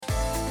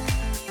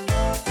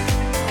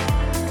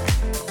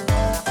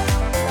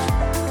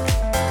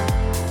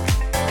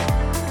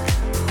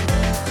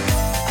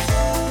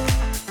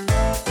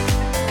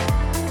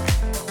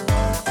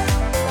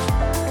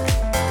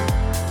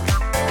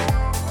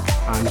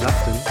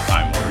Justin.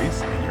 I'm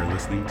Maurice, and you're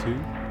listening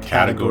to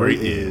Category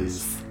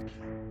is.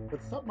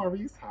 What's up,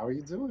 Maurice? How are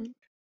you doing?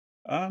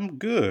 I'm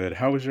good.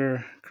 How was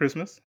your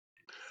Christmas?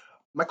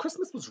 My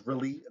Christmas was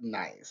really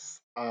nice.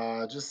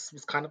 Just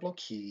was kind of low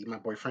key. My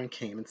boyfriend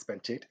came and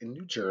spent it in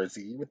New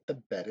Jersey with the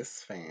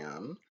Bettis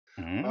fam.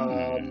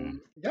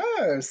 Mm.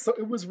 Yeah, so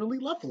it was really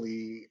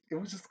lovely. It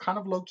was just kind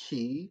of low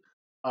key.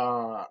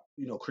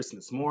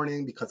 Christmas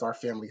morning because our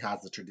family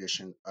has the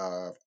tradition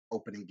of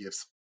opening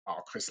gifts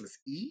Christmas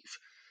Eve.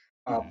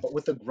 Mhm. But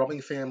with a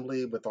growing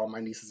family, with all my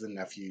nieces and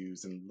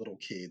nephews and little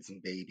kids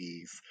and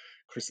babies,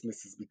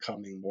 Christmas is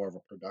becoming more of a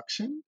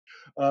production.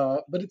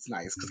 But it's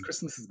nice because Mhm.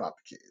 Christmas is about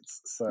the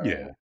kids.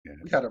 Yeah, So yeah.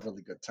 we had a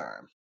really good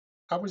time.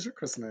 How was your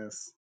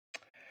Christmas?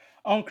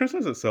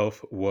 Christmas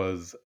itself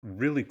was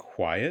really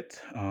quiet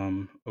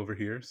over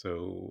here.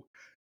 So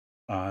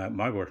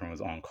my boyfriend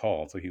was on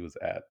call, so he was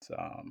at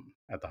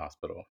the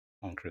hospital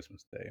on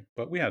Christmas Day.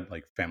 But we had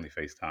like family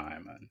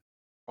FaceTime and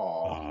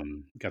Oh,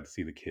 got to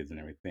see the kids and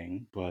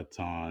everything. But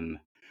on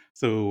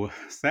so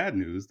sad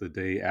news, the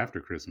day after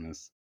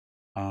Christmas,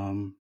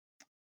 um,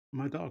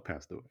 my dog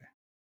passed away.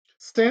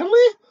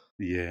 Stanley?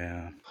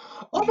 Yeah,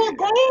 Oh my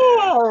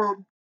yeah.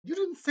 God! You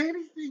didn't say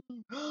anything.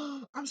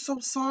 I'm so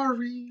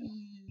sorry.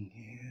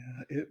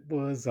 Yeah, it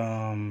was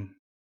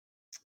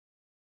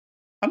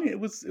I mean it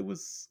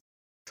was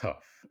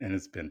tough and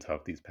it's been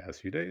tough these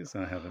past few days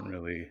and I haven't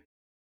really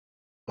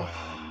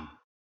um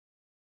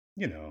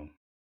you know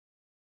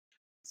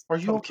Are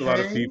you talked to a lot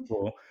of okay?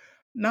 people.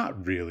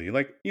 Not really.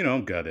 Like,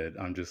 I'm gutted.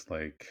 I'm just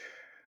like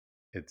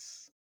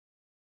it's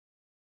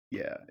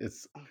yeah,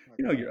 it's Oh my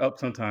you're God. up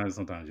sometimes,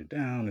 sometimes you're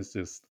down. It's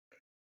just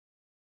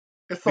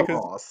It's a because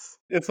loss.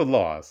 it's a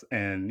loss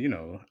and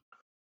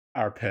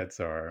our pets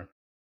are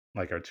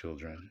like our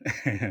children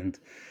and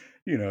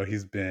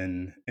he's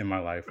been in my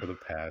life for the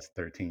past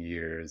 13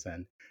 years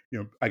and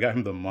I got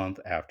him the month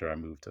after I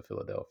moved to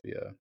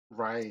Philadelphia.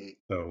 Right.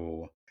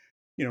 So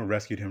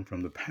rescued him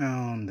from the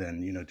pound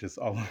and just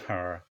all of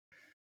our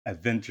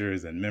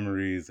adventures and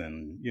memories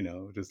and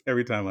just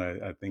every time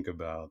I think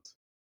about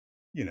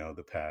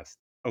the past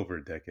over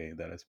a decade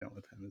that I spent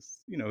with him,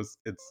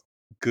 it's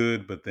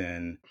good, but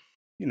then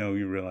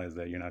you realize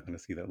that you're not going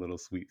to see that little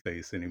sweet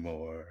face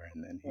anymore,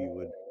 and then he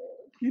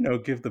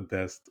would give the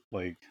best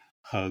like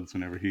hugs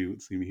whenever he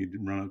would see me. He'd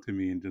run up to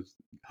me and just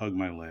hug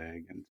my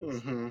leg and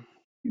just Mm-hmm.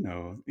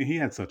 and he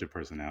had such a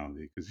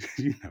personality because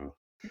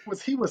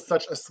He was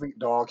such a sweet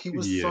dog. He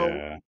was so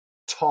yeah.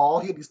 tall.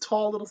 He had these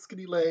tall little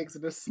skinny legs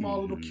and this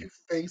small little Hmm. cute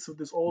face with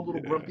this old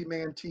little Yeah, grumpy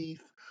man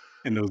teeth.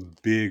 and those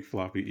big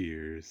floppy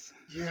ears.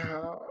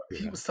 Yeah,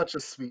 he Yeah, was such a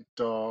sweet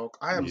dog.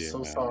 I am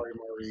so yeah, sorry,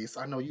 Maurice.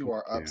 I know you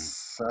are yeah,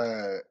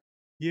 upset.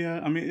 yeah.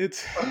 I mean,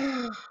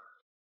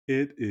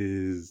 it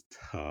is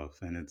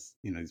tough, and it's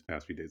these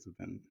past few days have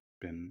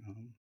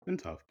been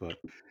tough, but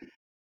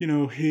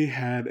he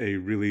had a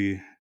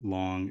really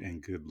long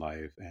and good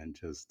life, and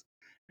just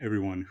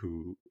everyone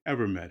who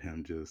ever met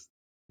him just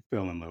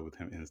fell in love with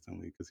him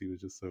instantly because he was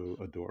just so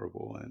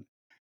adorable.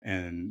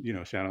 And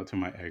shout out to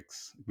my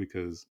ex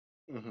because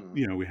Hmm.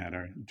 we had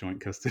our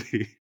joint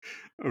custody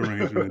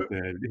arrangement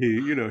that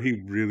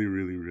he really,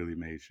 really, really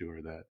made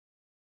sure that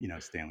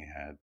Stanley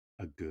had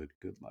a good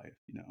life.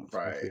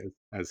 Especially Right.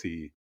 as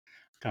he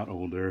got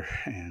older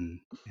and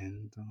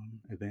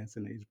advanced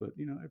in age. But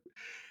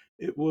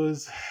it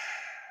was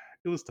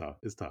it was tough.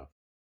 It's tough.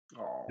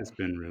 Oh. It's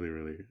been really,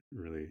 really,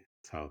 really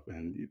tough,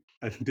 and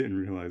I didn't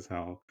realize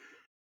how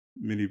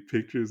many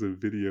pictures and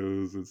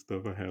videos and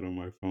stuff I had on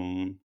my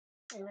phone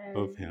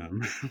of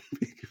him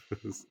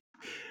because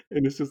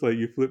and it's just like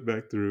you flip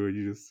back through and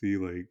you just see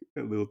like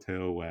a little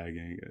tail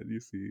wagging and you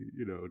see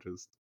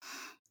just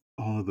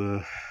all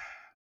the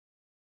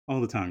all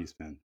the time you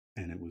spend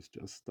and it was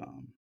just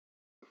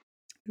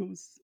it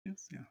was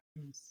yeah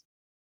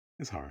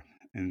it's hard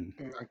and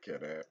I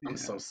get it. I'm yeah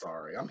so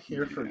sorry. I'm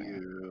here for yeah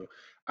you.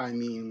 I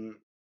mean,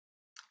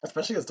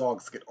 especially as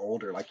dogs get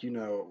older, like,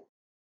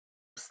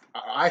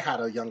 I had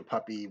a young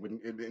puppy when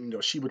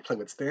she would play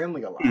with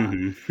Stanley a lot.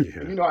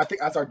 And, yeah I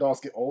think as our dogs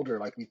get older,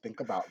 like, we think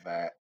about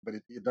that, but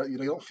you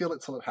don't feel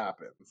it till it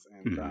happens.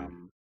 And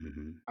hmm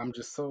hmm I'm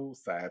just so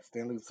sad.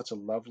 Stanley was such a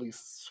lovely,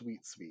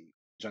 sweet, sweet,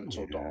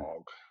 gentle yeah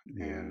dog.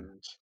 yeah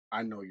And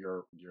I know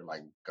you're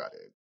like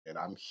gutted. And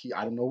I'm here.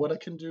 I don't know what I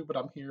can do, but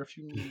I'm here if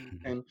you need.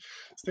 And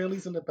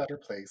Stanley's in a better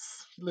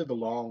place. He lived a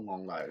long,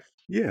 long life.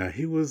 Yeah,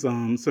 he was,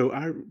 so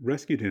I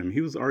rescued him.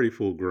 He was already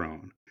full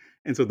grown.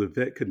 And so the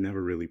vet could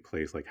never really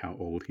place like how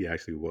old he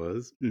actually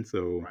was. And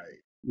so Right.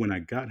 when I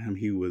got him,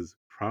 he was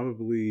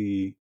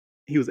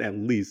at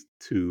least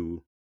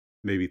 2,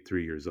 maybe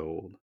 3 years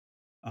old,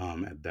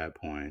 at that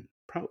point.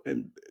 Probably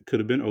and could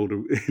have been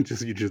older,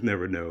 just you just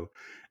never know.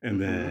 And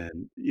Mm-hmm.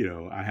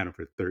 then, I had him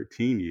for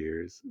 13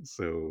 years.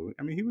 So,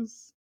 I mean, he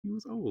was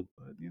old,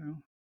 but,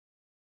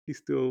 he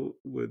still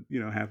would,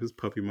 have his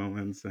puppy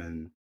moments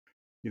and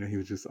he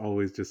was just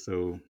always just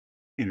so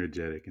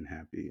energetic and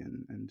happy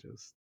and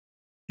just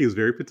he was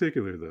very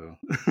particular though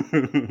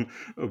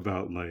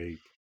about like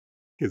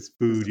his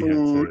His food. You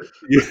had food. to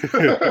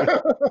yeah.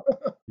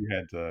 You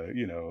had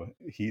to,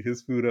 heat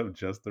his food up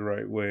just the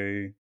right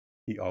way.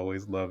 He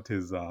always loved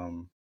his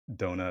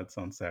donuts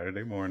on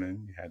Saturday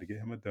morning. You had to get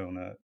him a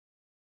donut,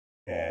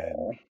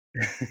 Oh,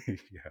 and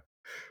yeah,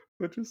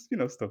 but just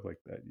stuff like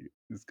that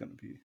is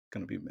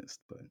gonna be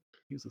missed. But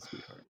he was a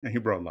sweetheart, and he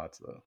brought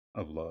lots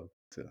of love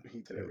he to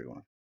did.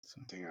 everyone.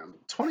 So Damn.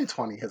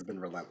 2020 has been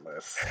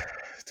relentless.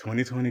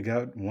 2020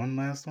 got one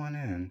last one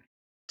in.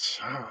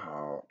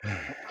 Child.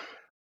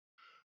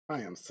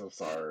 I am so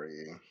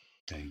sorry.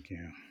 Thank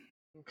you.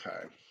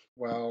 Okay.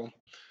 Well,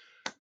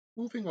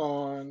 moving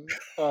on.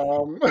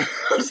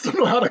 I just don't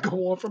know how to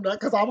go on from that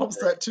because I'm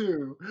upset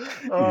too.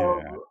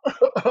 Um,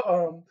 Yeah.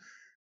 um,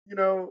 you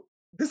know,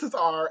 this is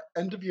our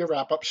end of year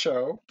wrap up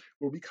show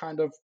where we kind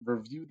of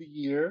review the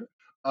year.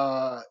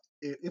 Uh,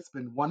 it's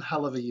been one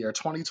hell of a year.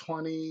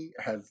 2020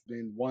 has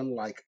been one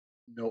like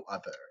no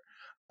other.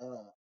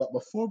 But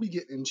before we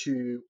get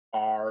into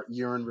our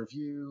year in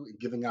review and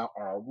giving out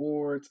our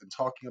awards and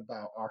talking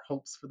about our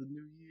hopes for the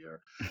new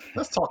year,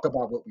 let's talk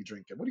about what we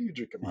drinking. What are you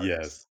drinking,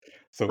 Yes. Marcus?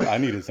 So I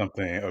needed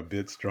something a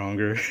bit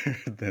stronger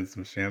than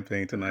some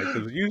champagne tonight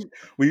because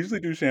we usually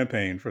do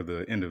champagne for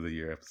the end of the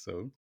year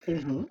episode.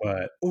 Hmm.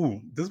 But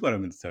this is what I'm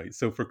going to tell you.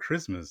 So for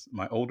Christmas,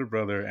 my older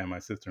brother and my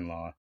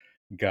sister-in-law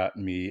got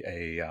me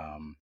a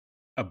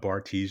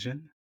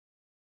Bartesian,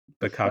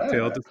 the What's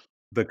cocktail that? dis-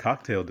 the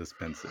cocktail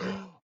dispenser.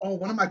 Oh,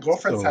 one of my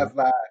girlfriends has So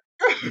that.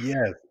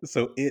 yes,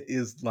 so it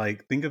is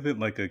like think of it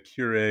like a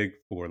Keurig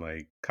for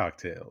like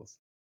cocktails,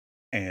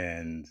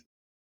 and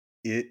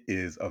it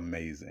is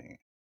amazing.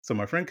 So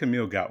my friend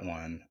Camille got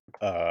one,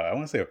 I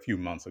wanna say a few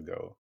months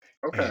ago,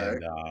 Okay.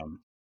 and,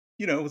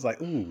 it was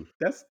like, "Ooh,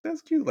 that's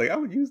cute, like, I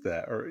would use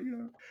that," or,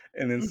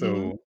 and then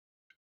Hmm.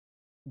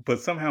 but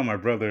somehow my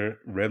brother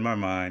read my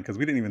mind because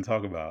we didn't even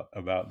talk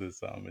about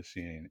this,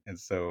 machine, and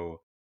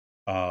so,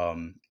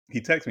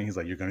 he texted me, he's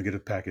like, "You're gonna get a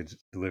package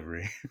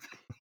delivery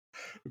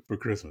for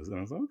Christmas," and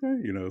I was like,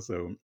 "Okay,"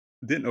 so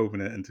didn't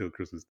open it until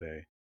Christmas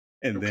Day,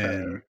 and Okay.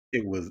 then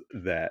it was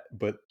that.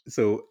 But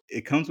so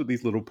it comes with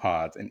these little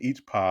pods, and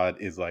each pod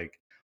is like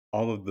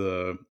all of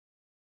the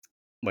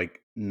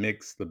like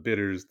mix, the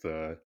bitters,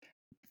 the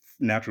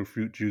natural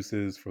fruit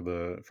juices for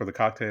the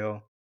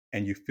cocktail,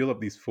 and you fill up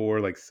these four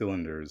like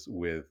cylinders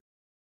with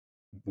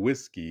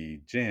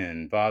whiskey,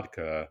 gin,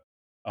 vodka,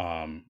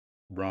 um,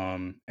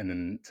 rum, and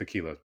then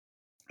tequila.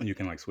 And you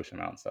can like switch them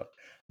out and stuff.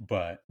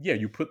 But yeah,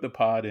 you put the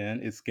pod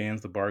in, it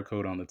scans the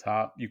barcode on the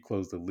top, you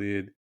close the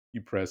lid,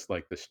 you press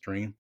like the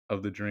strength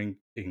of the drink.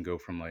 It can go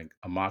from like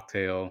a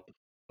mocktail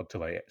up to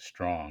like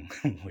strong,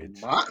 which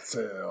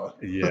Mocktail.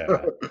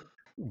 yeah,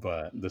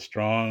 but the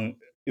strong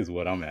is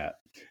what I'm at.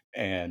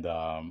 And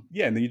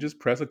yeah, and then you just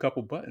press a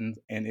couple buttons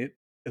and it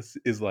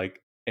is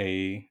like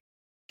a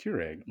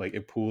Keurig. Like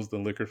it pulls the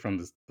liquor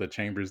from the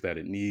chambers that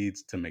it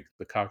needs to make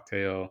the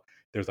cocktail.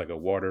 There's like a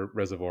water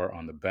reservoir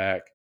on the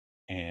back,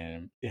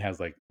 and it has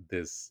like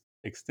this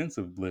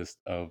extensive list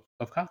of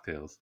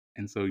cocktails.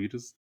 And so you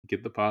just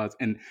get the pods.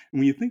 And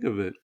when you think of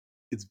it,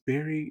 it's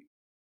very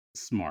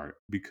smart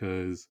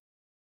because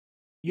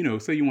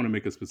say you want to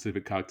make a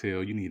specific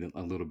cocktail, you need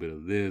a little bit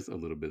of this, a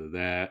little bit of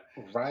that,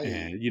 Right.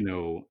 and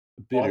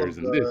All bitters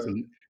of and this the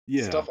and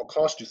yeah, stuff will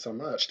cost you so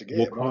much to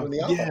will get more than cost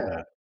the yeah,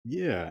 alcohol.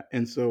 yeah,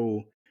 and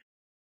so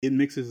it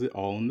mixes it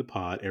all in the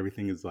pot.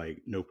 Everything is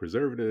like no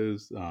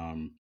preservatives,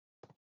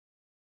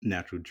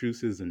 natural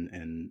juices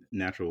and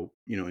natural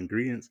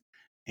ingredients,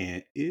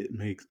 and it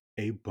makes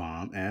a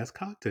bomb ass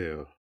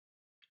cocktail.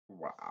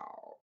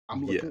 Wow.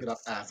 I'm looking it up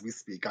Yes, as we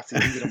speak. I see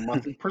you need a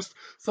monthly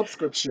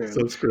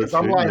subscription because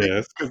I'm subscription. like,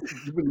 Yes, because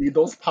you would need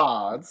those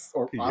pods,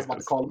 or I was about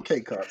to yes, call them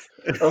K cups.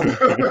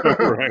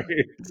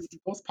 right. You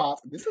need those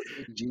pods. This is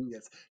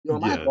ingenious. My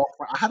Yes.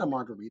 girlfriend, I had a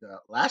margarita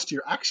last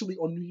year, actually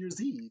on New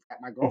Year's Eve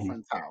at my Mhm.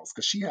 girlfriend's house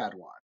because she had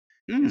one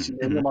and she Mm,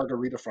 made me a mhm.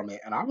 margarita from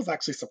it. And I was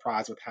actually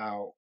surprised with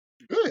how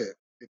good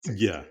it tasted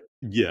Yeah,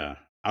 yeah.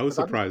 I was because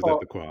I just surprised at thought,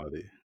 the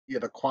quality. yeah,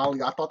 the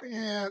quality. I thought,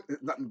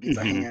 nothing beats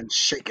a Mhm. hand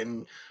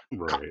shaking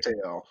Right.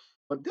 cocktail.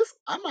 But this,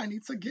 I might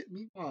need to get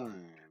me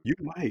one. You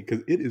might,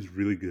 because it is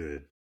really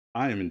good.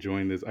 I am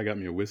enjoying this. I got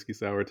me a whiskey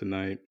sour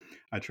tonight.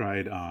 I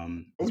tried,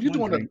 Oh, this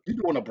one drink. you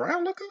doing a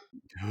brown liquor?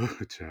 Oh,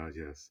 child,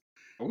 yes.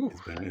 Ooh.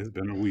 It's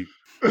been a week.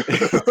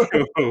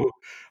 So,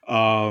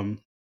 um,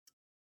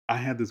 I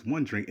had this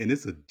one drink, and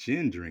it's a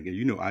gin drink,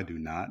 and I do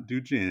not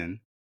do gin,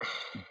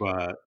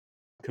 but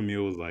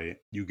Camille was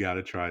like, "You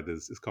gotta try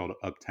this." It's called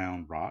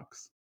Uptown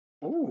Rocks,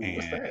 Ooh,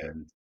 what's that?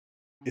 and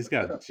I'm gonna it's look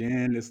that got up.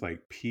 gin, it's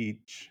like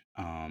peach,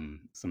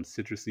 some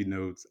citrusy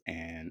notes,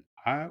 and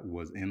I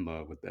was in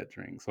love with that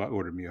drink. So I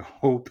ordered me a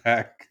whole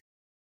pack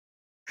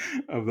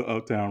of the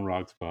Uptown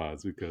Rocks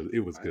pods because it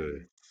was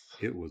good. Nice.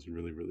 It was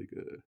really, really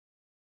good.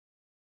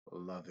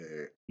 Love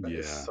it. That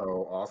is Yeah.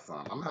 so awesome.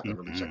 I'm gonna have to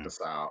really check Mhm.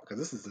 this out because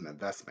this is an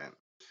investment.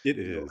 It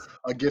is.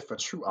 A gift for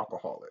true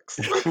alcoholics.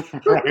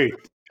 Right.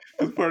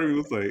 Because part of me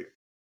was like,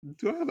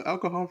 do I have an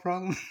alcohol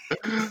problem?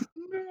 'Cause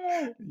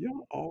No,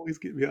 y'all always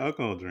get me an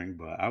alcohol drink,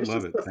 but I it's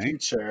love just it. the Thank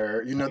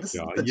future. thank This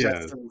is y'all. what the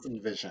Yes. Jetsons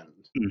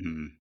envisioned.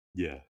 Mhm.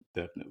 Yeah,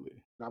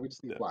 definitely. Now we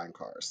just need Definitely. flying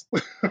cars.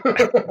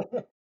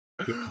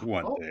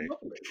 One Oh, day.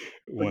 lovely.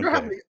 So One you're day.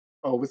 having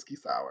whiskey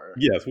sour.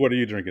 Yes. What are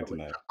you drinking Lovely.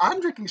 tonight? I'm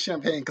drinking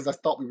champagne because I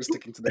thought we were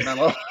sticking to the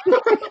memo.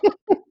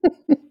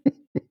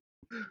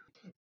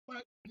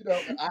 But and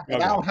I Okay.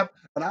 don't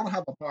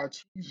have a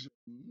Bartesian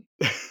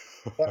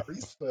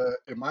barista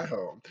in my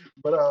home.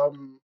 But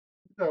you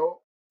know,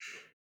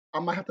 I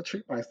might have to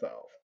treat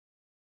myself.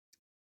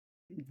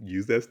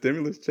 Use that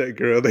stimulus check,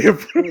 girl. They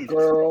approved.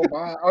 Girl,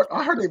 bye.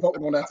 I heard they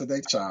voting on that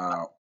today,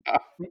 child.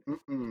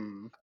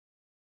 Mm-mm-mm.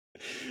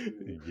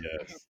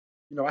 Yes.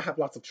 I have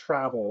lots of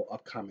travel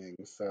upcoming,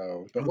 but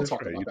Oh, we'll that's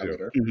talk right. about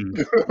You that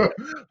do. later.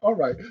 Yeah. All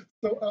right.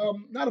 So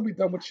now that we're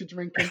done with your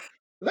drinking,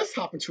 let's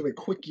hop into a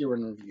quick year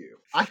in review.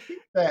 I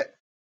think that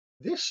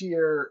this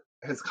year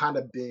has kind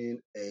of been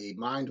a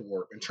mind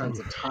warp in terms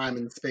of time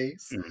and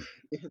space.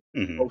 It has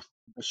been Mm-hmm. both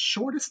the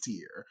shortest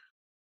year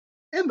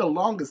and the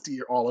longest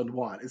year all in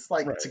one. It's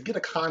like to Right. get a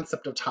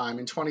concept of time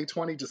in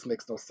 2020 just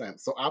makes no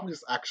sense. So I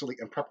was actually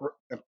in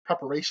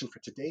preparation for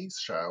today's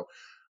show,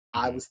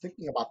 I Mm-hmm. was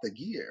thinking about the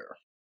year.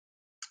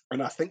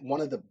 And I think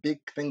one of the big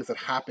things that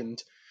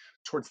happened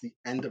towards the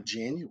end of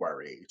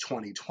January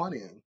 2020,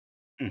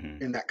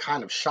 Mm-hmm. and that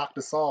kind of shocked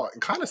us all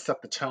and kind of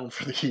set the tone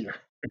for the year,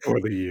 For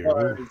the year.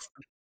 Ooh. was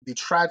the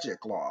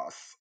tragic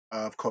loss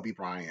of Kobe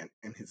Bryant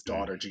and his Mm-hmm.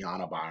 daughter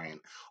Gianna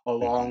Bryant,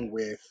 Mm-hmm. along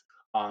with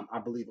I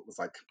believe it was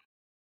like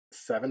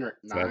 7 or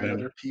 9 7.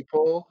 other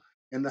people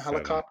in the 7.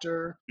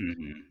 helicopter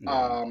Mm-hmm.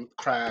 Yeah.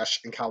 crash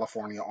in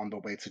California on the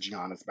way to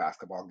Gianna's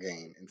basketball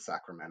game in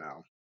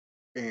Sacramento.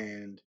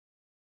 And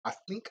I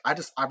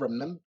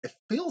remember it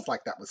feels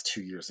like that was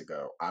 2 years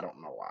ago. I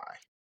don't know why.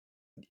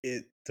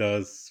 It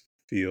does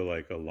feel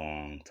like a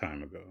long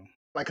time ago.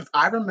 Like, 'cause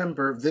I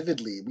remember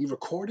vividly, we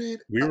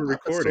recorded We an were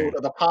episode recording.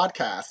 of the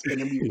podcast,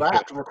 and then we Yeah.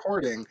 wrapped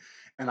recording,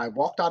 and I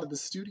walked out of the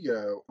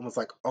studio and was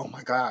like, "Oh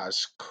my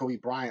gosh, Kobe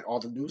Bryant." All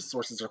the news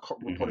sources are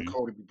reporting Mm-hmm.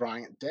 Kobe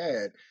Bryant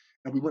dead,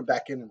 and we went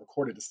back in and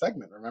recorded a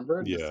segment.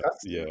 Remember, Yeah.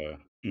 discussing it. Yeah.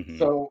 Mm-hmm.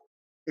 So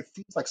it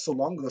seems like so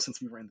long ago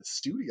since we were in the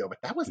studio, but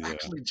that was Yeah.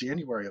 actually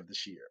January of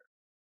this year.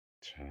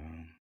 Child. Oh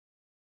man.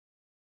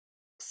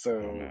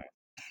 So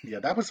yeah,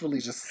 that was really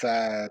just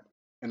sad,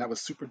 and that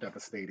was super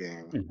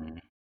devastating. Mm-hmm.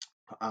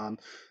 Um,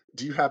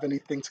 do you have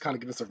anything to kind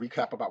of give us a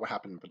recap about what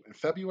happened in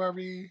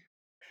February?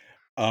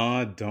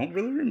 Don't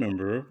really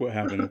remember what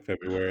happened in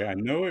February. I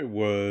know it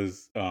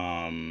was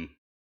the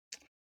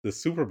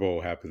Super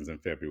Bowl happens in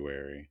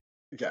February.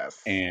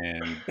 Yes.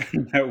 And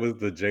that was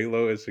the J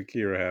Lo and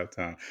Shakira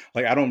halftime.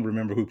 Like, I don't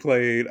remember who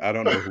played. I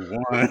don't know who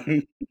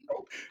won.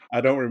 Oh,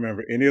 I don't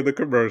remember any of the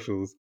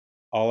commercials.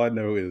 All I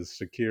know is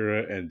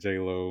Shakira and J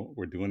Lo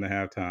were doing the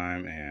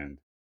halftime, and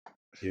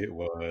it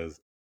was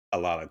a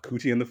lot of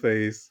coochie in the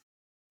face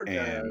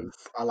and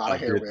yes, a lot a of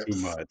hair bit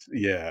too whips. much.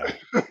 Yeah,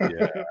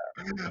 yeah.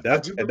 I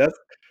That's do. and that's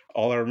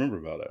all I remember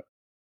about it.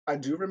 I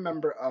do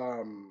remember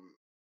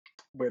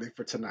waiting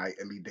for tonight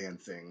and me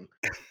dancing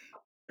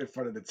in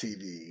front of the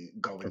TV,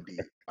 going Okay.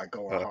 deep, like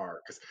going Uh,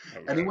 hard. Because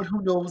okay. anyone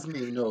who knows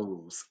me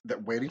knows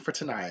that "Waiting for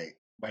Tonight"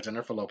 by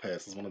Jennifer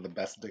Lopez is one of the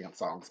best dance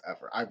songs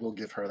ever. I will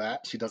give her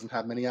that. She doesn't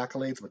have many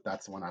accolades, but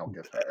that's one I'll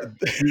give her.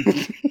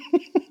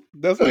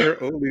 That's like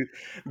her only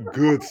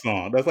good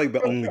song. That's like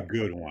the only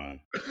good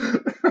one.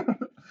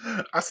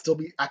 I still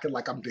be acting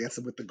like I'm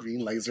dancing with the green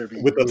laser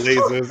With the beams.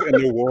 lasers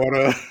in the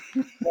water,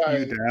 you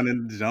Right. down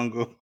in the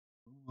jungle.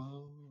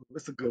 Whoa,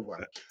 it's a good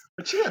one.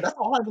 But yeah, that's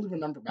all I really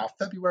remember about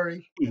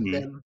February. And Mhm.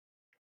 then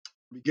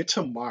we get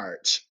to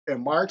March,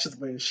 and March is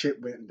when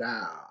shit went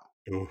down.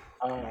 Oh,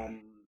 God.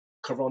 Um,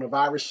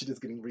 Coronavirus shit is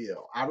getting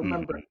real. I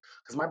remember Mhm,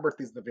 because my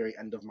birthday's the very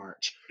end of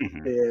March,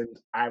 mhm. and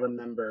I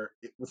remember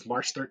it was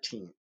March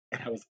 13th,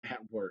 and I was at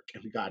work,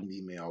 and we got an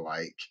email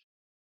like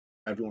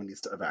everyone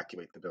needs to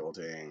evacuate the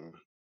building.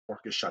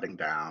 Work is shutting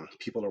down.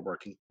 People are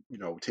working.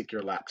 Take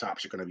your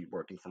laptops. You're going to be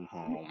working from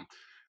home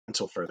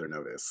until further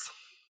notice.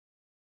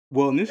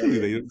 Well,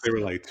 initially, And they were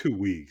like 2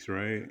 weeks,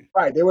 right?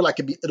 right, they were like,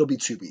 it'll be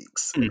 2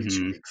 weeks. It'll be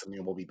two Mhm. weeks, and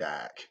then we'll be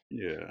back.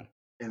 Yeah.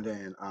 And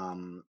then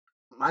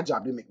my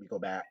job did make me go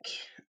back.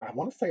 I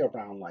want to say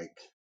around like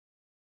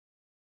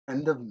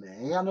end of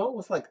May. I know it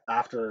was like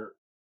after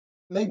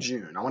May,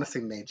 June. I want to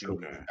say May, June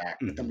we Okay. went back,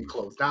 but then we Mhm.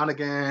 closed down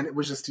again. It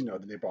was just,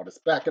 then they brought us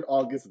back in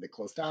August and they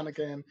closed down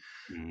again.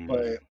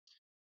 But Mm.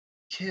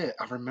 yeah,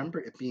 I remember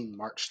it being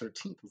March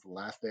 13th was the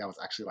last day I was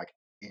actually like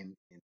in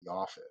the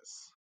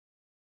office.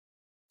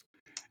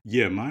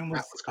 Yeah, mine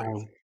That was was I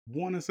crazy.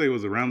 wanna say it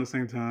was around the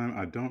same time.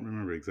 I don't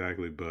remember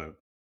exactly, but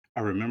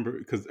I remember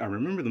because I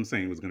remember them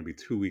saying it was gonna be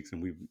 2 weeks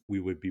and we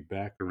would be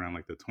back around,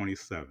 like, the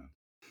 27th,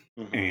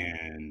 Hmm.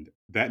 and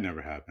that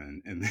never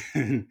happened, and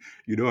then,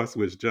 I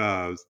switched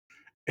jobs,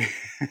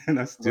 and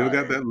I still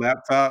got Right. that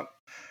laptop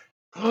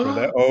for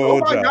that Oh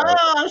old my job.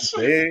 gosh.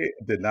 They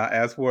did not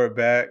ask for it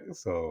back,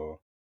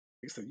 so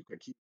He said you could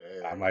keep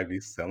I it. might be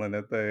selling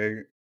that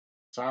thing.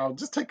 Child,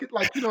 just take it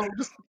like,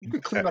 just you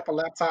could clean up a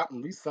laptop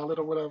and resell it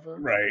or whatever.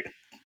 Right.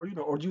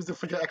 Or use it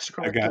for your I got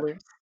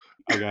extracurriculars.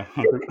 I got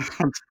Hunter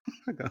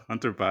I got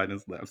Hunter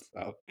Biden's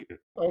laptop here.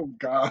 Oh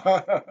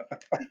God.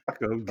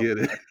 Go get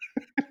it.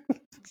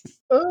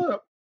 Uh,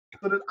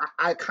 so then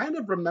I kind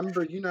of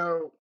remember,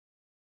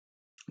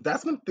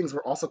 That's when things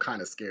were also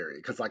kind of scary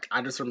because, like,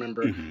 I just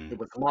remember Hmm. it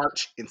was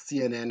March and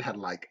CNN had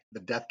like the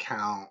death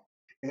count,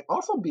 and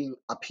also being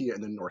up here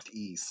in the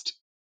Northeast,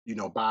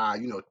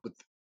 with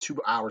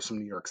 2 hours from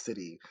New York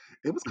City,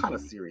 it was kind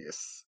of Hmm.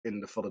 serious in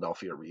the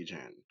Philadelphia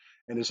region.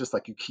 And it's just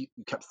like you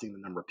kept seeing the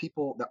number of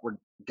people that were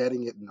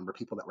getting it, the number of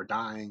people that were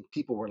dying.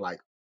 People were like,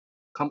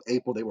 come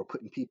April, they were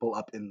putting people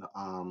up in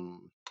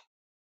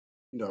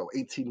the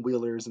 18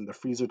 wheelers and the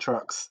freezer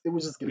trucks. It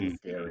was just getting Hmm.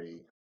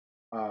 scary.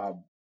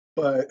 Um,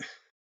 but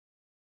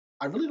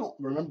I really don't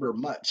remember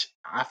much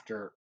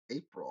after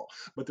April,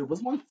 but there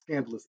was one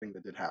scandalous thing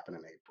that did happen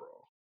in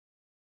April,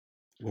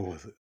 What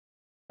was it?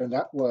 and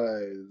that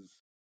was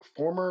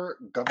former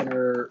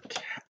governor,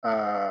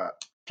 uh,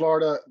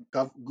 Florida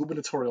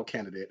gubernatorial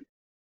candidate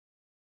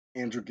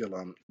Andrew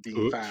Gillum being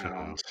Oh,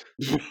 child.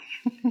 found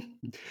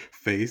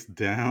Face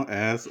down,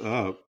 ass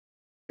up.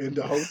 in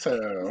the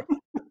hotel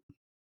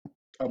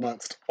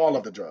amongst all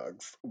of the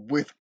drugs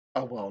with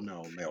a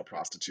well-known male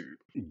prostitute.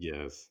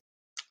 Yes.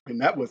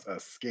 And that was a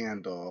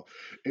scandal.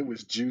 It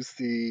was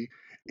juicy.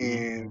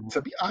 And Mhm.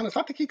 to be honest,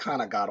 I think he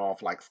kind of got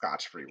off like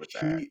scotch free with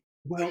that.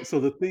 So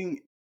the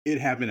thing, it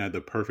happened at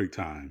the perfect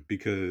time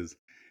because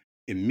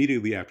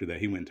immediately after that,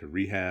 he went to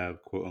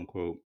rehab, quote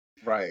unquote,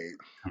 Right.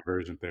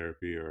 conversion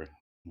therapy or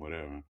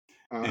whatever.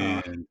 Uh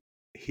huh. And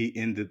he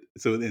ended,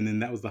 and then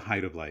that was the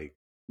height of like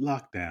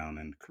lockdown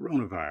and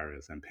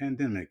coronavirus and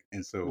pandemic.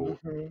 And so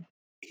Hmm.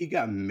 he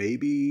got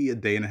maybe a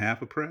day and a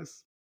half of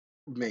press.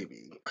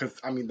 Maybe. Because,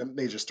 I mean, the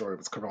major story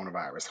was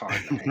coronavirus,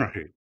 hard name.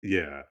 Right.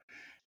 Yeah.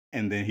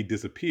 And then he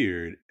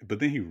disappeared, but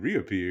then he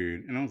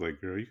reappeared. And I was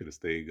like, girl, you could have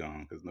stayed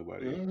gone because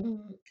nobody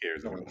Hmm.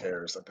 cares No one anymore.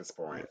 cares at this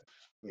Yeah. point.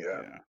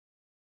 Yeah. Yeah.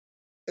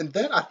 And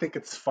then I think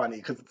it's funny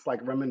because it's like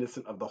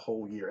reminiscent of the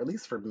whole year, at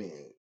least for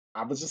me.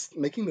 I was just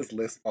making this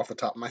list off the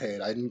top of my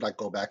head. I didn't like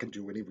go back and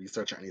do any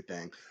research or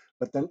anything.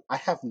 But then I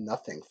have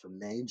nothing for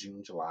May,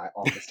 June, July,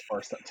 August,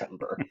 or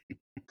September.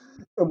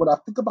 And when I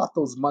think about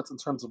those months in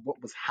terms of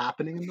what was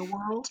happening in the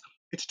world,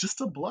 it's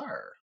just a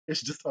blur.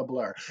 It's just a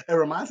blur. It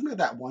reminds me of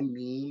that one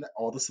meme that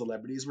all the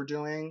celebrities were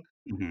doing.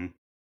 Hmm.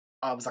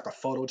 It was like a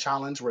photo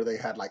challenge where they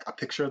had like a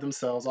picture of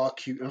themselves all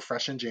cute and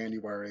fresh in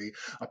January,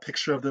 a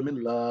picture of them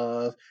in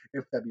love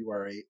in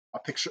February, a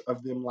picture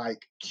of them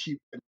like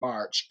cute in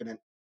March, and then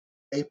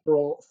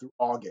April through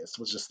August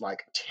was just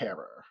like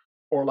terror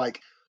or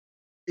like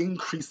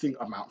increasing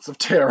amounts of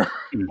terror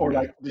or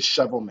like Hmm.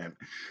 dishevelment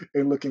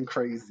and looking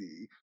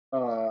crazy.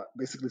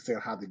 Basically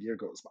saying how the year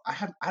goes. But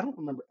I don't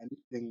remember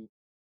anything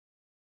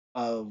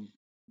of,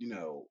 you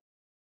know,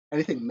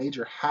 anything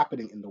major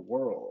happening in the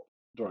world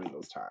during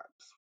those times.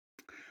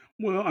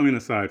 Well, I mean,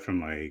 aside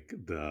from like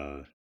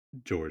the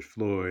George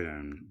Floyd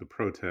and the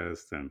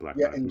protests and Black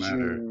Yeah, Lives in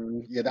Matter,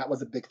 June. Yeah, that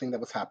was a big thing that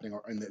was happening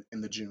or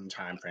in the June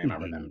time frame, I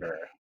mhm, remember.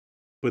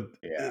 but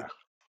Yeah. it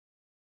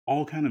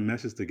all kind of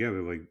meshes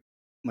together.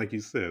 Like you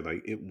said,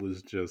 like it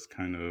was just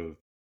kind of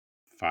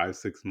 5,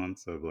 6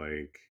 months of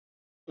like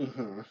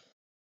Hmm.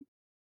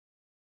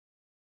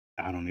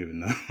 I don't even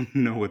know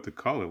know what to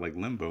call it, like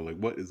limbo. Like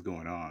what is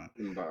going on?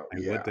 But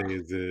Like what day yeah.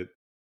 is it?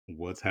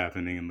 What's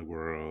happening in the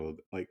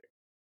world? Like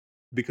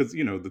because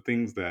the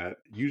things that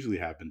usually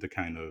happen to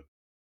kind of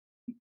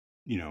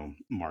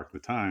mark the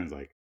times.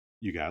 Like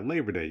you got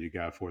Labor Day, you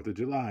got 4th of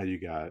July, you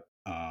got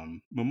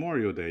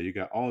Memorial Day, you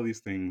got all these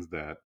things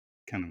that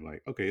kind of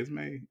like, okay, it's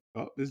May,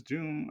 oh, it's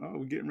June, oh,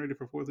 we're getting ready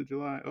for 4th of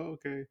July, oh,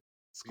 okay,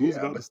 school's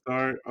Yeah, about but to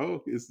start,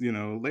 oh, it's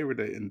Labor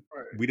Day, and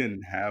right. we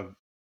didn't have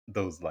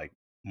those like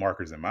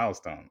markers and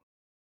milestones.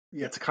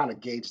 Yeah, to kind of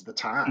gauge the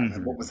time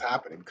and what was Hmm.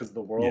 happening because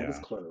the world was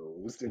Yeah,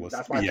 closed. And was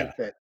that's why I yeah. think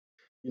that,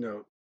 you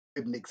know,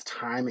 it makes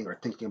timing or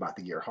thinking about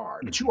the year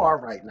hard. But you Hmm. are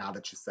right now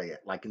that you say it.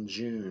 Like in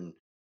June,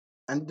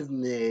 end of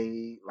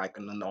May, like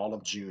and then all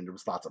of June, there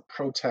was lots of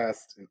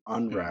protests and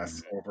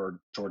unrest Hmm. over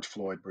George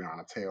Floyd,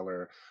 Breonna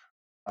Taylor.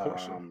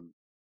 Portia, Um,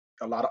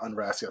 a lot of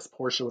unrest. Yes,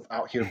 Portia was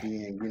out here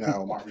being,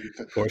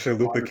 Portia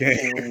Luther Martin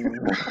King.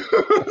 Luther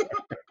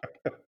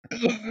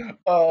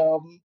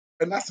King.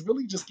 And that's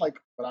really just like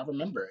what I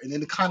remember. And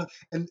then it kind of,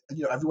 and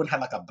everyone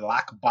had like a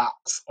black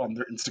box on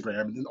their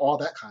Instagram, and then all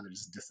that kind of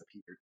just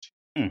disappeared,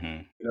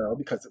 Hmm.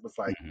 because it was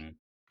like, Hmm.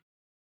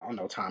 I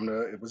don't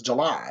know, it was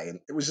July, and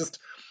it was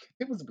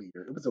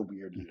weird. It was a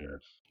weird Hmm.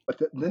 year. But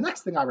the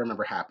next thing I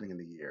remember happening in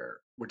the year,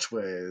 which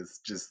was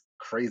just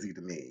crazy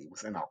to me,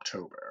 was in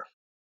October.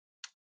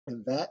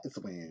 And that is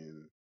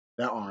when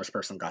that orange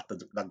person got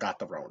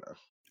the Rona.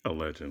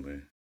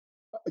 Allegedly.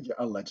 Yeah,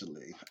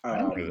 allegedly. I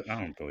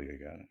don't believe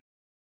I got it.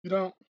 You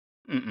know,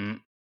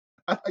 Mm-mm.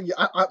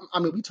 yeah, I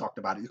mean, we talked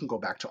about it. You can go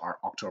back to our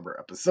October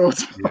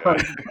episodes Yeah.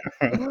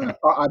 on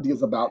our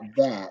ideas about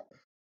that.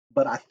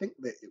 But I think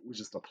that it was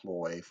just a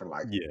ploy for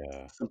like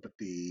Yeah.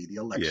 sympathy. The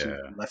election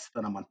Yeah. less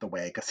than a month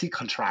away because he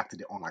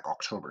contracted it on like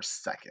October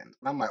 2nd. And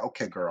I'm like,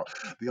 okay, girl,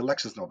 the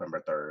election's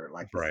November 3rd.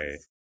 Like, this Right.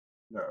 is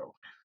no.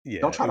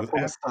 Don't Yeah, try it to was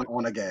pull a after stunt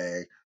on a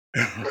gay.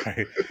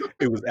 right.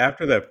 It was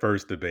after that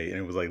first debate, and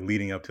it was, like,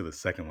 leading up to the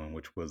second one,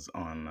 which was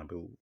on, I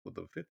believe,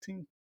 the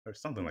 15th or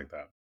something like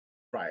that,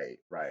 Right,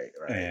 right,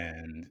 right.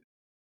 and,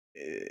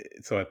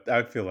 so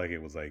I feel like it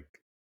was, like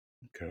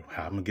Girl,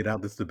 how I'm gonna get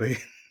out this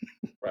debate?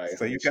 Right, So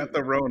honey, you got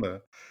the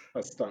Rona.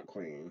 a stunt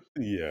queen.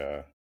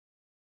 Yeah,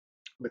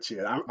 But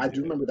yeah, I do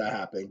yeah. remember that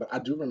happening. But I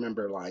do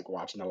remember like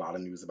watching a lot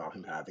of news about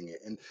him having it.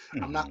 And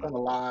I'm not Mhm. gonna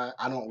lie,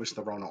 I don't wish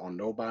the Rona on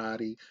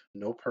nobody,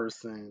 no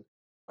person,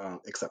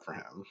 except for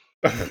him.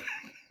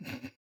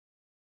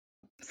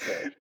 So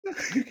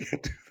You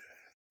can't do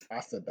I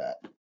said that.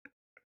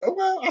 Oh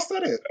well, I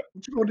said it.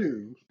 What you gonna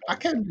do? I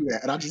can do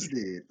that, and I just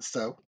did.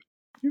 So,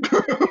 you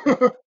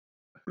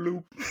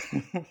bloop.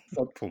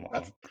 so Come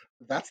that's on.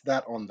 that's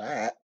that on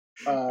that.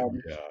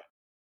 Um, Yeah.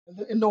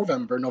 in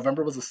November,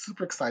 November was a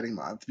super exciting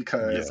month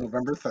because Yes.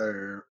 November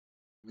 3rd,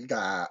 we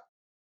got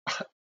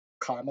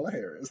Kamala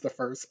Harris, the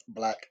first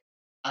Black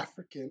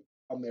African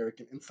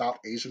American and South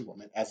Asian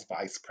woman as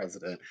vice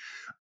president.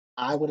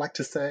 I would like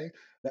to say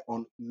that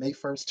on May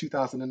 1st,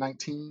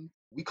 2019,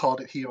 we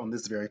called it here on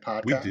this very We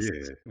podcast.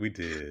 did. We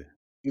did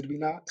Did we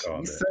not? We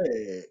call that.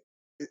 said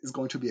it is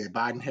going to be a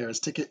Biden Harris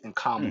ticket and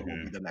Kamala will be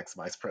Mhm. the next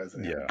vice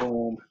president. Yeah.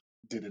 Boom.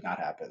 Did it not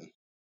happen?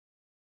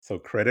 So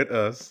credit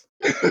us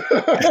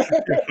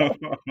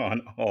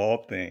on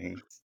all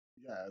things.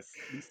 Yes,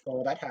 we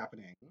saw that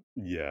happening.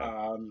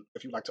 Yeah.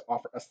 If you'd like to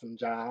offer us some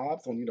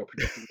jobs on,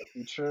 predicting the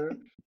future,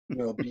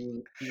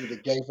 being the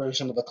gay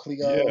version of a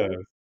Cleo Yeah.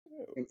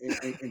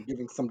 and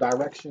giving some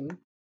direction,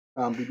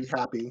 we'd be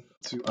happy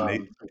to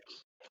Nate some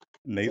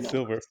Nate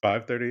Silver, offers.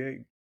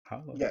 538.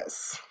 Holla.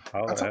 Yes, I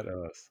Holla at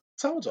us.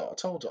 told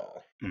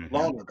y'all Mhm.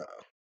 long ago.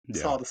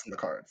 Yeah. Saw this in the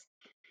cards,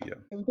 Yeah.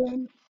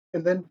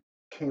 and then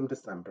came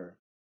December,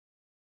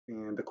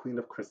 and the Queen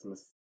of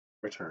Christmas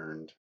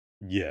returned,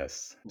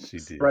 Yes, she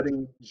did.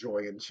 spreading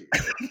joy and cheer.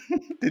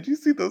 Did you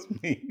see those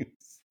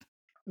memes?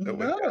 Oh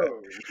my god.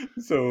 No,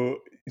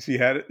 So she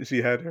had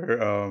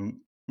her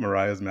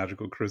Mariah's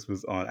Magical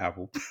Christmas on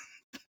Apple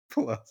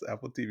Plus,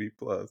 Apple TV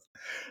Plus.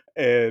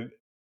 And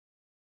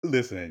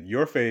listen,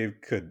 your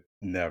fave could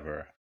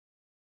never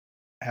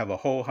have a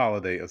whole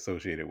holiday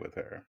associated with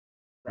her.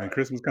 When right.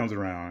 Christmas comes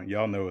around,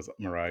 y'all know it's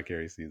Mariah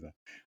Carey season.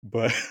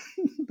 But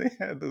they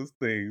had those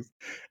things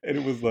and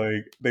it was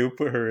like they would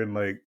put her in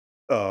like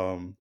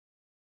an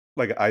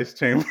ice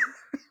chamber.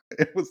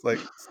 It was like,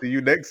 see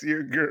you next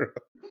year, girl.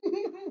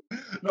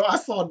 No, I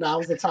saw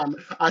now's the time.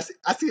 I see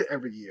it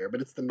every year,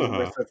 but it's the meme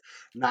where it Uh-huh. says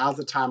now's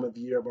the time of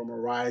year where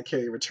Mariah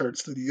Carey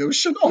returns to the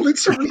ocean only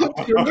to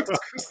reappear next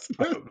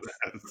Christmas.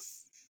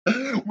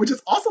 That's- Which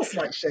is also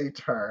slight shade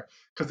to her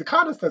because it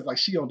kind of says like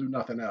she don't do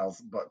nothing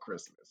else but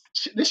Christmas.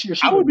 This year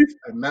she I would be released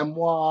a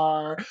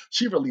memoir,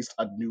 she released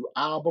a new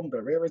album,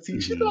 The Rarity.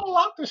 She did Mhm. a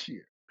lot this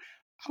year.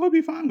 I would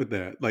be fine with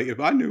that. Like if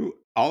I knew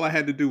all I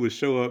had to do was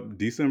show up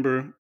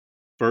December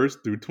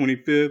 1st through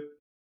 25th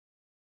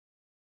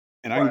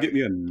and I can get Right,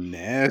 me a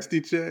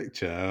nasty check,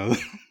 child,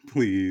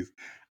 please.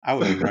 I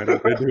would be right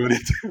up there doing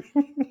it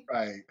too.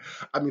 right.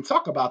 I mean,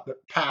 talk about the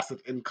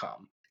passive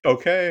income.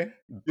 Okay,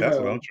 You that's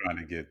what I'm know, trying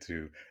to get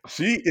to.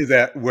 She is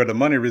at where the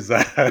money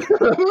resides.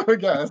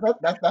 yes,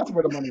 that's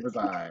where the money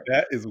resides.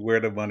 That is where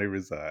the money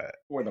resides.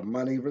 Where the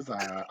money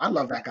resides. I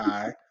love that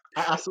guy.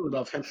 I absolutely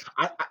love him.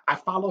 I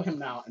follow him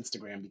now on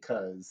Instagram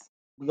because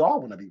we all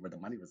want to be where the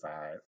money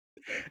resides.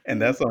 And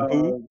And that's on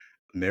who?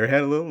 Mary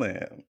Had a Little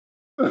Lamb.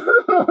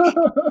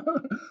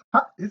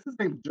 is his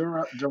name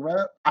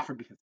Jarrell? I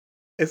forget his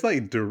It's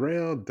like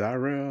Darrell,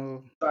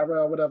 Tyrell,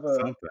 whatever.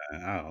 something.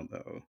 I don't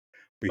know.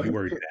 But But he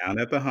worked down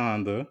at the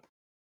Honda.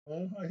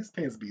 his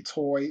pants be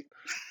toy.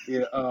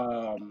 Yeah,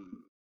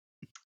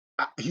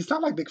 he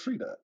sound like Big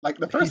Frida. Like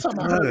the He first time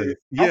I heard does. it,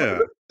 I was like, Yeah,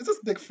 is this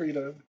Big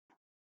Frida?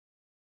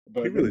 he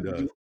But really maybe we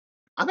does. do.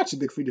 I bet you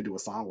Big Frida do a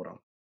song with him.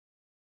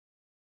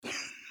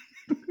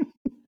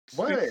 She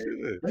What?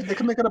 should. They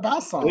can make it a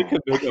bounce They song.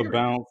 could make a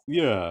bounce,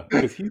 yeah,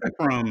 because he's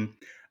from,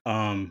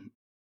 um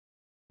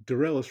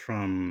Darrell is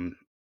from,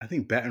 I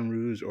think, Baton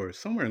Rouge or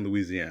somewhere in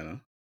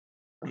Louisiana,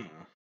 It's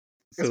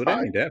so that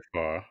probably ain't that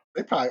far.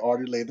 they probably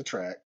already laid the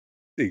track.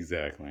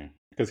 Exactly,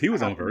 because he I was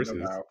have on to make a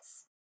Versus.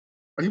 bounce.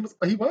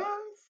 He was?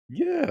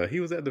 Yeah, he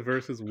was at the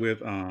Versus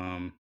with,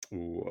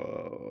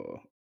 ooh,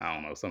 I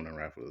don't know, some of them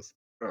rappers.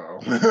 The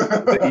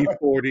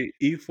Oh.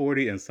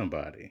 E40 and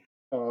somebody.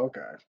 Oh,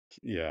 okay.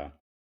 Yeah.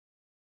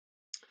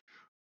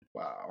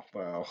 Wow.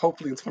 Well,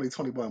 hopefully in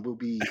 2021 we'll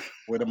be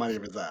where the money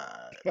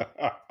resides. That's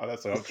what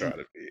We'll I'm see. trying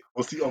to be.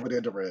 We'll see over there,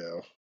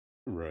 Darrell.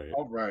 Right.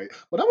 All right.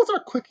 Well, that was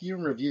our quick year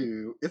in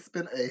review. It's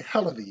been a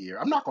hell of a year.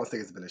 I'm not gonna say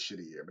it's been a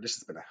shitty year, but it's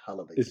just been a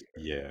hell of a It's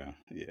year.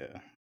 yeah, yeah.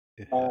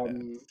 It has.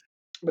 Um,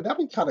 but now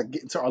we kind of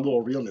get into our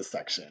little realness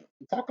section.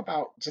 We talk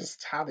about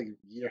just how the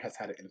year has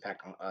had an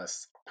impact on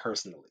us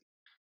personally.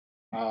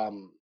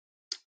 Um,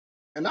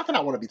 and not that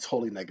I want to be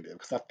totally negative,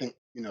 because I think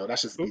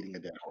that's just Oop, beating a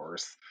dead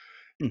horse.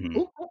 mhm.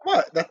 Ooh,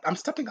 what? I'm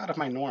stepping out of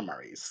my norm,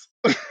 Maurice.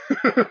 But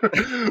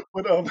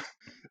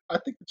I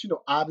think that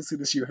obviously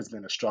this year has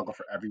been a struggle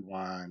for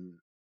everyone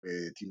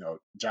with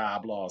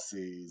job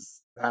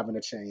losses, having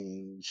to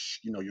change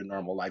your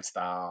normal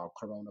lifestyle,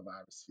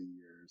 coronavirus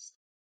fears,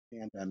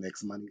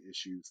 pandemics, money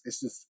issues. It's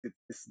just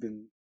it's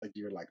been a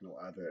year like no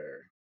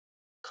other.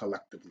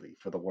 collectively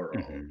for the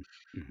world. Hmm.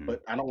 Hmm.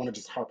 But I don't want to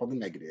just harp on the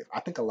negative. I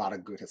think a lot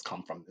of good has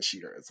come from this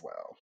year as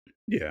well.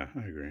 Yeah,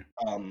 I agree.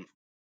 Um,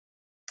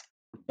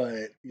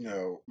 but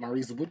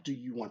Maurice, what do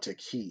you want to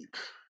keep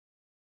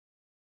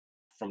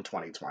from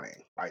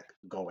 2020, like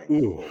going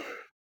Ooh, forward?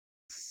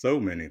 so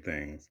many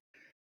things.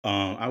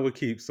 I would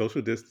keep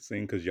social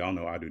distancing because y'all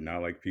know I do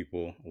not like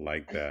people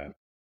like that.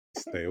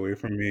 Stay away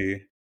from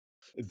me.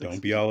 Six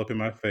Don't be feet. all up in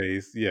my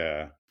face.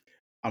 Yeah.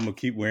 I'm gonna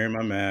keep wearing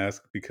my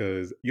mask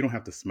because you don't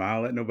have to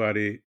smile at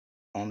nobody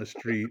on the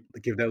street.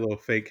 Like, give that little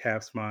fake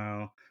half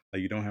smile.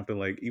 Like you don't have to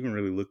like even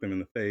really look them in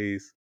the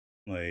face.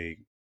 Like,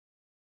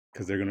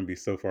 because they're gonna be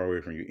so far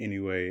away from you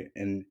anyway.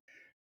 And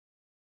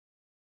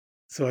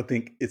so I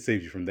think it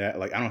saves you from that.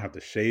 Like I don't have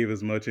to shave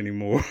as much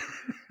anymore.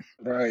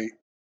 Right.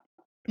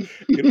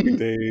 It'll be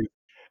days.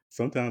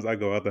 Sometimes I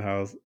go out the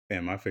house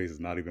and my face is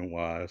not even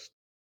washed.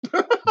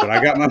 But I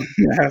got my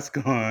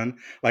mask on,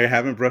 like, I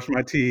haven't brushed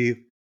my teeth,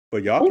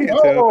 but y'all Oh can't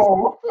tell 'cause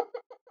no!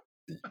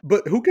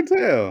 but who can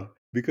tell?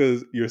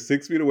 Because you're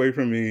 6 feet away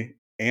from me,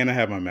 and I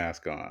have my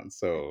mask on,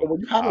 But so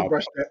when you haven't I'll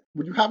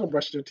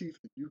brushed your teeth,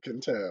 you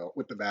can tell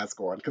with the mask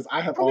on. Because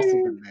I have I also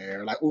mean, been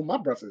there. Like, oh, my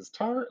breath is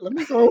tart. Let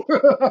me go.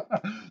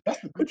 That's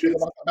the good but thing just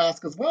about the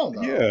mask as well,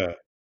 though. yeah,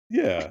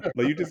 yeah,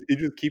 like, you just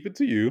keep it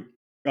to you.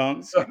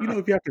 So,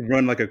 if you have to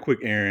run, like, a quick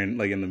errand,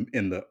 like,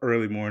 in the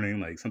early morning,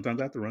 like,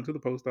 sometimes I have to run to the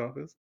post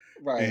office,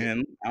 Right.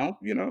 and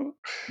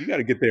you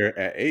gotta get there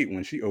at 8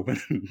 when she opened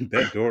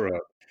that door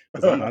up,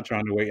 because 'cause I'm not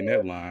trying to wait in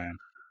that line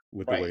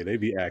with the way Right. they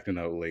be acting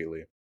up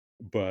lately.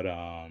 But,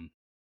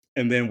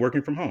 and then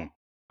working from home,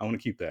 I wanna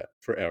keep that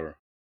forever,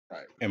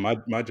 Right. and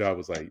my job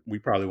was like, we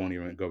probably won't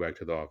even go back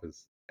to the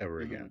office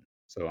ever Hmm. again,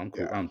 so I'm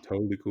cool. Yeah. I'm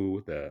totally cool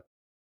with that.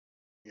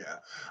 Yeah.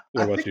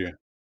 What I about think. you?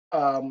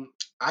 Um.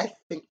 I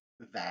think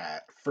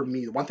that for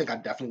me, one thing I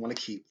definitely want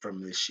to keep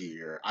from this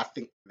year, I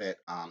think that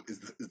is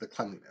the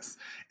cleanliness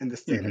and the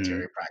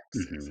Mhm. sanitary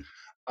practices. Mhm.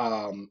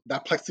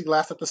 That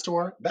plexiglass at the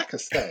store that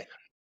could stay.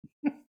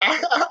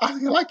 I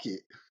like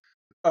it.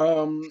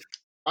 Um,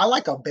 I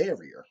like a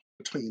barrier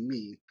between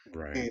me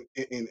Right. and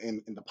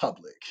the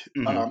public.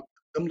 Mhm. Um,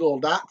 them little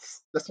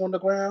dots that's on the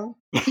ground,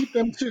 keep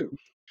them too.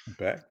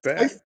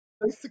 Stay Back.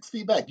 stay 6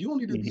 feet back. You don't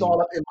need to be Mhm.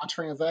 all up in my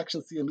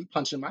transaction, seeing me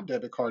punching my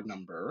debit card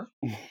number.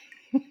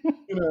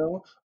 You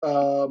know,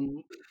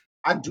 um,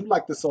 I do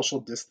like the social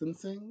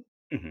distancing.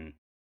 Mhm.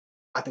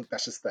 I think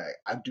that should stay.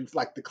 I do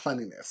like the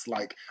cleanliness.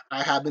 Like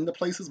I have been to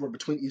places where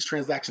between each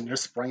transaction they're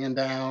spraying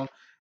down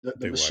the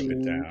They wipe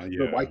it machine, down,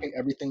 they're yeah. wiping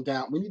everything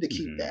down. We need to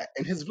keep Mhm. that.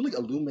 And has really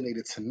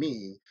illuminated to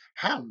me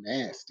how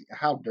nasty,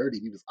 how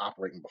dirty we was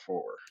operating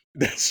before.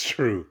 That's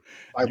true.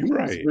 Like You're we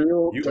was right.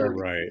 real You are dirty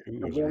right.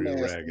 It and was real real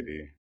nasty.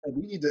 raggedy. And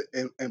we need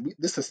to and we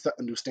this has set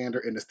a new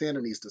standard and the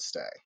standard needs to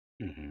stay.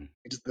 Mhm.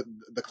 It just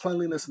the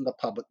cleanliness in the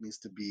public needs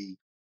to be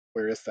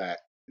where it's at.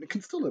 And it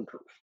can still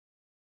improve.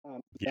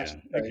 That Yeah,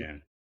 should stay.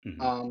 again.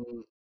 Mhm.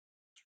 Um,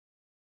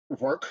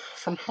 Work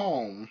from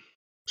home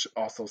should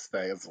also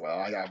stay as well.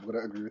 I'm going to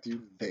agree with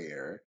you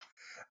there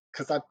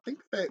because I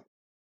think that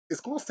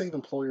it's going to save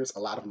employers a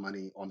lot of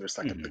money on their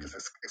second Mhm. biggest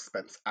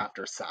expense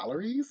after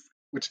salaries,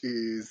 which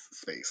is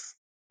space.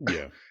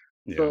 Yeah.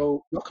 Yeah.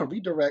 So you can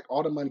redirect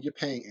all the money you're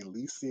paying in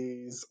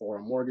leases or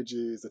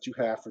mortgages that you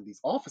have for these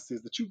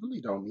offices that you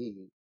really don't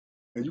need.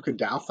 And you can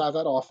downsize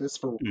that office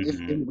for if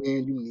Mhm. and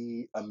when you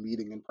need a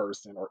meeting in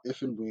person or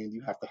if and when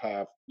you have to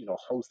have,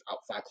 host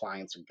outside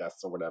clients or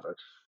guests or whatever.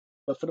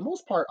 But for the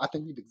most part, I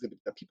think we've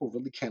exhibited that people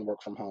really can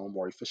work from home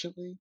more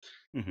efficiently,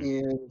 Mhm.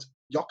 and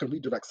y'all can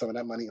redirect some of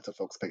that money into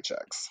folks'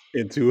 paychecks.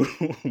 Into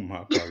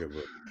my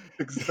pocketbook.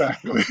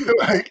 Exactly.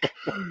 Like,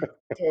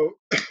 so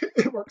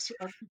it works for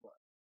everyone.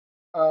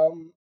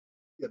 Um,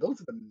 yeah,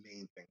 those are the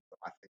main things that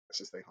I think that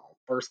should stay home.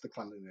 First, the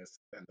cleanliness,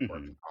 then the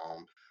work Mhm. from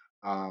home.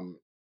 Um,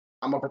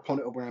 I'm a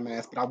proponent of wearing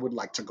masks, but I would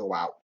like to go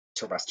out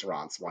to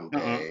restaurants one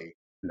Uh-uh. day and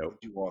Nope.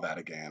 do all that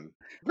again.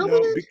 No,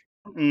 Really?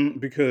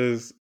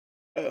 because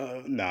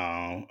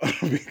no,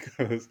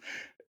 because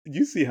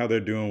you see how they're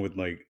doing with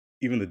like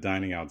even the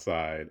dining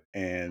outside,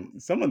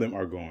 and some of them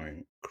are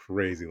going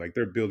crazy. Like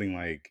they're building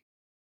like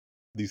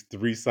these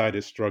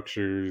three-sided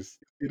structures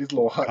These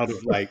little out of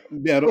huts. like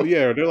metal.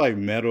 Yeah, they're like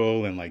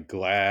metal and like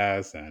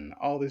glass and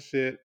all this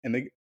shit,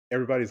 and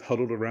everybody's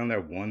huddled around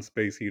that one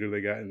space heater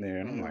they got in there,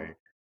 and I'm Mm, like,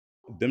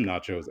 them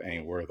nachos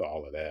ain't worth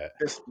all of that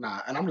it's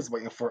not, and I'm just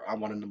waiting for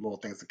one of them little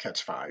things to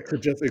catch fire. to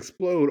just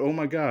explode. Oh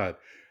my god!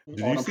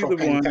 Did All you them see the propane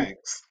one?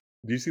 tanks.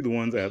 Do you see the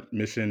ones at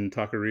Mission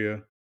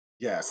Taqueria?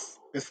 Yes,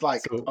 it's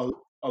like So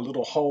a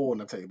little hole in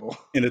the table.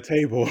 in a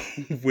table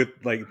with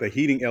like the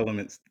heating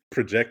elements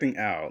projecting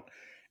out,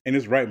 and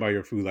it's right by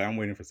your food. Like I'm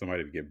waiting for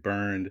somebody to get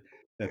burned.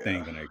 That Yeah,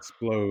 thing gonna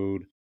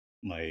explode.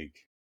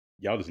 Like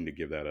y'all just need to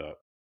give that up.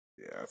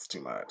 yeah, it's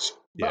too much.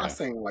 But I'm Yeah,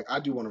 saying, like, I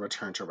do want to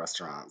return to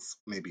restaurants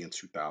maybe in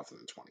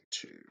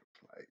 2022.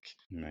 Like,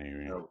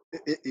 maybe.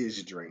 it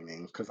is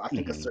draining because I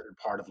think a Hmm. certain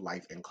part of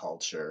life and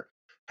culture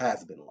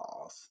has been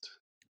lost.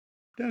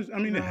 I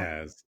You mean, it know,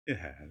 has. It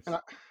and has.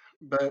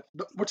 but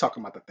we're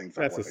talking about the things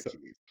I That's want to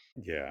keep.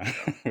 yeah,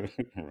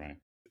 right.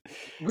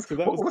 What's So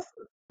that what, was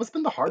what's What's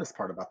been the hardest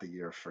part about the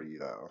year for you,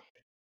 though?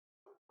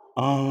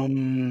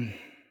 Um,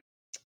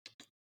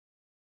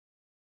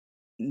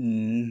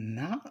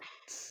 not.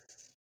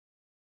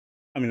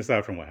 I mean,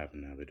 aside from what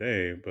happened the other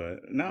day,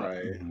 but not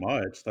Right.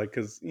 much. Like,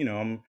 cause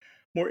I'm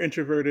more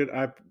introverted.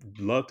 I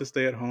love to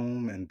stay at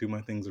home and do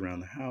my things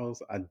around the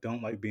house. I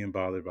don't like being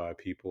bothered by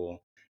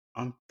people.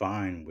 I'm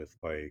fine with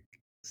like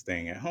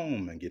staying at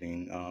home and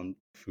getting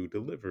food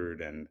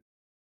delivered and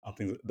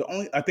things.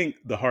 I think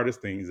the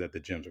hardest thing is that the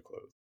gyms are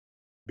closed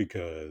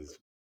because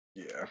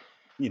Yeah.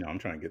 I'm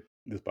trying to get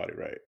this body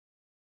right.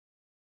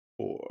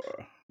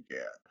 Or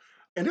Yeah.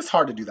 And it's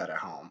hard to do that at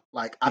home.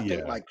 Like, I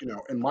think, yeah, like,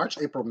 in March,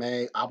 April,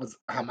 May, I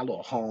had my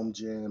little home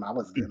gym. I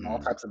was getting all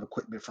hmm types of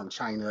equipment from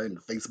China and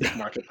Facebook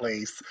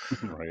Marketplace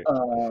right,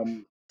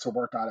 to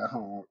work out at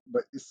home.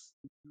 But you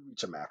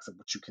reach a max of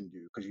what you can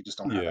do because you just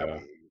don't have that yeah,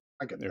 weight.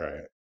 I get right,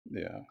 that.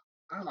 yeah.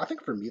 I don't know, I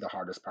think for me, the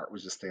hardest part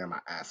was just staying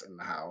my ass in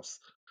the house.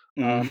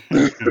 Um,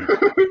 Mhm.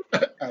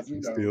 as you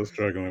I'm know, still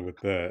struggling with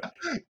that.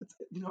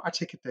 I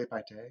take it day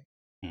by day.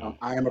 Mm,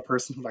 I am a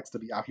person who likes to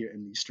be out here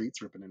in these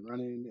streets, ripping and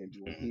running, and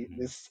doing mhm,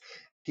 this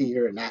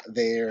here and that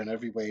there and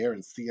everywhere,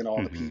 and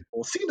mhm.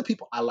 seeing the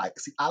people I like.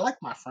 See, I like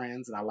my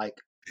friends and I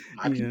like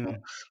my Yeah,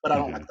 people, but I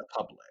don't like mhm, the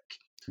public.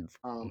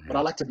 But I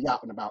right. like to be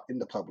out and about in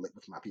the public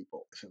with my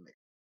people. If it makes,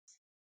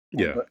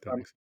 Yeah, but that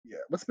makes yeah,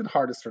 what's been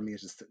hardest for me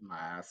is just sitting my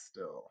ass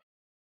still.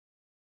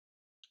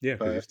 yeah,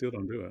 because you But still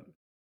don't do it.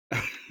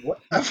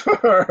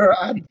 whatever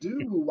I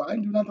do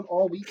nothing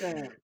all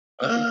weekend.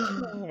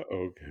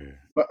 Okay.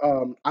 But,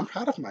 I'm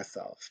proud of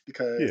myself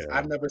because Yeah.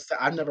 I've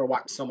never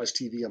watched so much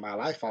TV in my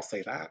life, I'll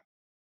say that.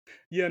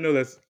 Yeah, no,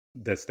 that's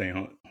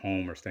staying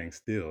home or staying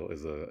still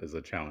is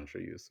a challenge for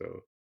you,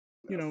 so,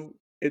 Yes.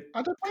 it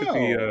I did could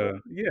be, well.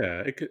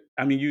 yeah, it could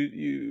I mean,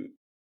 you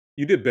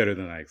did better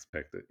than I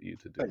expected you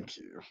to do. Thank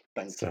you.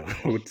 Thank So, you.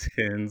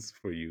 10s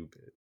for you,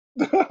 babe.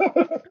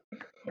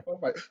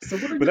 Alright, so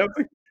what are But your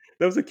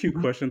that was a cute Mhm.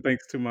 question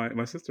thanks to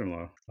my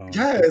sister-in-law.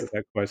 Posted Yes,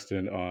 that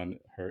question on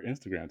her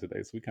Instagram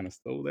today, so we kinda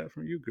stole that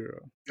from you,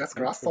 girl. yes,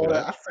 girl, I Thanks for saw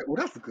that, that. I said, "Well,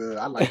 that's good,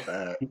 I like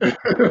that."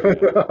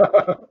 Yeah.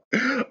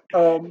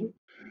 Um,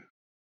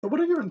 so what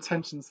are your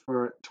intentions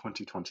for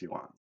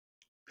 2021?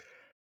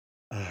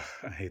 Ugh,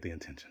 I hate the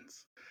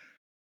intentions.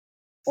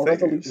 Or Say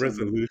resolution?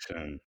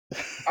 resolution.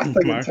 I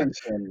say My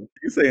intention.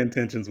 You say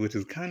intentions, which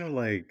is kind of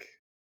like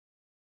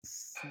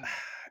s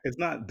it's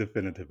not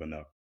definitive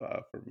enough,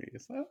 for me.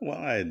 It's like, well,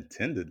 I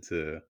intended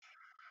to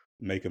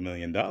make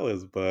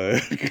 $1,000,000,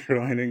 but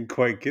girl, I didn't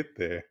quite get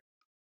there.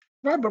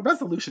 Right, but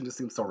resolution just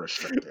seems so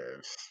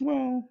restrictive.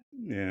 Well,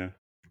 yeah,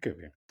 could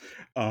be.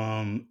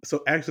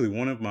 So actually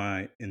one of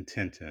my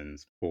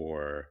intentions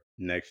for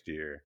next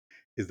year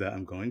is that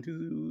I'm going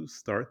to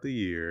start the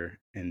year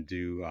and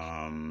do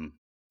a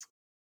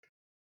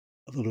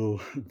little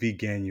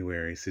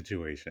veganuary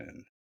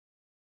situation.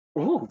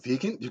 Ooh,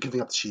 vegan? You're giving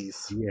up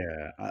cheese.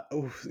 Yeah.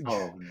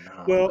 Oh,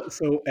 no. Well,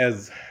 so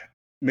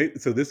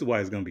this is why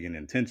it's going to be an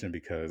intention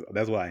because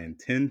that's what I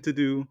intend to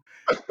do.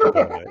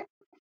 But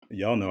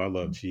y'all know I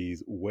love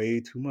cheese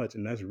way too much,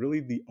 and that's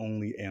really the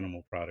only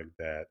animal product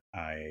that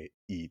I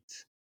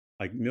eat.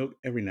 Like milk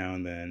every now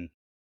and then,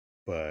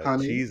 but Honey?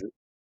 cheese,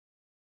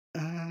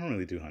 I don't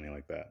really do honey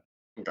like that.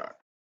 Okay,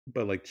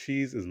 But like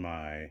cheese is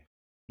my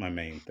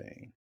main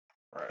thing,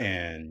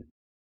 right. and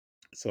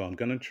so I'm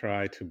gonna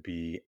try to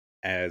be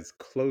as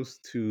close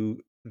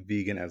to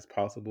vegan as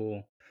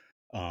possible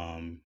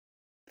um,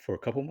 for a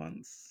couple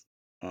months,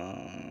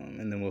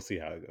 and then we'll see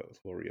how it goes.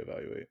 We'll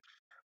reevaluate.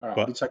 Alright,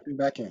 I'll be But checking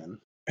back in.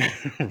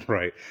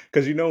 right,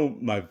 because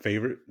my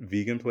favorite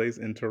vegan place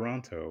in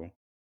Toronto,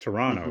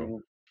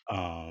 Mhm.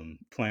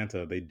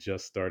 Planta, they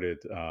just started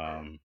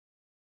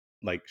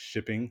like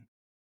shipping,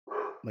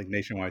 like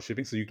nationwide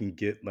shipping, so you can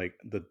get like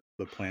the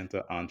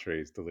Planta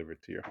entrees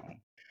delivered to your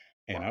home.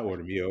 And I Wow,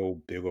 ordered me a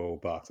big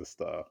old box of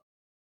stuff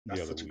the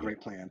that's other such a week. great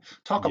plan.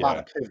 Talk about Yeah,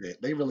 a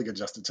pivot. They really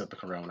adjusted to the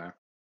corona.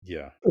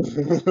 yeah,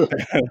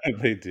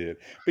 they did.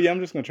 But yeah, I'm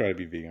just gonna try to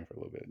be vegan for a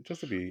little bit,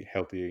 just to be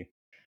healthy.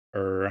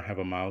 Or I have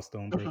a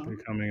milestone birthday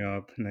Mhm. coming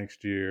up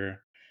next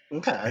year,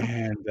 Okay,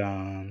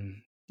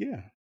 and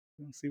yeah,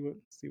 we'll see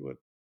what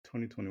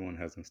 2021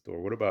 has in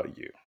store. What about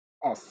you?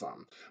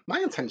 awesome. My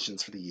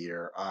intentions for the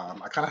year,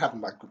 I kinda have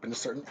them, like, grouped into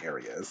certain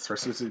areas.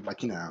 First is,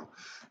 like,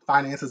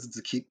 finances is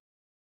to keep,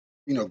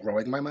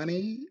 growing my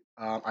money.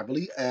 I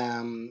really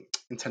am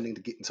intending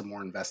to get into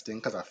more investing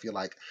because I feel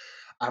like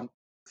I've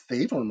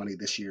saved more money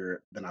this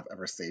year than I've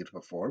ever saved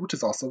before, which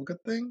is also a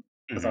good thing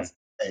Hmm. because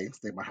saved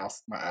my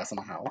ass in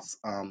my house.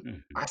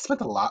 Hmm. I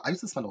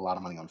used to spend a lot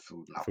of money on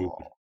food and Food,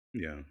 alcohol.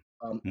 yeah,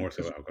 more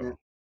Because so you can't alcohol.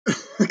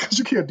 because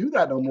you can't do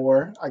that no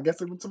more. I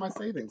guess it went to my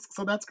savings,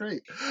 so that's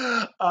great.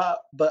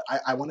 But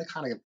I want to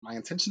kind of my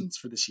intentions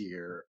for this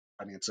year.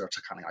 I need to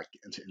kind of like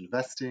get into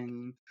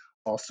investing.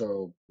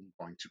 Also, I'm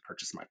going to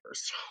purchase my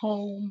first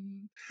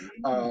home.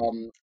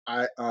 Mm,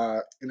 I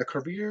in a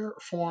career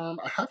form,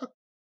 I have a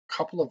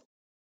couple of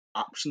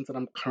options that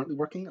I'm currently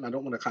working, and I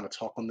don't want to kind of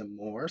talk on them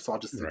more. So I'll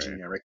just say right.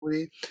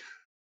 generically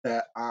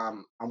that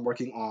I'm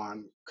working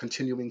on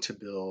continuing to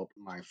build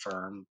my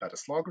firm,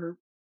 Bettis Law Group.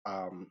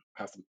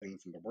 Have some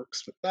things in the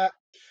works with that.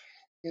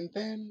 And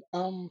then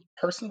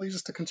personally,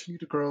 just to continue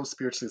to grow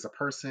spiritually as a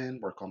person,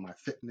 work on my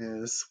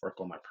fitness, work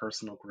on my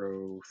personal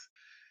growth,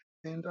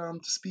 and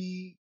just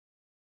be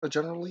a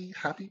generally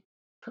happy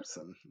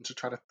person and to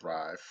try to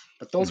thrive.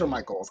 But those are Hmm.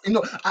 my goals.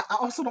 I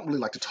also don't really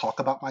like to talk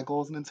about my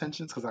goals and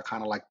intentions because I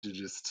kind of like to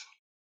just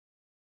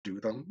do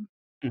them.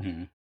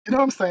 Hmm. You know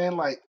what I'm saying?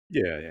 Like,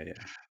 Yeah, yeah,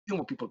 yeah. you don't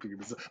want people to give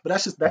you, but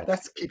that's just Oh,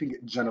 that's keeping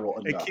it general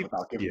it enough keeps.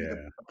 without giving you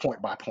Yeah, the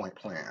point by point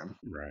plan.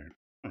 right,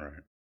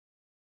 right.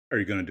 Are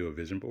you gonna do a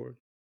vision board?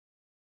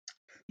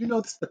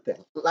 This is the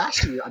thing.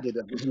 Last year, I did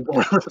a vision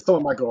board with some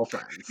of my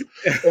girlfriends,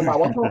 and my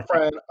one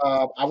girlfriend,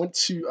 I went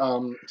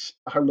to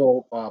her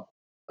little.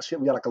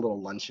 We had like a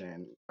little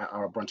luncheon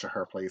or a brunch at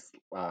her place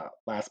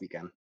last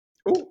weekend,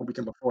 Oh, or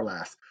weekend before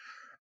last,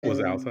 was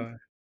it and outside?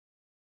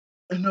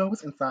 no, it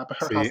was inside, but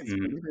her See, house is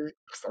really big.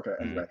 Okay,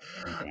 mm, anyway,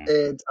 okay.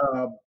 and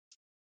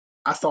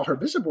I saw her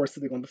vision board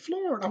sitting on the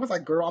floor, and I was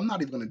like, "Girl, I'm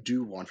not even going to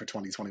do one for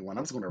 2021.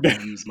 I'm just going to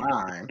reuse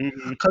mine."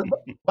 'Cause,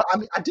 but I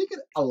mean, I did get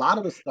a lot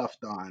of the stuff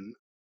done,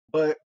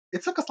 but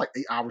it took us like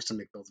 8 hours to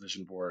make those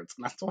vision boards,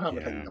 and I still have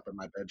it hanging Yeah, up in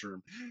my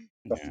bedroom.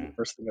 So I see yeah. it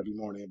first thing every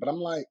morning. But I'm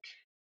like,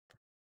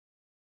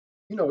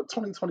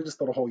 2020 just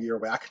threw the whole year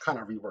away. I can kind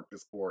of rework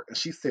this board. And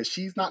she said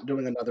she's not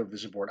doing another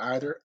vision board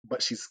either,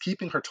 but she's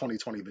keeping her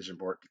 2020 vision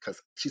board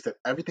because she said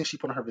everything she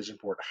put on her vision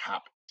board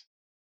happened.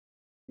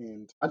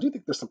 And I do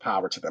think there's some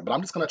power to that, but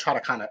I'm just gonna try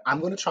to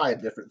I'm gonna try a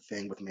different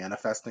thing with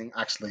manifesting.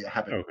 Actually, I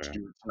have it to Okay,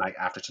 do tonight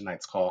after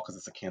tonight's call because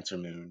it's a Cancer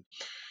moon.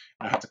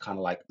 I have to kind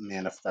of like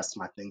manifest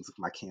my things with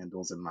my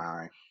candles and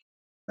my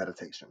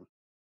meditation.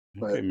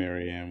 okay. But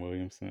Marianne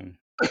Williamson,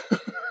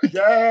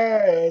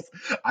 yes,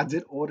 I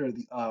did order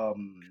the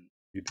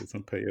you did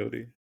some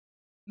peyote.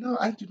 no,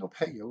 I didn't do no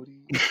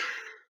peyote,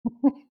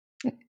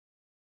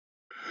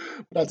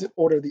 but I did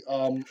order the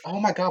oh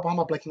my god, why am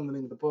I blanking on the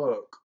name of the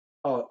book?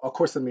 A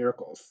Course in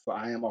Miracles. So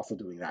I am also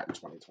doing that in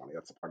 2020.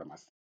 That's a part of my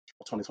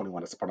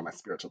 2021. It's a part of my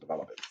spiritual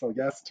development. So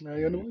yes, to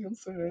Marianne Mm,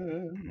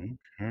 Williamson.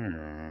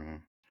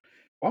 okay.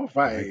 All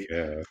I right.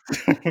 guess.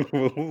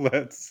 Well,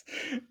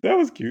 that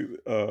was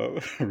cute.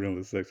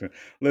 Realist section.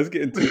 Let's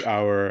get into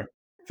our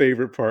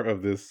favorite part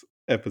of this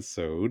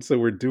episode. So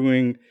we're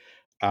doing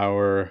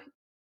our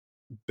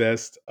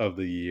best of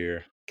the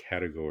year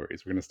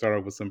categories. We're going to start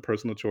off with some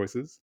personal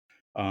choices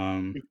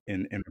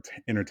in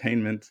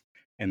entertainment,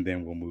 and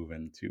then we'll move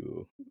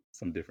into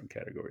some different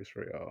categories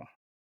for y'all.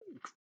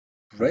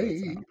 How does that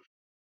sound? Great.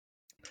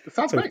 It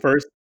sounds So great.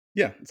 first,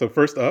 yeah. So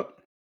first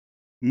up,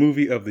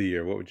 movie of the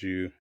year. What's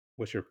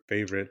your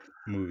favorite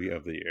movie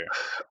of the year?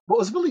 Well,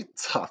 it was really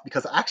tough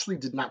because I actually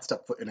did not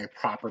step foot in a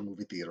proper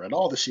movie theater at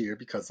all this year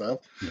because of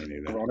Me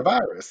neither.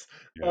 coronavirus.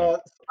 Yeah.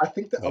 I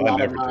think that a Well, I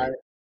lot of never my do.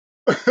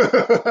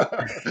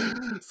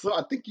 so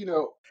I think,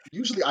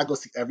 usually I go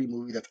see every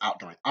movie that's out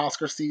during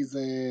Oscar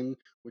season,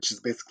 which is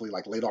basically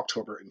like late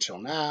October until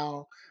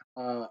now.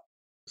 Uh,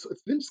 so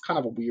it's been just kind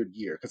of a weird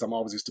year because I'm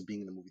always used to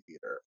being in the movie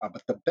theater.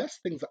 But the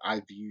best things that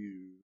I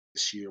viewed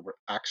this year were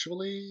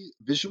actually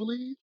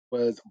visually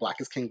was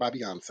Black is King by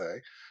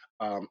Beyonce.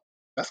 Um,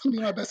 that's gonna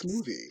be my best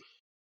movie.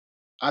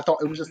 I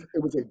thought it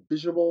was a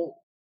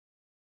visual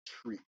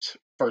treat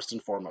first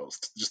and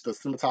foremost. Just the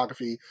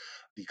cinematography,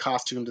 the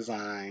costume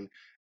design,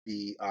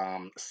 the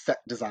set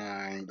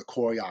design, the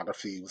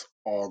choreography was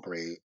all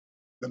great.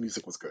 The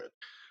music was good.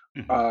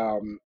 Mhm,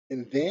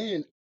 And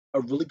then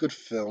a really good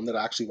film that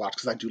I actually watched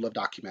because I do love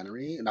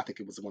documentary, and I think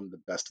it was one of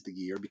the best of the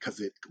year because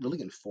it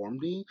really informed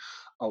me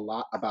a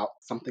lot about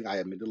something I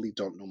admittedly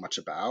don't know much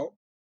about.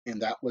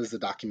 And that was the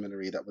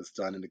documentary that was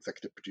done and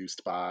executive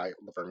produced by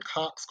Laverne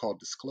Cox called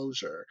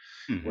Disclosure,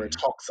 where it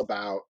mhm, talks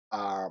about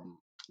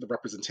the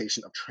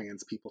representation of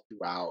trans people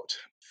throughout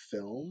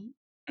film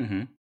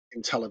mhm,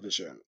 in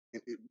television.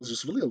 It was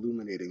just really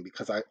illuminating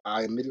because I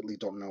admittedly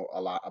don't know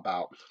a lot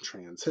about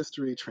trans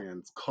history,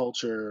 trans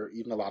culture,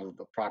 even a lot of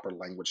the proper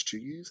language to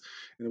use.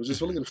 And it was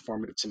just really mhm,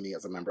 informative to me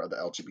as a member of the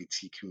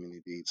LGBT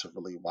community to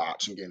really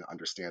watch and gain an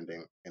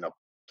understanding in a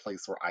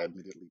place where I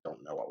admittedly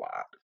don't know a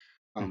lot.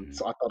 mhm.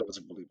 So I thought it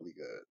was really, really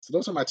good. So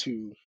those are my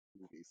two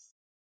movies.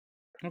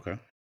 Okay.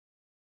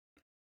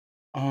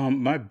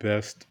 My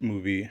best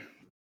movie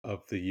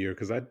of the year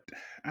because I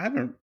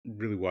haven't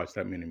really watched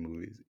that many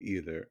movies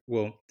either.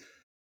 Well,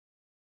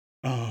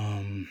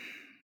 um,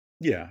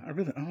 yeah, I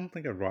don't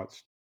think I've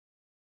watched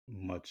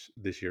much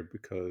this year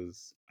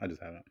because I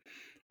just haven't.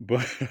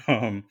 But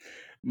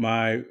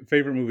my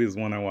favorite movie is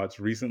one I watched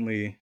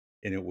recently,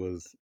 and it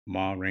was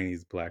Ma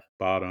Rainey's Black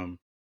Bottom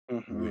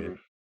with Hmm.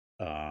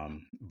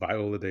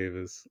 Viola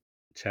Davis,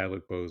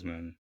 Chadwick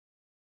Boseman.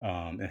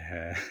 It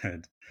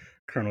had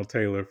Colonel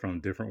Taylor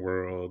from Different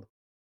World,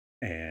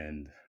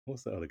 and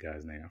what's the other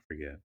guy's name? I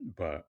forget.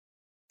 But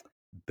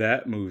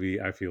that movie,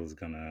 I feel, is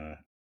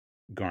gonna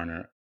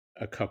garner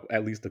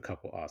at least a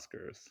couple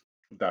Oscars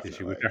this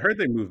year. Which Definitely. I heard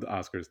they moved the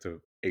Oscars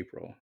to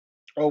April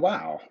Oh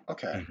wow.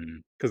 Okay.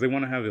 because they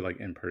want to have it like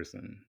in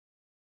person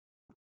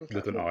Okay.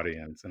 with an Well,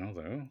 audience. And I was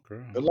like, oh,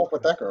 girl, good luck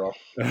with that, girl.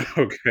 okay,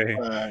 okay.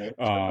 Right.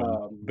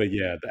 But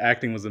yeah, the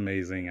acting was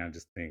amazing. I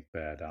just think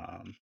that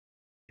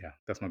Yeah,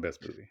 that's my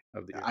best movie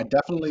of the year. I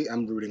definitely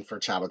am rooting for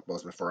Chadwick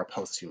Boseman for a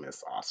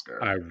posthumous I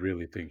Oscar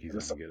really think he's in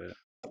a gonna get it.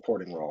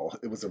 supporting role.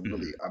 It was a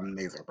really Mhm.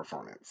 amazing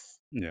performance.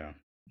 Yeah,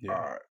 yeah.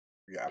 Uh,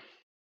 yeah.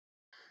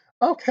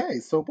 Okay,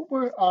 so what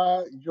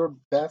were your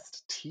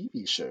best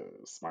TV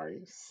shows,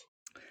 Maurice?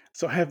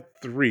 So I have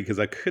 3 because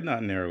I could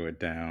not narrow it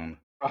down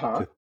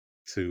Uh-huh.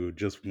 to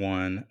just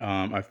one.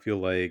 I feel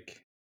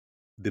like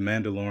The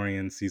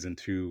Mandalorian season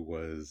 2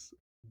 was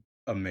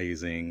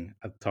amazing.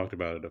 I talked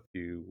about it a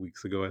few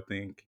weeks ago, I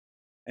think,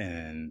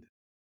 and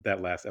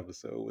that last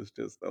episode was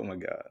just, oh my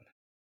god.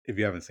 If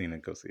you haven't seen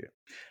it, go see it.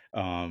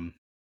 Um,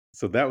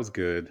 so that was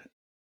good.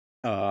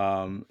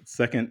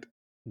 Second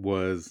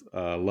was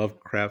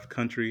Lovecraft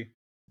Country,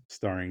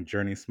 starring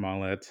Journey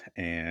Smollett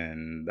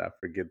and I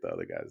forget the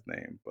other guy's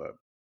name, but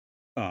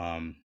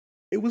um,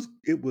 it was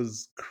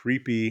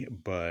creepy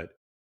but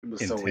It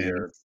was so weird.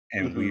 intense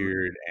and Hmm.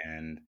 weird,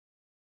 and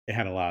it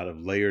had a lot of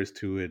layers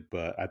to it.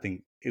 But I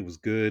think it was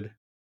good.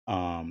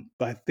 But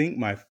I think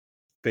my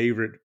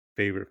favorite,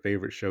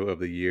 favorite show of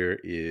the year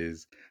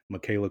is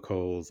Michaela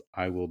Cole's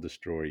 "I Will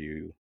Destroy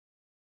You"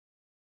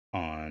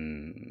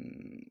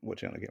 on what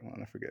channel it came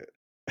on? I forget.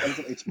 That was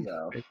on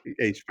HBO.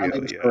 I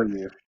HBO, made yeah, sure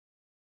you.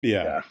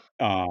 yeah.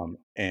 Yeah.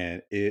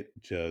 And it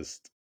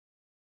just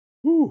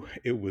whew,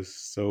 it was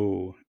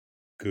so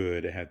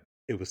good.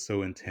 It was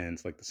so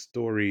intense, like the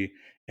story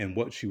and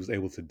what she was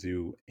able to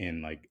do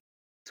in like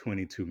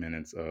 22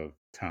 minutes of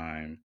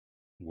time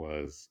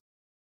was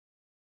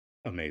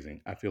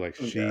amazing. I feel like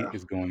she Yeah.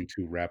 is going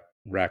to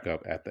rack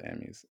up at the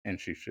Emmys, and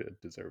she should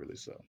deservedly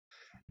so.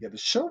 Yeah, the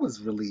show was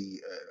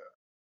really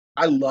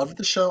I loved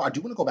the show. I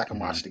do want to go back and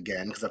watch Mhm. it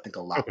again because I think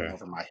a lot went Okay.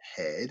 over my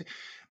head,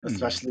 Mhm.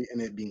 especially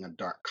in it being a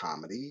dark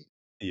comedy.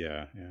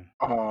 Yeah, yeah.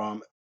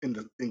 Um,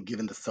 in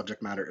given the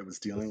subject matter it was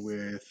dealing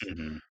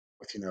Mhm.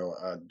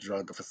 with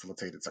drug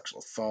facilitated sexual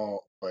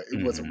assault, but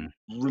it was a Mhm.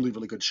 really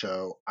really good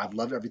show. I've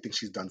loved everything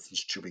she's done since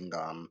Chewing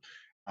Gum.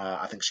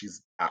 I think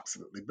she's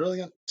absolutely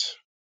brilliant.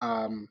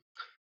 Um,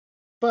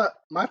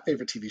 but my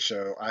favorite TV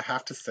show, I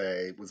have to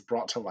say, was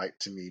brought to light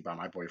to me by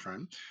my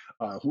boyfriend,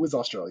 who is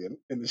Australian.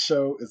 And the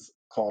show is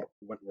called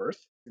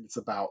Wentworth. And it's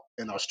about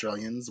an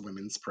Australian's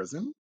women's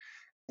prison.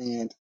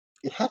 And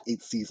it had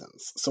 8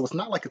 seasons. So it's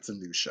not like it's a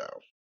new show.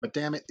 But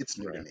damn it, it's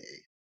new to Right.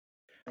 me.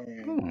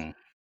 And Oh,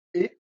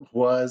 it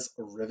was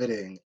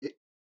riveting. It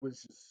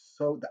was just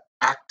so, the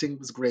acting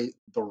was great.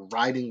 The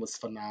writing was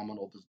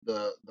phenomenal.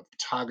 The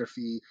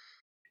photography,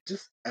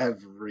 just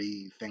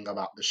everything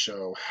about the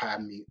show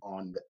had me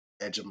on the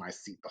edge of my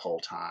seat the whole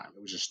time.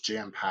 It was just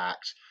jam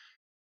packed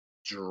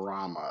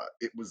drama.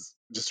 It was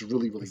just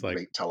really, really it's like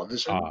great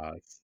television.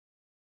 Oz.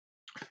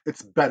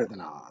 It's better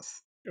than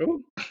Oz.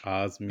 Oh,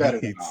 Oz Better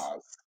than meets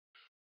Oz.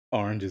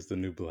 Orange is the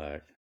New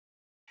Black.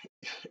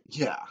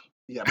 Yeah.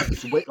 Yeah, but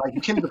it's way like you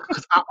can't even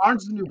because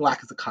Orange is the New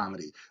Black is a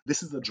comedy.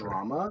 This is a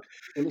drama,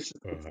 and it's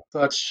Uh,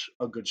 such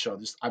a good show.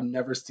 Just I've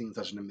never seen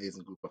such an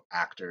amazing group of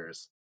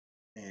actors.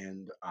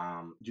 And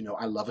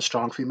I love a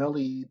strong female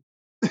lead,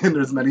 and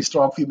there's many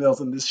strong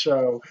females in this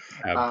show.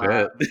 I Uh,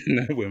 bet in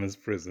that women's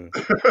prison.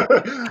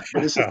 but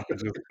it's just I'm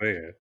just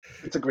saying.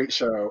 it's a great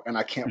show, and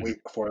I can't Mhm. wait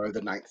for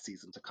the 9th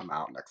season to come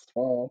out next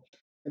fall.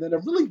 And then a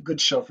really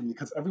good show for me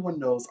because everyone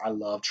knows I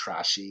love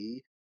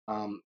trashy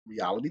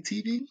reality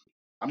TV.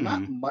 I'm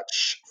not Mhm.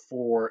 much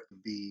for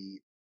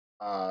the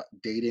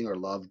dating or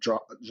love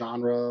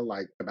genre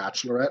like The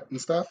Bachelorette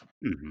and stuff,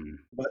 Mhm.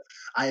 but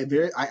I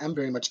am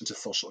very much into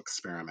social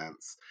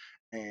experiments.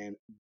 And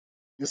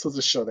this was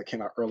a show that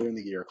came out earlier in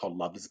the year called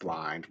Love is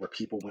Blind, where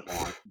people went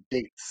on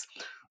dates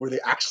where they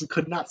actually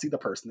could not see the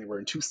person. They were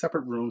in two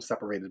separate rooms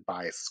separated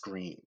by a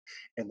screen.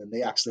 And then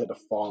they actually had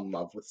to fall in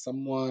love with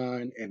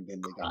someone, and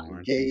then they got Corny.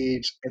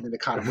 engaged, and then it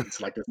kind of went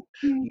into like this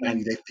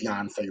 90-day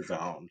fiance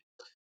zone.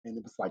 And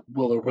it was like,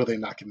 will or will they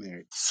not get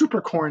married?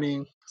 Super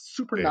corny,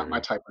 super not my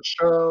Very. type of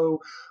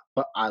show,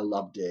 but I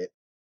loved it.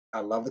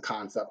 I love the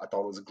concept. I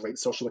thought it was a great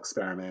social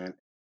experiment.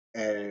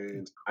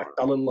 And I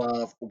fell in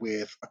love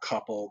with a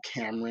couple,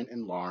 Cameron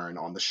and Lauren,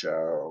 on the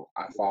show.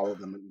 I follow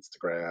them on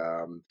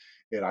Instagram,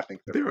 and I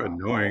think they're They're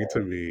annoying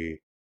to phenomenal.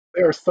 me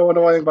They are so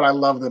annoying, but I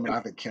love them, and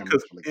I think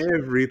because Cameron's really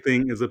cute.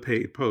 everything is a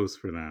paid post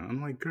for them.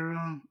 I'm like,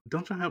 girl,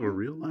 don't y'all have a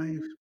real life?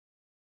 Mhm.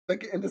 They're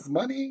getting this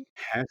money.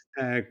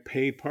 Hashtag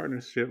paid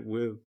partnership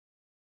with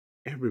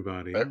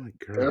everybody. Ba- I'm like,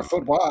 girl.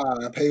 Barefoot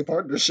Wine, pay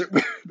partnership.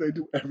 They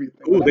do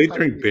everything, but Oh, that's they how they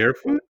drink make it.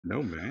 barefoot?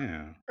 No,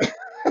 man.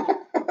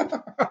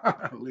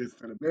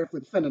 Listen,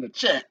 Barefoot sending a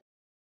check.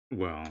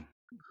 Well,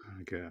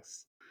 I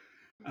guess.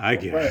 I All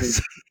right.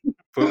 guess.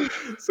 But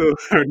so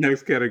our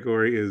next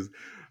category is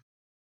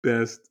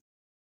best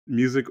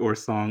music or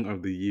song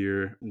of the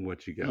year.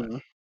 What you got?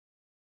 Mhm.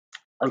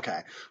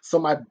 Okay, so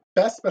my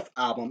best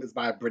album is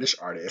by a British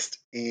artist,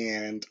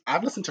 and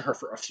I've listened to her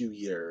for a few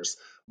years,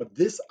 but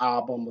this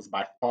album was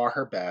by far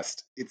her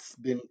best. It's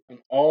been in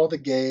all the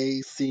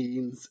gay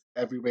scenes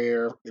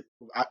everywhere. It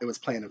was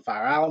playing in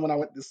Fire Island when I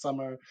went this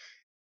summer.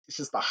 It's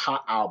just a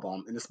hot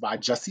album, and it's by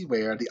Jessie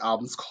Ware. The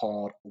album's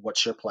called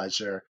What's Your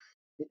Pleasure.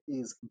 It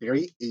is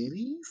very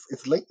 80s.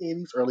 It's late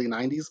 80s, early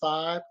 90s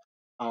vibe.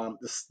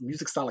 This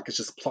music sound like it's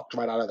just plucked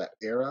right out of that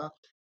era.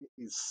 It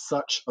is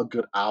such a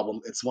good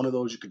album. It's one of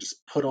those you could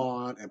just put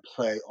on and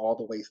play all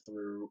the way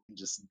through and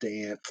just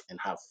dance and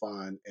have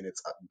fun. And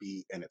it's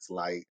upbeat and it's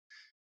light.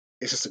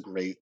 It's just a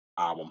great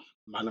album.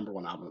 My number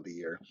one album of the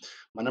year.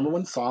 My number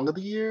one song of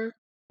the year,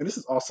 and this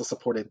is also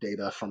supported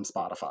data from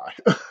Spotify.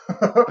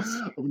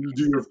 When you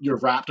do your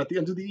Wrapped at the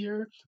end of the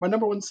year, my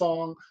number one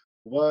song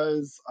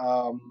was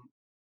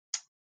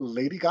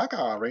Lady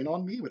Gaga, "Rain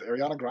on Me" with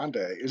Ariana Grande.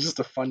 It's just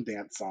a fun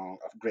dance song,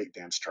 a great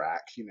dance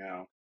track.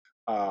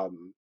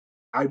 Um,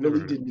 I Never really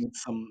heard of did need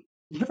some.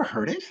 You never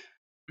heard it? it.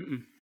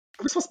 Mm-mm.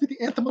 It was supposed to be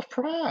the anthem of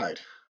Pride.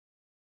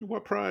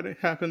 What Pride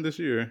happened this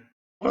year?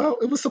 Well,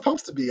 it was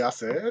supposed to be. I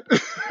said.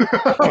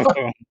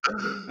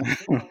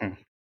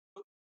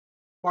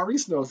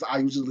 Maurice knows I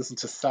usually listen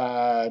to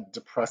sad,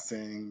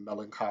 depressing,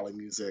 melancholy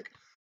music,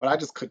 but I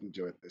just couldn't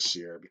do it this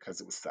year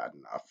because it was sad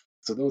enough.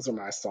 So those are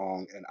my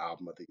song and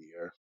album of the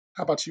year.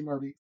 How about you,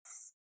 Maurice?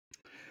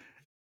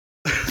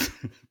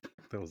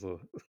 That was a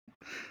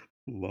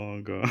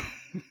long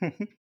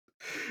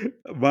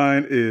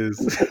mine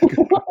is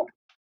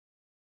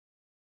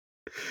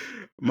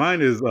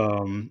mine is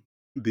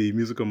the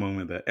musical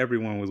moment that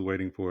everyone was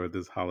waiting for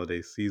this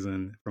holiday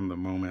season, from the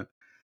moment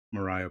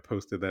Mariah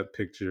posted that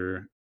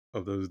picture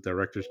of those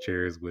director's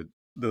chairs with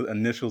the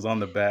initials on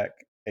the back,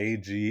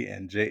 AG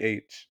and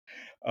JH.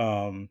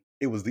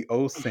 It was the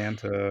Oh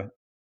Santa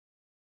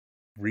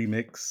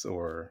remix,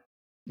 or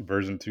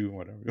version 2,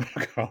 whatever you want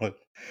to call it,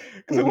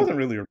 because it wasn't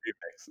really a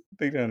remix.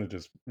 They kind of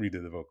just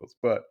redid the vocals,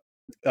 but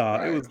it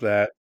Right. was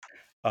that,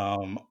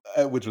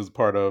 which was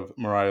part of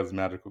Mariah's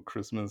Magical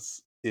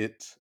Christmas.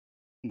 It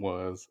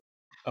was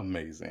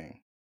amazing.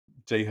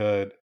 J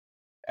Hud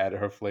added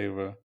her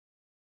flavor.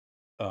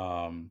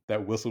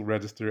 That whistle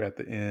register at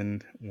the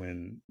end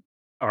when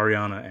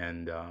Ariana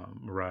and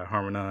Mariah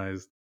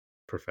harmonized,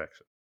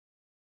 perfection.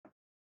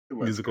 It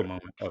was Musical good.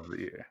 moment of the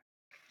year.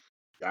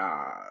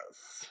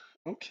 Yes.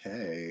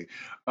 Okay.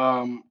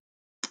 Um,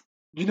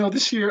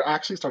 this year I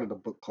actually started a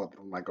book club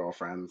with my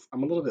girlfriends.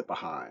 I'm a little bit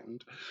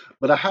behind,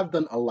 but I have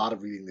done a lot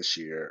of reading this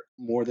year,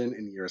 more than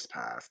in years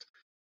past.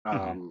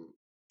 Mhm. Um,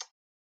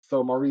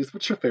 so Maurice,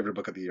 what's your favorite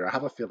book of the year? I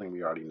have a feeling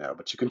we already know,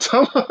 but you can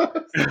tell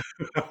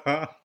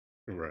us.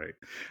 Right.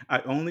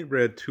 I only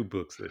read 2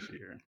 books this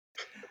year.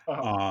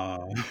 Uh,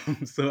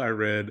 Um, so I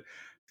read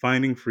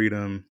Finding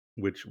Freedom,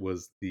 which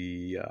was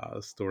the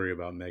story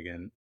about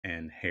Meghan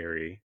and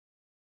Harry,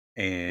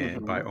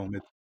 and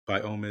mhm. by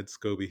Omid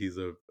Scobie. He's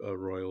a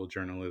royal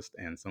journalist,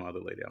 and some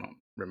other lady, I don't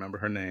remember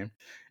her name.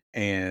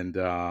 And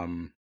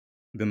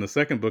then the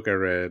second book I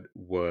read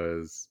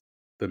was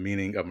The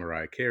Meaning of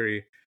Mariah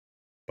Carey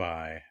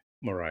by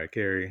Mariah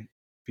Carey,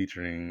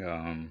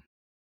 featuring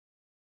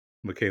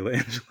Michaela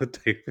Angela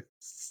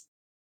Davis.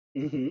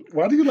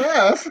 Why do you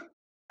laugh?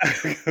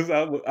 Because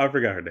I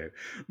forgot her name,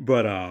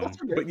 What's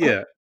your name? but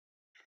yeah,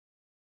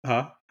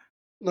 huh?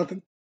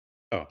 Nothing.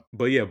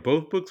 But yeah,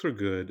 both books were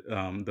good.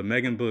 The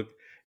Megan book,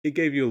 it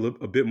gave you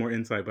a bit more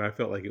insight, but I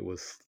felt like it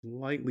was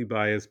slightly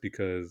biased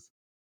because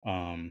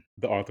the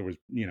author was,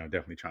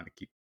 definitely trying to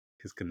keep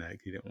his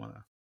connect. He didn't want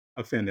to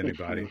offend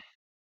anybody.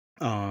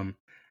 Mhm. Um,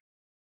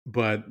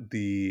 but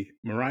the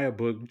Mariah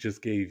book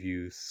just gave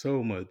you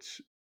so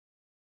much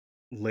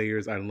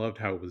layers. I loved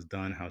how it was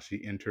done, how she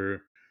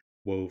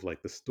interwove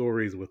like the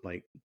stories with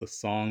like the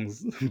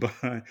songs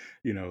behind,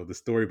 the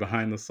story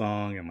behind the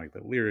song and like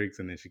the lyrics,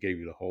 and then she gave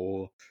you the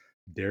whole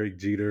Derek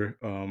Jeter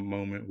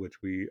moment,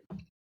 which we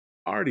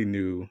already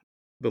knew.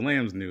 The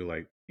Lambs knew,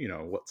 like,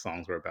 what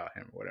songs were about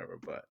him or whatever,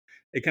 but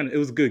it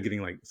was good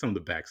getting like some of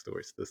the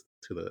backstories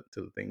to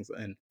the things.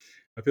 And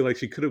I feel like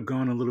she could have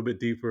gone a little bit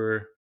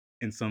deeper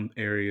in some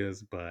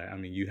areas, but I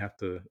mean, you have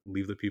to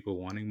leave the people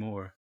wanting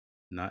more,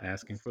 not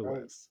asking That's for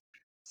right. less.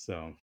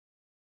 So,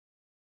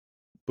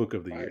 book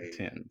of the year, Right.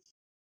 10s.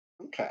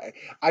 Okay.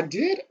 I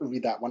did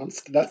read that one.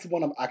 That's the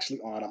one I'm actually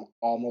on. I'm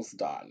almost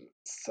done.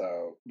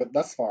 So, but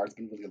thus far, it's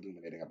been really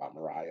illuminating about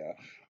Mariah.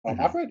 I've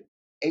Mhm. read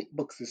 8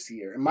 books this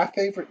year, and my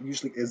favorite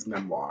usually is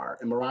memoir.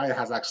 And Mariah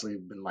has actually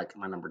been like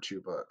my number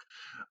two book.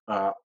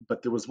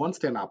 But there was one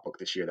standout book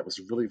this year that was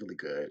really, really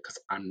good because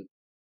I'm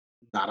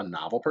not a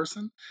novel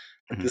person,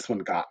 but Mhm. this one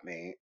got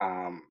me.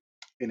 And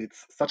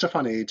it's Such a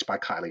Fun Age by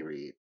Kylie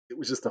Reed. It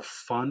was just a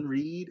fun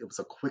read. It was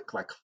a quick,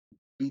 like,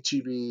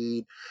 beachy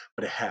read,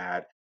 but it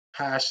had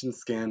passion,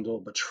 scandal,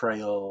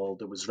 betrayal.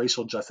 There was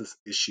racial justice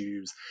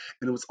issues,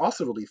 and it was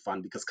also really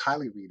fun because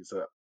Kylie Reed is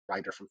a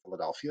writer from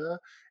Philadelphia,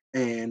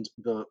 and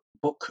the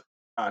book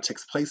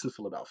takes place in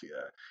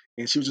Philadelphia,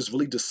 and she was just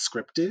really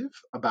descriptive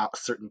about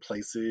certain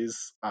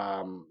places.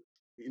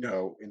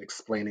 In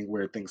explaining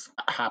where things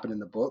happen in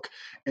the book.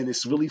 And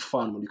it's really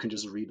fun when you can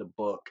just read a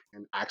book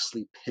and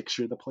actually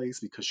picture the place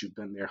because you've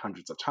been there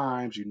hundreds of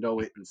times, you know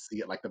it and see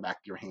it like the back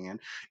of your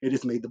hand. It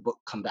has made the book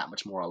come that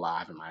much more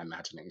alive in my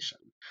imagination.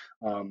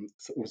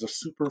 So it was a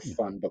super Yeah.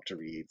 fun book to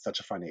read.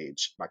 Such a Fun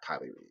Age by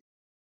Kylie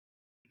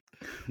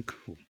Reed.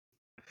 Cool.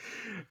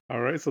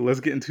 All right, so let's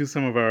get into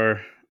some of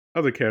our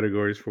other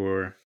categories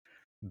for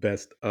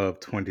best of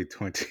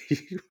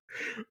 2020.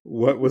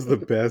 What was the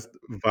best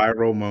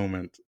viral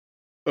moment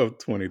of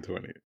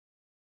 2020?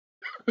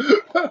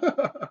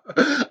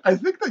 I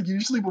think that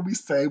usually when we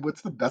say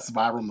what's the best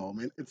viral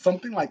moment, it's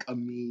something like a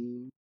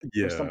meme or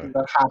Yeah. something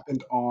that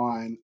happened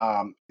on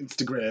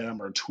Instagram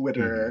or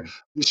Twitter. Mhm.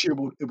 This year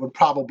it would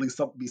probably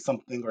be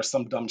something or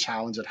some dumb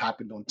challenge that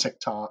happened on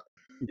TikTok.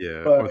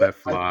 Yeah, But or that I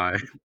fly,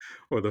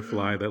 or the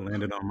fly that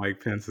landed on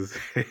Mike Pence's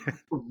head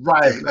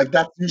right, during that like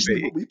that's usually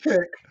debate. what we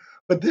pick.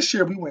 But this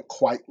year we went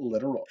quite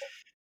literal.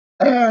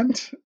 And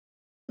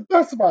the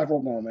best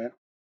viral moment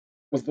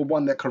was the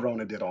one that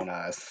Corona did on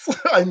us.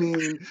 I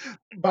mean,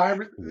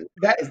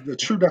 that is the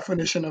true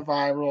definition of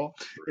viral.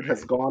 It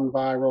has gone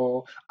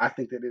viral. I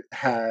think that it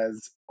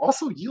has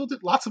also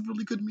yielded lots of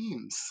really good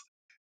memes.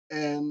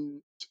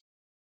 And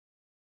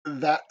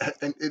that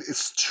and it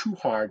is too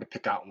hard to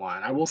pick out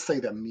one. I will say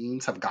that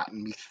memes have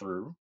gotten me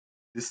through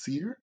this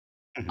year.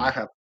 I Mhm.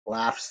 have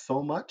laughed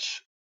so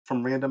much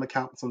from random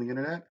accounts on the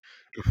internet.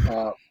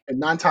 And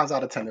 9 times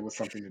out of 10, it was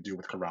something to do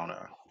with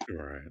Corona.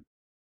 Right.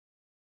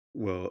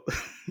 Well,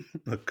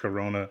 the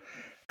Corona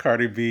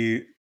Cardi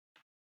B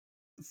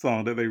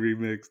song that they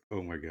remixed,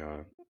 oh my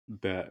god,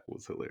 that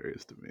was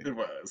hilarious to me. It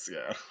was,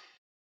 yeah.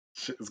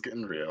 Shit is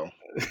getting real.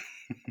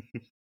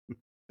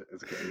 Shit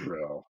is getting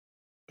real.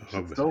 Oh,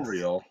 Shit's but still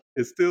real.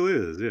 it still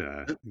is,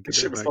 yeah. This Get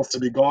shit that was back. supposed to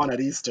be gone at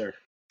Easter.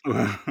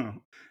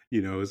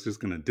 It's just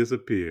gonna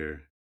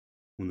disappear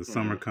when the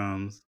summer Mm,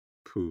 comes.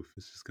 Poof,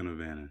 it's just gonna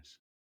vanish.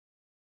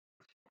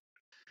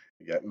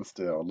 yet and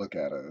still, look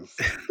at us.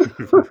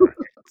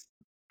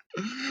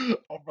 Right.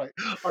 All right.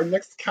 Our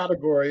next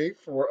category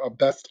for a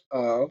best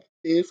of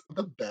is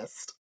the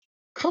best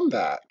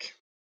comeback.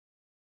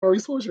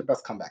 Maurice, what was your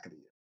best comeback of the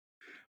year?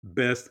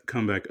 Best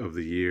comeback of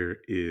the year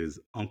is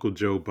Uncle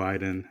Joe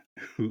Biden,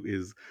 who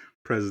is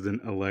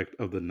president elect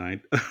of the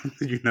ninth of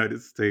the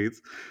United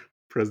States,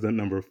 president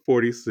number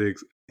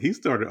 46. He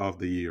started off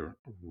the year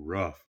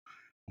rough.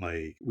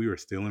 Like, we were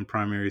still in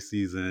primary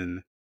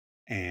season,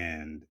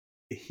 and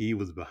he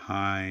was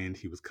behind.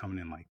 He was coming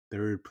in like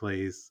third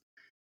place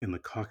in the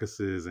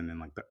caucuses and in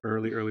like the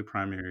early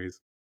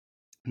primaries.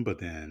 But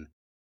then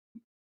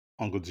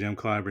Uncle Jim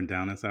Clyburn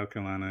down in South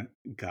Carolina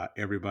got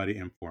everybody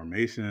in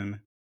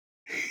formation.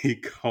 He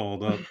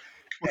called up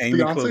What's Amy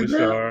Beyonce did?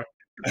 Klobuchar.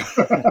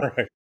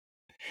 Right.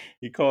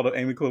 He called up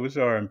Amy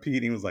Klobuchar and Pete.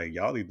 And he was like,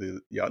 y'all need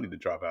to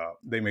drop out.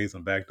 They made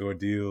some backdoor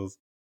deals.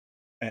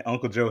 And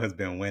Uncle Joe has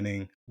been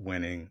winning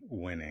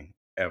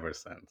ever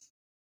since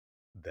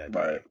that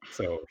Right. day.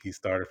 So he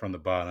started from the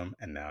bottom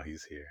and now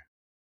he's here.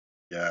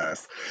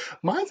 Yes.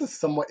 Mine's is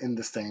somewhat in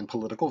the same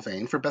political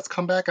vein for best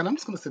comeback, and I'm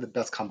just going to say the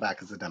best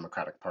comeback is the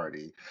Democratic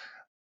Party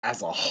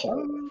as a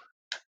whole.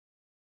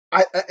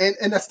 Oh,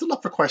 And that's still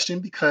up for question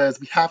because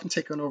we haven't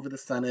taken over the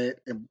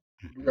Senate, and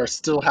we are mhm.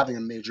 still having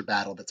a major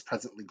battle that's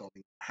presently going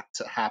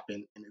to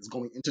happen and is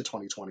going into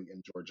 2020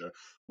 in Georgia,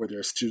 where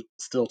there's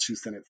still two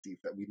Senate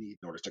seats that we need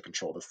in order to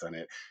control the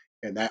Senate,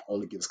 and that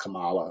only gives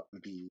Kamala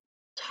the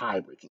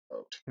tie-breaking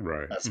vote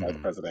Right. as vice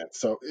Mhm. president.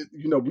 So,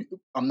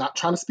 I'm not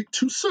trying to speak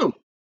too soon,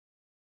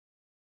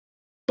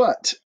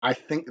 but I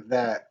think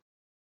that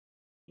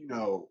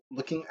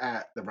looking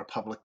at the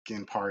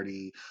Republican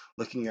Party,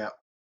 looking at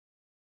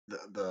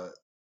the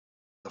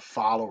the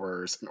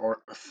followers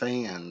or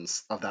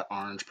fans of that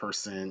orange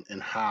person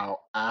and how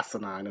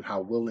asinine and how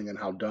willing and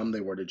how dumb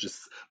they were to just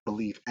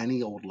believe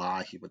any old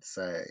lie he would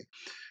say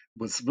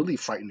was really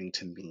frightening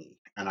to me.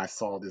 And I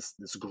saw this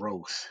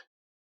growth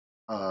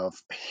of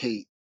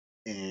hate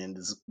and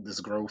this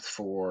growth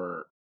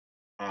for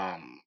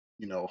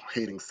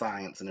hating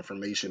science and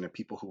information and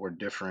people who are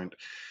different.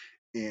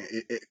 And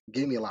it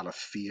gave me a lot of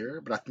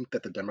fear, but I think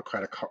that the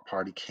Democratic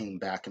Party came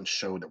back and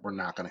showed that we're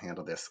not going to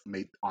handle this.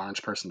 Made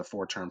Orange person the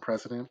four-term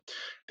president.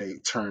 They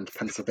turned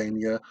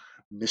Pennsylvania,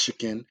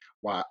 Michigan,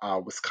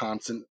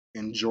 Wisconsin,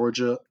 and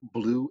Georgia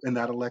blue in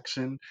that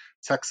election.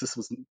 Texas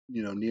was,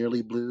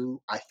 nearly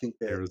blue. I think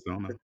that,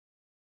 Arizona.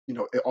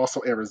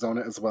 also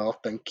Arizona as well.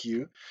 Thank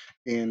you,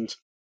 and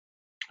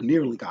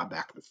nearly got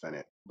back the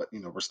Senate, but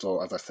we're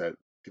still, as I said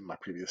in my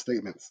previous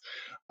statements,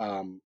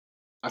 um,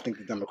 I think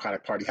the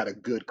Democratic Party had a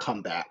good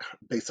comeback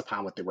based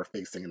upon what they were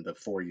facing in the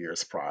 4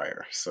 years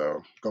prior.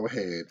 So go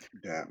ahead,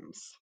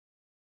 Dems.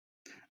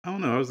 I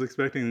don't know. I was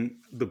expecting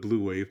the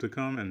blue wave to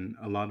come, and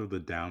a lot of the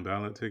down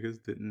ballot tickets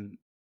didn't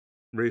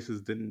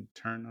races didn't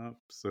turn up.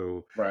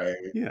 So Right.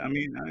 yeah, I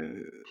mean,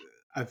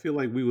 I feel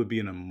like we would be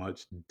in a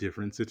much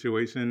different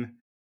situation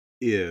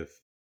if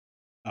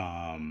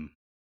um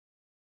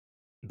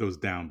those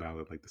down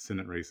ballot, like the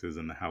Senate races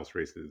and the House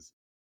races,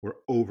 were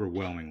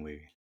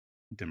overwhelmingly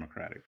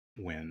Democratic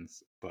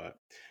wins. But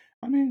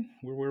I mean,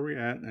 we're where we're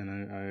at,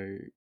 and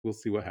I we'll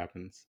see what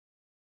happens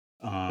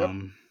Yep.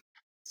 um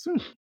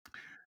soon.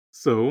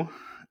 So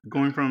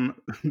going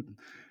from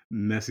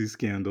messy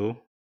scandal,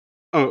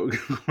 oh,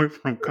 going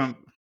from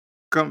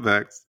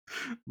comebacks.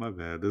 My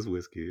bad. This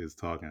whiskey is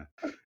talking.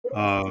 See,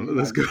 now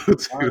Let's you go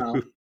see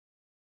why.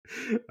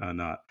 to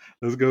not.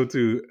 Let's go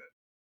to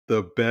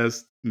the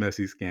best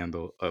messy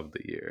scandal of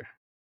the year.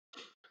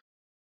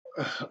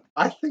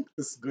 I think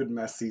this good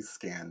messy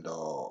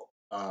scandal,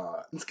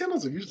 and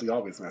scandals are usually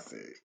always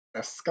messy. A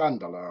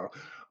scandalo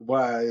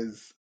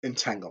was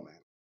entanglement.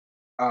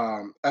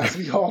 As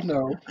we all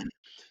know,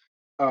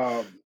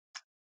 um,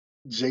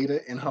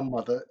 Jada and her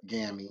mother,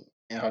 Gammy,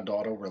 and her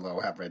daughter, Willow,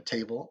 have Red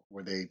Table,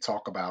 where they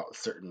talk about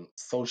certain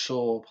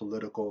social,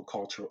 political,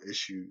 cultural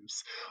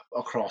issues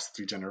across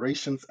 3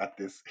 generations at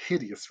this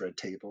hideous Red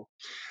Table.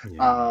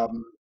 Yeah,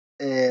 Um,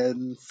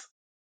 and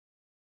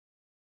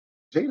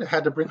Jada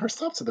had to bring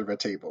herself to the Red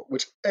Table,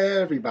 which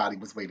everybody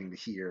was waiting to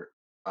hear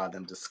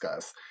them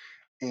discuss.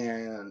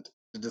 And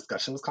the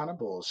discussion was kind of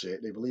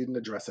bullshit. They really didn't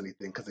address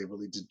anything because they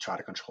really did try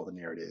to control the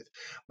narrative.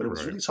 But it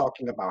was right. really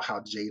talking about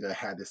how Jada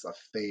had this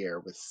affair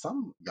with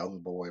some young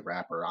boy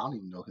rapper. I don't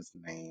even know his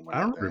name or I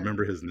don't nothing.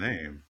 remember his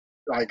name.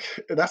 Like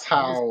that's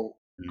What was how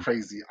mm,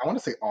 crazy. I want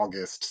to say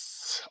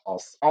August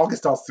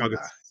Alsina.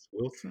 August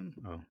Wilson?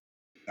 Oh,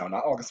 No,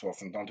 not August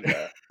Wilson. Don't do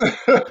that.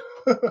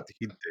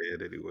 he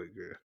did anyway.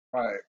 Girl.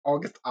 Right,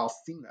 August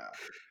Alsina.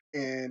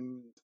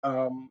 And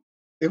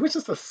it was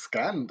just a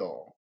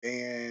scandal.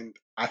 And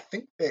I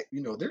think that,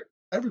 there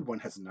everyone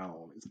has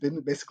known. It's been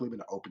basically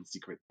been an open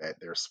secret that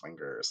they're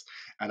swingers.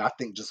 And I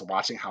think just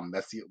watching how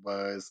messy it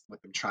was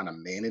with them trying to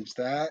manage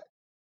that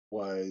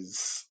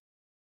was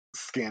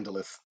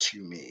scandalous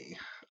to me.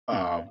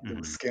 It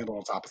was Mm-hmm. scandal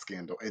on top of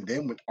scandal. And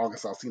then when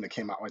August Alsina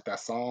came out with that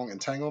song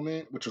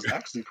Entanglement, which was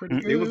actually pretty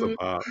It was a good,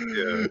 bop.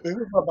 Yeah, it was it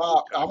was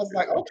about, kind I of was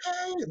like, good.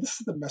 okay, this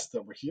is the mess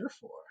that we're here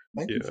for.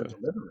 Thank you for Yeah.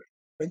 delivering.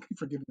 Thank you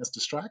for giving us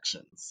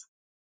distractions.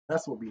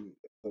 That's what we need.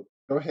 So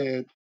go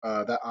ahead.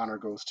 That honor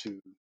goes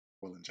to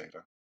Will and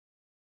Jada.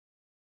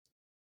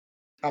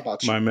 How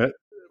about My you? me-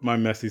 my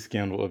messy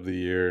scandal of the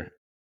year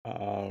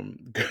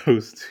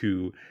goes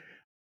to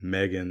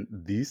Megan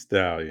the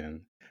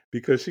Stallion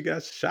because she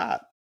got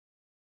shot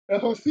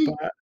At her feet.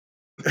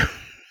 by.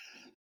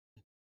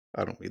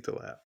 I don't mean to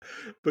laugh,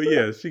 but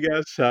yeah, she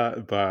got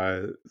shot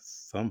by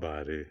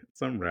somebody,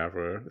 some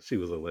rapper she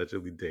was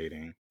allegedly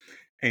dating,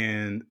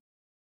 and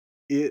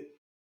it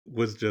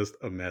was just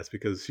a mess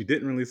because she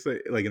didn't really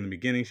say, like, in the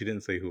beginning, she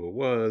didn't say who it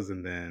was,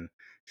 and then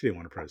she didn't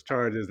want to press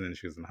charges, and then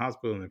she was in the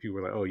hospital, and then people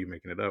were like, "Oh, you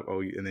making it up?"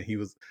 Oh, and then he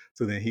was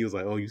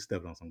like, "Oh, you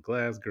stepped on some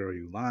glass, girl,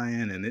 you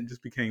lying," and it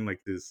just became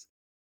like this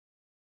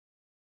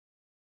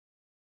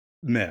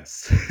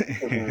mess.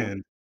 Hmm.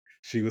 And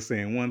she was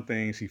saying one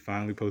thing, she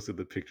finally posted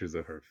the pictures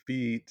of her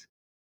feet,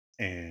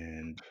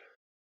 and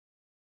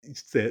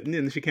said, and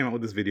then she came out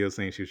with this video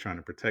saying she was trying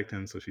to protect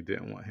him, so she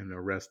didn't want him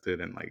arrested,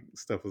 and like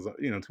stuff was,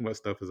 too much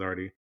stuff was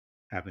already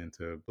happening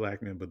to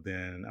black men. But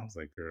then I was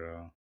like,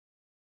 girl,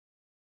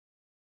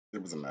 It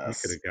was a you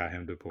could mess. have got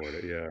him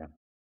deported, yeah.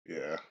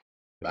 Yeah.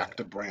 Back But,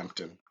 to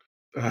Brampton.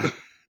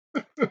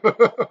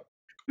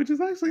 which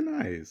is actually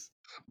nice.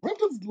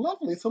 Brampton's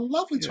lovely. It's a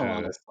lovely Yeah,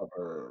 Toronto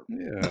suburb.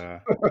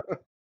 yeah.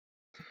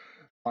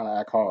 Trying to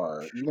act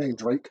hard. You ain't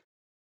Drake.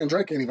 And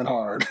Drake ain't even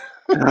hard.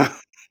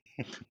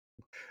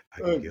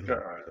 I can Oh, get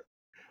him. God.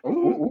 Ooh,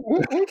 ooh,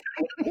 ooh, ooh,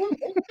 ooh, ooh,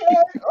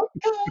 okay,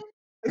 okay.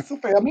 It's a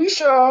family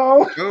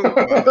show. Oh,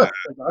 my bad,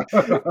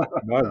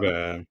 my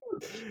bad.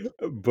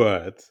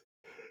 But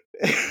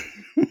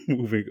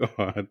moving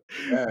on,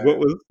 what Man,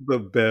 was the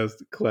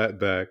best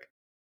clapback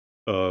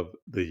of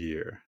the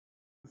year?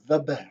 the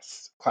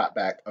best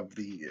clapback of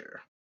the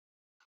year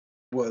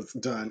was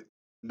done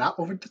not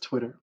over to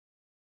Twitter,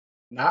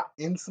 not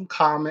in some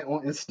comment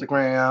on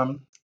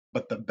Instagram,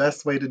 but the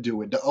best way to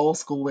do it, the old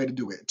school way to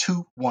do it,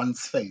 to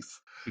one's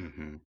face.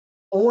 Hmm.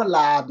 On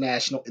live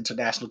national,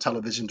 international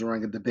television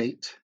during a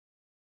debate.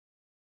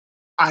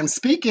 I'm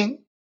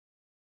speaking,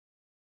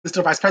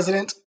 Mr. Vice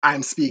President,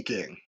 I'm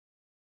speaking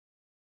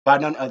by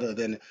none other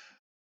than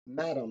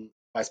Madam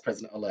Vice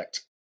President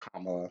elect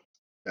Kamala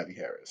Debbie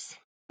Harris.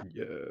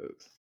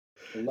 Yes.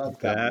 Love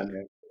that That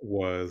moment.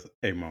 was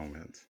a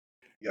moment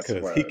Yes,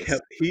 it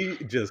because was. he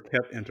just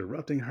kept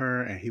interrupting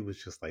her, and he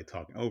was just like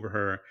talking over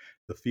her.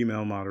 The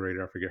female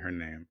moderator, I forget her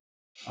name,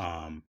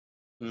 um,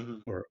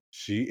 Hmm. or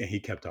she, and he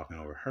kept talking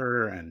over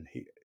her, and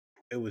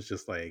it was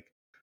just like,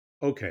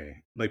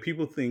 okay, like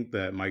people think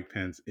that Mike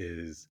Pence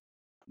is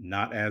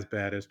not as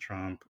bad as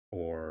Trump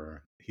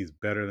or he's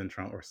better than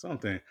Trump or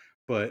something,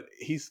 but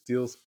he's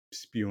still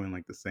spewing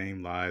like the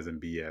same lies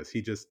and BS.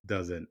 He just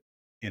does it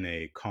in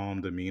a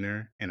calm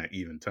demeanor and an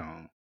even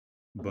tone.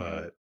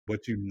 Right. But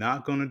what you're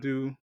not gonna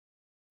do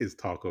is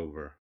talk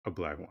over a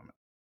black woman.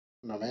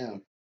 No,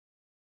 ma'am.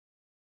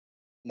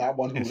 Not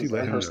one And who she has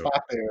let earned her him know.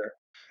 spot there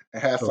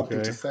and has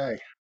something to Okay. say,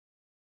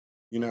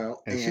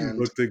 And she and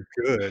looked it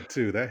good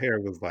too. That hair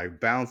was like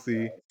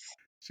bouncy.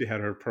 She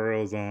had her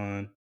pearls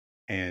on.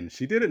 And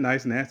she did it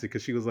nice and nasty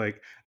because she was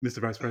like, Mr.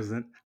 Vice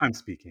President, I'm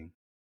speaking.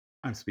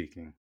 I'm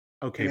speaking.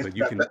 Okay, and it's but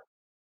you can,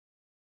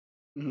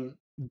 mhm,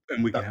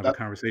 and we can have a that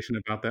conversation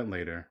about that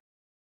later.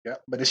 yeah.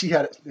 But did she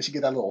get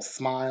that little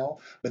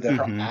smile? But then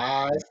her Hmm.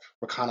 eyes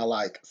were kind of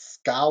like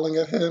scowling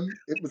at him.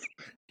 It was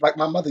like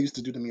my mother used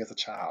to do to me as a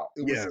child.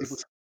 It was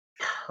Yes.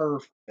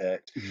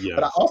 perfect.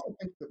 But I Yes. also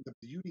think that the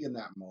beauty in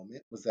that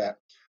moment was that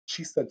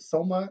she said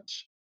so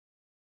much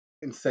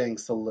in saying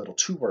so little.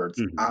 Two words.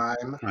 Hmm.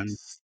 I'm I'm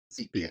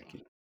speaking.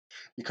 speaking.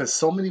 because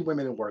so many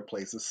women in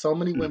workplaces, so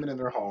many Mm, women in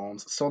their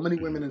homes, so many mhm,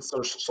 women in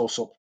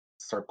social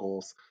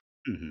circles,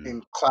 mhm,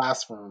 in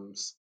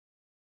classrooms,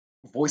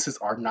 voices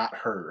are not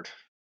heard.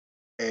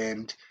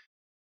 And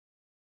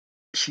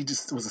she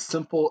just, it was a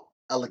simple,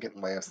 elegant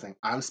way of saying,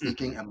 I'm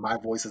speaking mhm, and my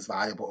voice is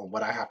valuable and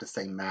what I have to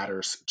say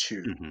matters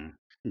too. mhm.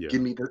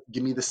 Yeah,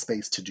 Give me the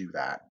space to do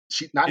that.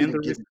 She not and even the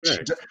give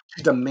respect.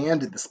 she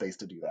demanded the space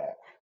to do that.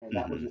 And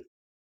that was Mhm. just,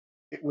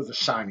 it was a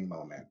shining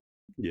moment.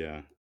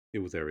 Yeah, it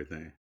was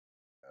everything.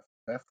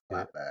 That's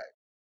It clapback.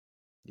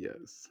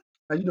 yes.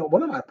 And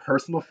one of my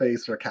personal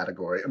faves for a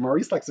category, and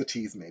Maurice likes to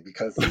tease me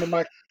because some of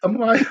my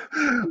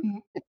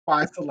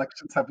my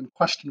selections have been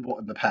questionable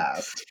in the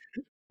past.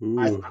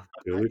 I Ooh,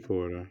 Billy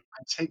Porter.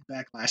 I take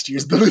back last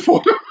year's Billy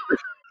Porter.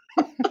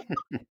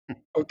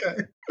 Okay.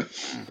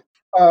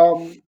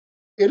 Um,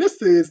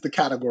 this is the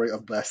category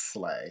of best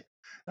sleigh.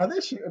 Now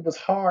this year it was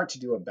hard to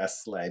do a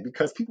best sleigh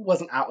because people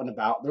wasn't out and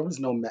about. There was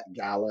no Met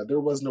Gala. There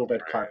was no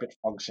red carpet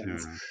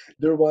functions.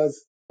 Yeah.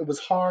 It was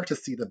hard to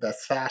see the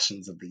best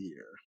fashions of the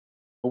year.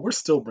 But we're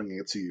still bringing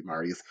it to you,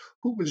 Maurice.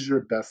 Who was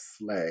your best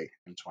sleigh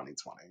in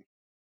 2020?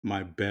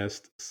 My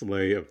best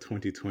sleigh of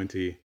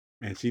 2020,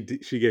 and she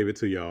gave it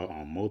to y'all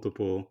on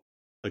multiple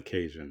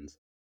occasions.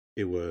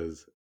 It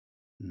was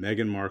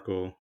Meghan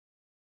Markle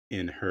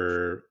in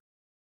her,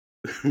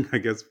 I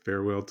guess,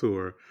 farewell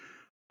tour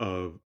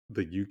of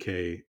the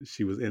UK.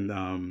 She was in,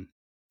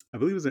 I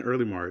believe it was in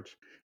early March,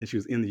 and she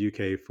was in the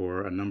UK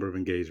for a number of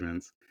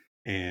engagements.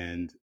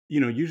 And,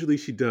 usually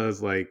she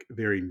does like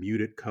very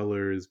muted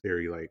colors,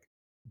 very like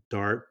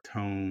dark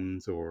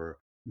tones, or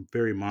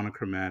very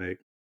monochromatic,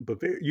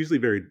 but usually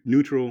very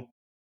neutral,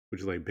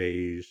 which is like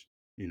beige,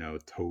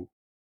 taupe,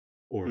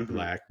 or Hmm.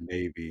 black,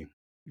 navy,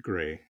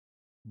 gray.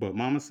 But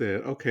Mama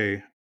said,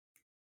 okay,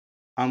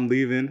 I'm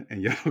leaving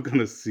and y'all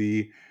gonna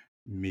see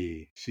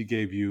me. She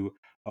gave you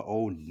a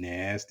old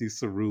nasty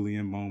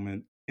cerulean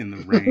moment in the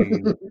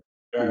rain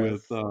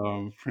with Yes.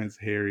 Prince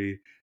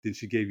Harry. Then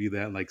she gave you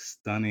that like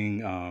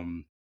stunning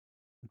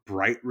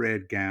bright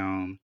red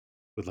gown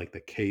with like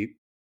the cape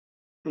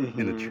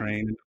and the Hmm.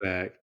 train in the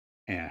back,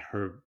 and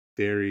her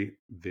very,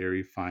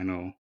 very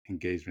final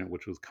engagement,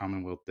 which was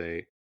Commonwealth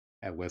Day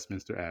at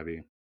Westminster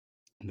Abbey.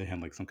 They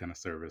had like some kind of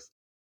service.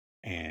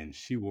 And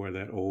she wore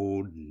that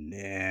old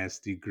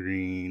nasty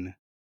green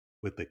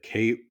with the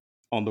cape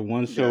on the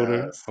one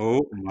shoulder. Yes.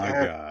 Oh my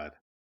Yes. God.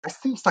 That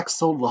seems like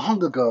so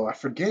long ago. I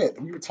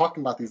forget. We were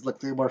talking about these. Look,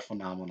 they were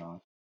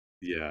phenomenal.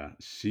 Yeah,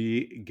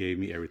 she gave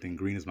me everything.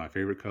 Green is my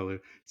favorite color.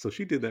 So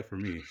she did that for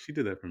me. She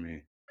did that for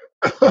me.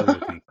 All the way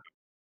to pink.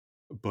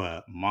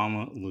 But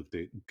mama looked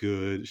it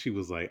good. She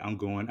was like, I'm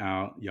going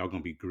out. Y'all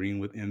gonna be green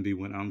with envy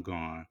when I'm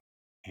gone.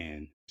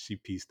 And she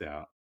pieced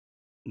out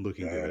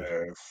looking good.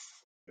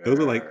 Yes. Those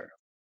are like Yeah.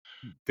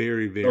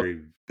 very, Oh,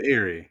 very,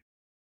 very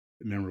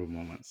memorable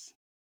moments.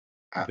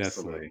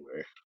 Best slay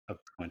absolutely. of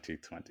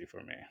 2020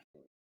 for me.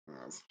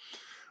 Yes.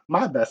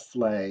 My best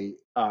sleigh,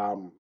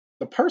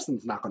 the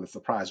person's not going to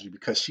surprise you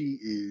because she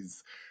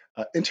is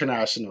an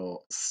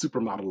international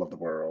supermodel of the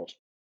world,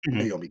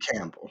 Mhm. Naomi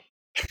Campbell.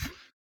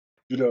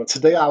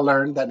 Today I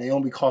learned that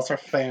Naomi calls her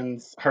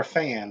fans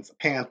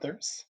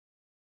Panthers,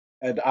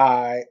 and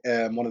I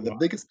am one of the Well,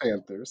 biggest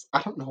Panthers.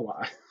 I don't know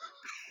why.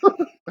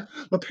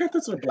 But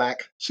Panthers are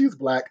black. She's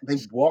black. They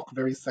walk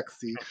very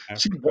sexy.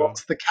 She Africa.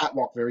 walks the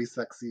catwalk very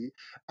sexy.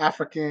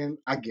 African,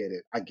 I get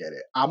it. I get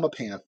it. I'm a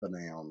Panther,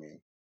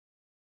 Naomi.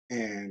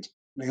 And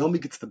Naomi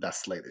gets the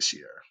best slay this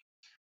year.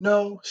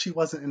 No, she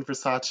wasn't in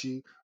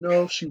Versace.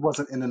 No, she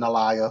wasn't in an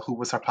Alaya, who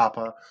was her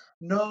papa.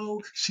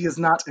 No, she is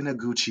not in a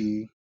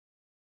Gucci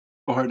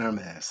or an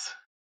Hermes.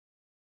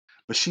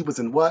 But she was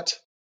in what?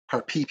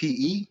 Her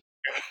PPE?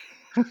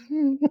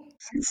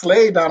 She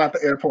slayed down at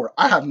the airport.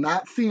 I have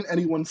not seen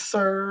anyone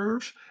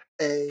serve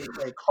a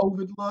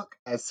COVID look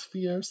as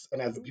fierce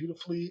and as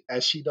beautifully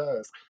as she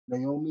does.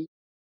 Naomi,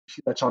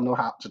 she let y'all know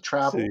how to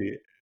travel See,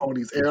 on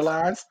these for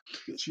airlines.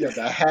 She had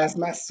the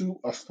hazmat suit,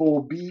 a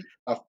full beat,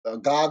 a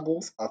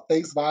goggles, a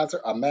face visor,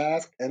 a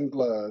mask, and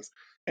gloves.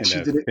 And and she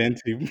that did it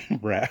Fenty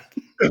rap.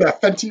 in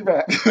that Fenty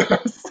wrap.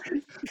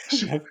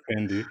 she, That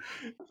Fendi.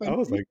 I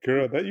was Fenty. like,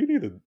 girl, that you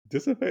need to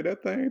dissipate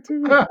that thing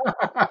too.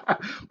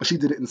 But she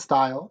did it in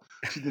style.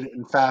 She did it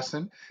in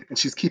fashion, and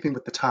she's keeping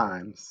with the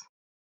times.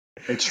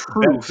 A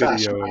true That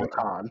fashion video,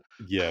 icon.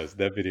 yes,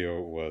 that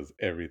video was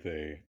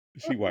everything.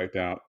 She wiped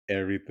out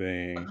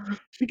everything.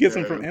 She gets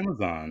them from Yes.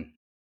 Amazon.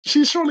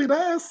 She surely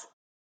does,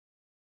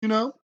 you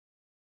know?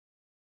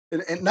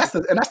 And She, that's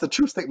the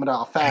true statement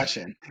about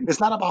fashion. It's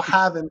not about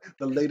having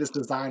the latest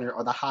designer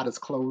or the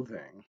hottest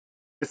clothing.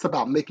 It's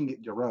about making it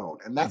your own.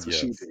 And that's what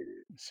she yes, did.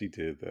 she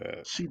did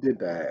that. She did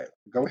that.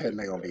 Go She ahead, did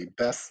Naomi.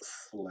 Best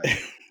that.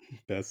 slay.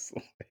 That's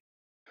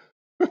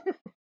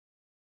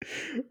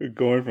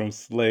going from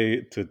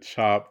Slay to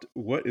Chopped.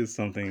 What is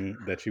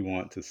something that you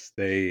want to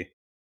stay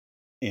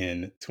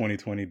in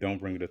 2020? Don't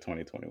bring it to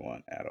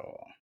 2021 at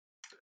all.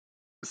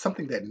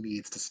 Something that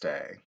needs to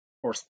stay.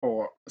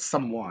 Or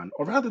someone,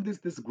 or rather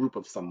this group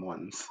of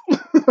someones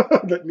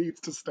that needs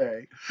to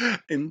stay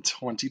in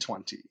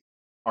 2020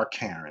 are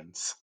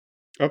Karens.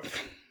 Oh,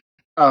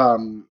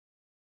 Um,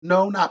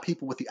 no, not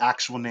people with the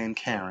actual name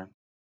Karen,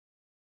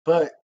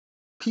 but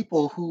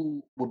people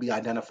who will be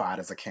identified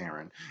as a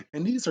Karen.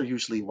 And these are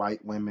usually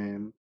white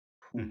women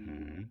who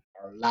Hmm.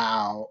 are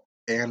loud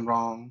and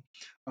wrong.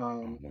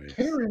 Always.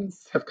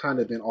 Karens have kind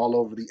of been all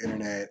over the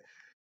internet,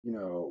 you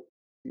know,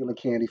 stealing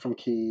candy from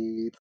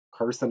kids,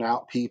 cursing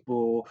out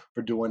people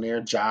for doing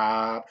their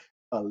job,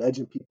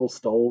 alleging people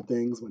stole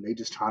things when they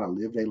just trying to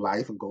live their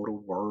life and go to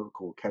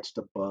work or catch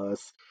the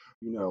bus,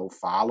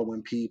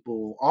 following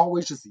people,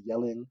 always just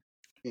yelling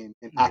and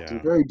acting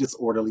Yeah. very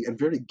disorderly and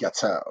very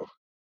ghetto.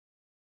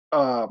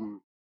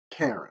 um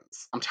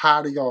Karens. I'm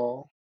tired of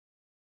y'all.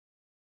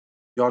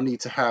 Y'all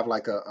need to have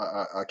like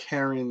a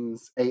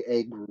Karens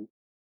AA group.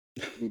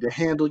 You need to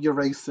handle your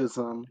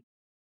racism,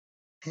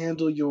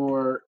 handle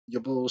your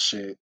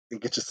bullshit,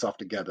 and get yourself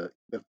together.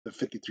 The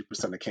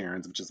 53% of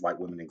Karens, which is white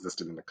women,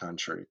 existed in the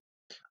country.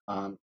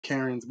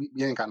 Karens, we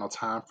ain't got no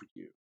time for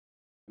you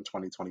in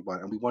 2021,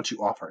 and we want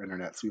you off our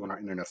internet. So we want our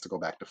internets to go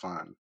back to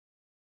fun,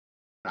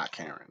 not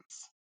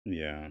Karens.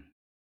 Yeah.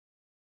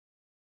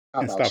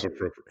 How And about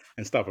you?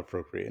 stop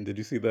appropriating. Did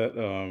you see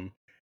that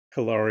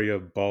Hilaria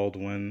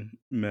Baldwin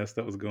mess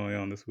that was going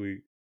on this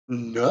week?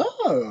 No,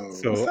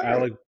 what's So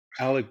that?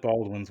 Alec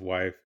Baldwin's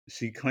wife,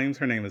 she claims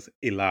her name is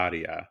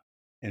Ilaria,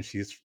 and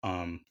she's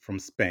from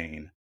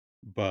Spain,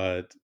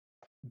 but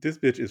this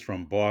bitch is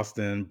from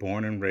Boston,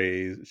 born and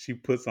raised. She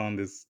puts on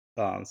this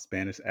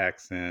Spanish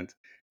accent.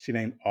 She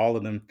named all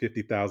of them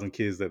 50,000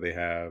 kids that they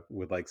have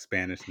with like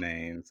Spanish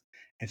names,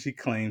 and she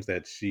claims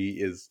that she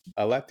is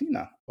a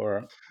Latina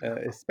or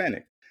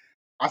Hispanic.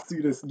 I see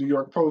this New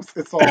York Post.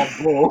 It's all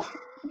bull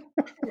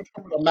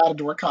with a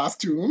matador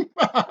costume.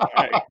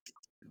 Right.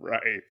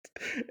 Right.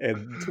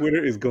 And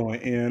Twitter is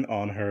going in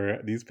on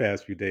her these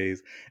past few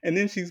days. And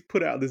then she's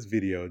put out this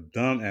video,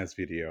 dumb ass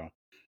video.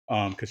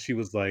 Because she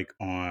was like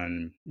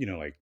on,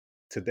 like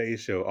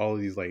Today's Show, all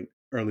of these like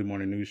early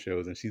morning news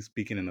shows, and she's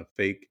speaking in a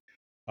fake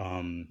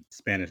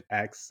Spanish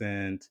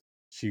accent.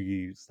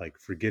 She's like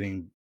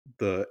forgetting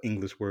the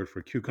English word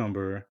for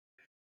cucumber.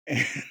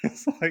 And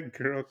it's like,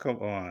 girl, come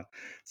on.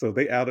 So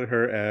they outed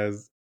her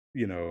as,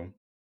 you know,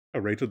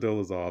 a Rachel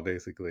Dolezal,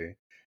 basically.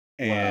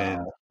 And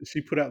Wow,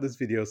 she put out this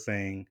video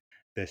saying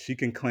that she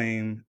can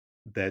claim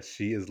that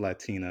she is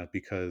Latina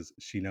because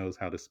she knows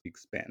how to speak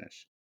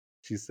Spanish.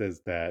 She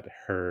says that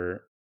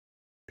her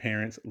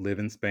parents live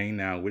in Spain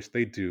now, which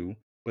they do,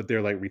 but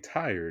they're like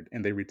retired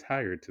and they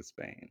retired to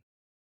Spain.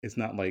 It's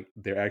not like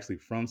they're actually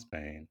from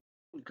Spain.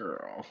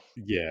 girl.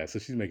 Yeah, so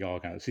she's making all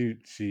kinds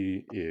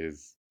she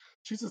is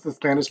She's just the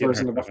Spanish getting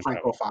version of a herself in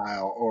trouble.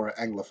 Francophile or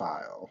an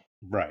Anglophile.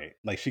 Right.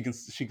 Like she can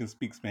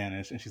speak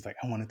Spanish and she's like,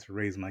 I wanted to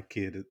raise my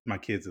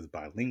kids as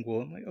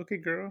bilingual. I'm like, okay,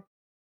 girl,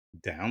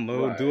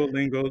 download Right,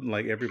 Duolingo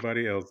like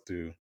everybody else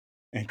do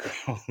and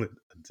call it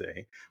a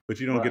day. But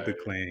you don't get to right.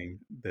 claim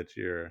that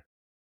you're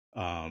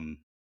um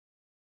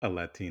a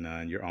Latina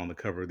and you're on the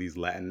cover of these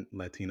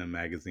Latina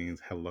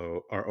magazines,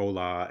 Hello or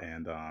Hola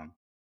and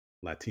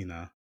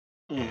Latina,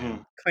 Hmm.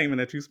 and claiming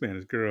that you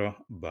Spanish, girl.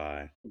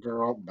 Bye.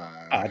 Girl,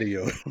 bye.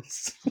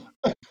 Adios.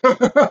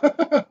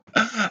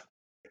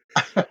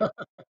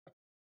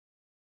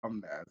 A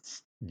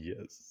mess.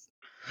 Yes.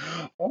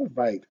 All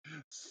right.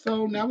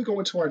 So now we go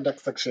into our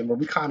next section where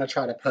we kind of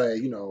try to play,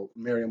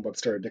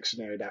 Merriam-Webster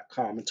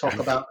Dictionary.com and talk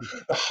about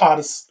the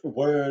hottest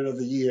word of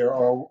the year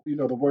or,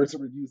 the words that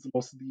were used the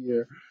most of the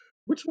year.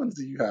 Which ones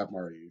do you have,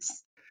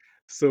 Maurice?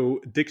 So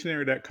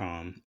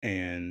dictionary.com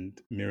and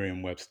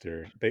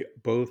Merriam-Webster, they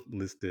both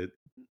listed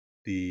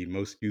the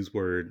most used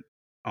word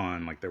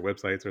on like their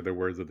websites or their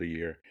words of the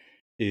year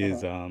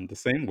is Uh-huh. the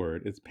same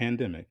word. It's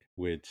pandemic,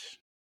 which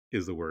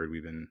is the word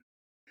we've been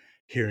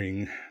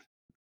hearing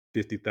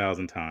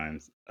 50,000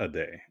 times a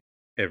day,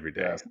 every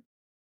day Yes.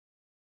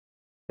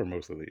 for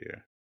most of the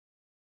year.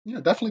 Yeah,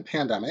 definitely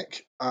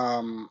pandemic.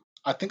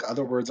 I think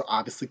other words are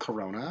obviously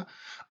corona.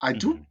 I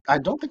do Hmm. I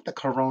don't think the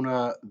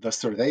corona, the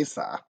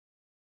cerveza,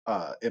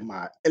 in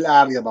my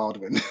Eladia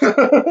Baldwin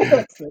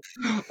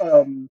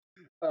um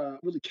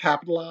really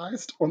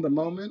capitalized on the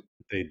moment,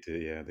 They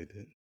did, yeah, they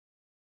did.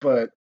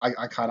 but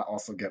I kind of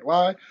also get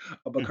why.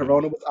 But Hmm.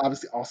 corona was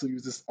obviously also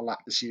used this a lot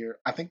this year.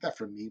 I think that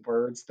for me,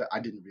 words that I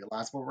didn't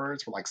realize were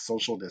words were like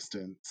social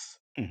distance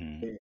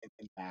Hmm.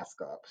 and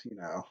mask up,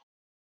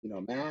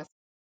 mask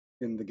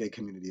in the gay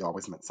community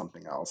always meant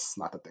something else,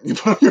 not the thing you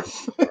put on your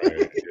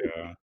Right. face.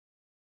 Yeah.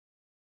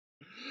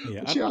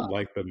 Yeah. I But yeah, don't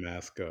like the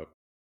mask up.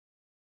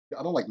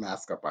 I don't like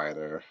mask up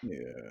either.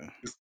 Yeah.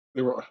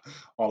 They were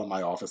all in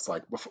my office,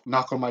 like,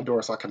 knock on my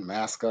door so I can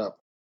mask up.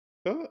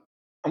 Uh,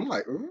 I'm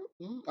like,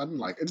 I didn't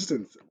like it. Just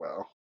didn't sit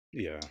well.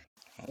 yeah.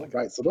 I don't All like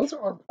right, so those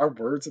are our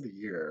words of the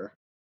year.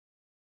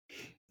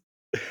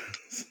 it.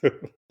 So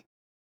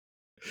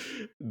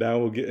now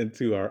we'll get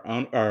into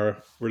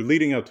our we're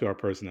leading up to our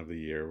person of the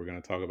year. We're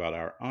going to talk about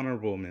our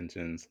honorable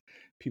mentions,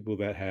 people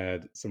that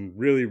had some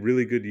really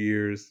really good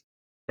years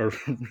or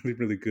really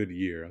really good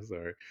year, I'm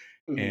sorry,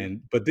 Hmm.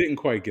 and but didn't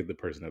quite get the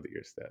person of the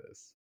year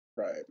status.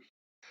 Right.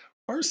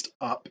 First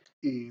up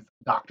is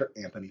Dr.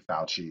 Anthony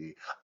Fauci.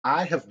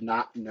 I have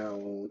not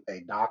known a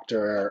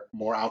doctor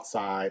more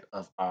outside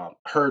of,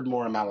 heard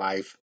more in my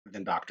life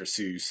than Dr.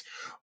 Seuss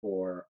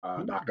or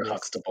Ooh, Dr. yes.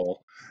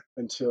 Huxtable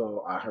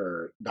until I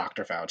heard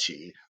Dr.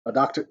 Fauci.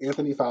 Dr.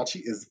 Anthony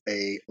Fauci is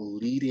a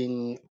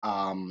leading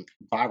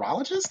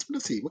virologist.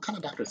 Let's see, what kind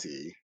of doctor is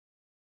he?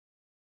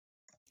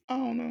 I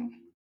don't know.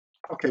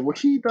 Okay, well,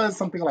 he does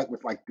something like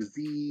with like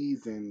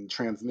disease and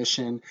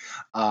transmission,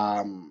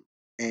 um,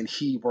 and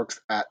he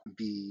works at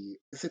the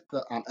is it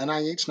the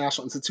NIH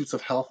National Institutes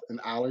of Health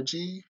and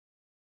Allergy,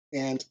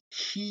 and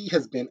he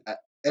has been at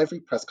every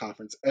press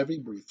conference, every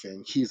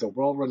briefing. He's a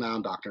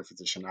world-renowned doctor and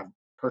physician. I've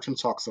heard him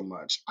talk so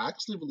much. I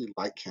actually really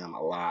like him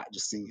a lot,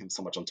 just seeing him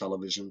so much on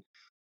television.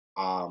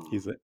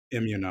 He's Um,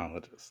 an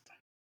immunologist.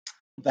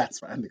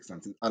 that's right, that makes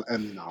sense. An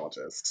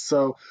immunologist.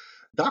 So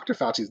Dr.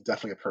 Fauci is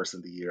definitely a person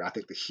of the year. I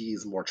think that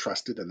he's more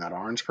trusted than that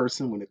orange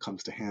person when it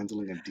comes to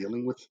handling and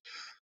dealing with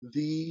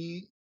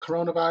the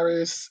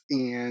coronavirus.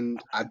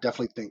 And I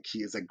definitely think he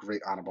is a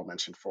great honorable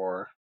mention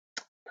for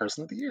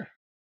person of the year.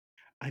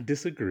 I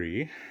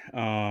disagree,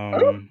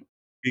 Oh,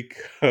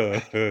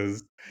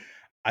 because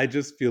I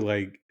just feel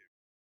like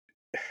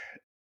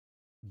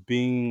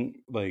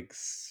being like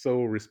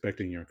so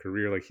respecting your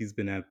career, like he's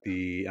been at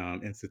the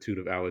Institute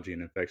of Allergy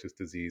and Infectious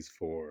Disease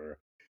for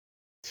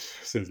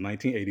since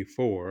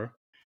 1984,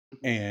 mhm,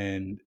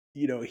 and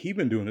he's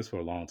been doing this for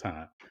a long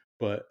time.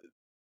 But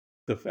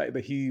the fact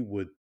that he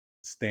would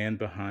stand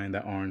behind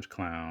that orange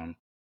clown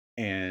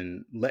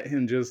and let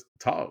him just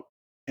talk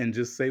and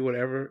just say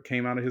whatever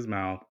came out of his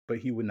mouth, but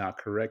he would not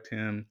correct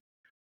him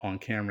on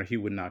camera. He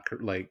would not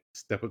like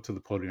step up to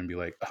the podium and be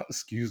like, oh,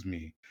 "Excuse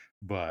me,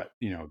 but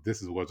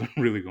this is what's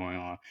really going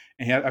on."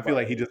 And I feel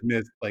like he right. just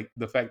missed like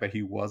the fact that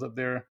he was up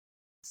there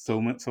so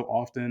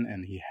often,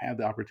 and he had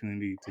the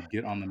opportunity to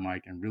get on the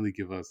mic and really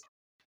give us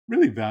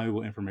really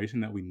valuable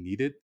information that we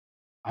needed.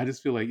 I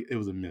just feel like it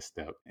was a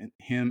misstep. And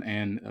him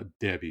and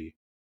Debbie,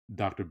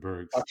 Dr.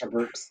 Burks, Dr.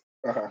 Brooks.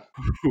 Uh-huh.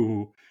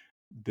 who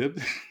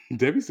Deb,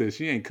 Debbie says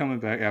she ain't coming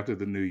back after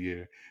the new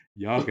year.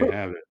 Y'all can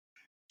have it.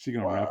 She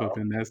gonna wrap up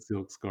Wow. in that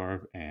silk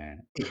scarf and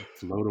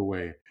float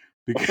away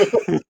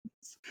because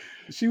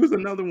she was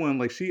another one.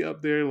 Like she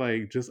up there,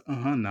 like just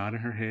nodding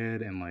her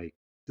head and like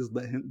just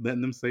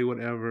letting them say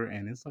whatever.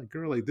 And it's like,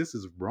 girl, like this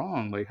is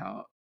wrong. Like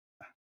how?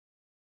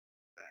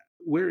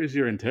 Where is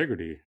your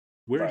integrity?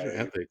 Where's your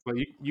Right. ethics?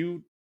 Like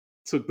you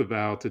took the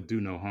vow to do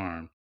no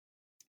harm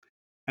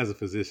as a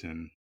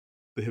physician,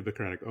 the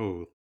Hippocratic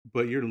Oath,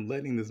 but you're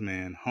letting this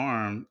man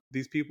harm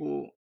these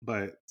people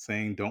by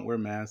saying don't wear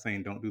masks,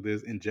 saying don't do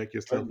this, inject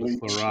Straight yourself with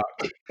bleach.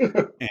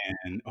 Clorox,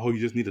 and oh, you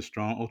just need a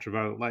strong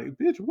ultraviolet light.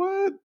 Bitch,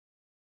 what?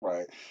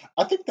 Right.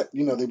 I think that,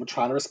 they were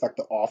trying to respect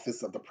the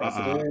office of the Uh-uh.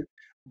 president,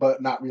 but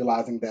not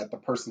realizing that the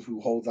person who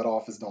holds that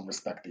office don't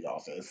respect the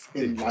office.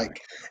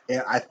 Exactly.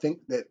 And I think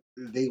that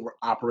they were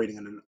operating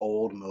in an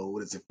old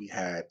mode as if we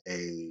had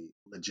a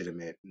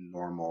legitimate,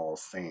 normal,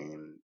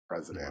 sane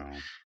president. Wow.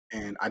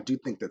 And I do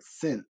think that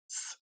since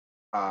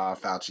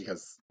Fauci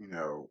has,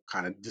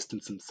 kind of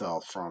distanced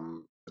himself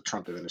from the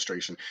Trump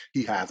administration,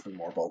 he has been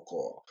more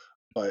vocal.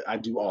 But I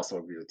do also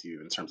agree with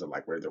you in terms of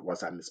like where there was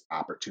that missed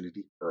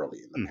opportunity early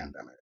in the Mhm.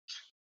 pandemic.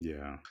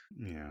 Yeah.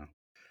 Yeah.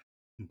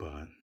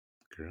 But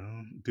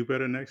girl, do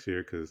better next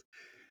year because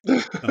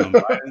Biden,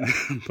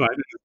 Biden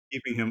is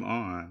keeping him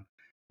on.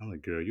 I'm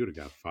like, girl, you would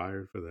have got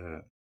fired for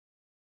that.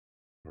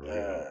 For real.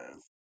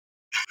 Yes.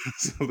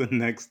 So the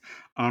next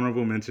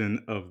honorable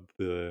mention of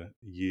the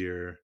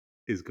year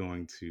is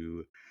going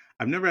to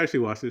I've never actually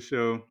watched this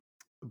show,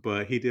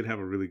 but he did have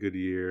a really good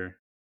year,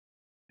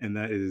 and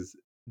that is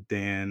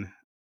Dan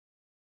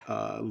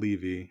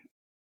Levy,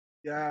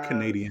 Yes.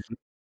 Canadian,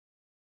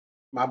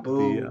 My the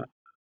boo.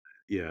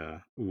 yeah,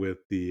 with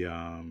the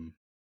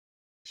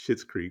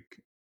Schitt's Creek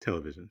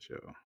television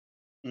show.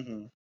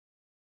 Hmm.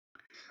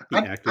 He I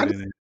acted in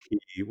just it.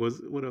 He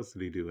was what else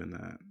did he do in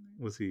that?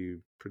 Was he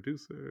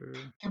producer,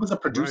 he was a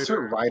writer?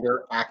 producer,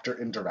 writer, actor,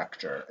 and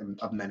director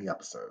of many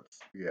episodes.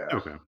 Yeah.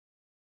 Okay.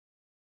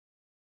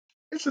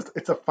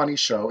 It's a funny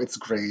show. It's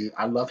great.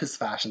 I love his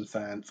fashion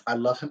sense. I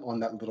love him on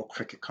that little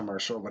cricket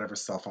commercial, whatever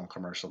cell phone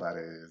commercial that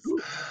is. Ooh.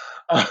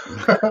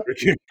 I,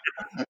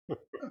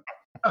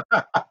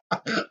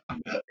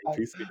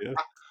 PCS.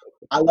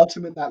 I loved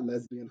him in that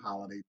lesbian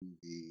holiday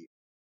movie.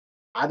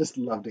 I just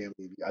love Dan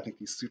Levy. I think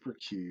he's super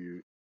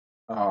cute.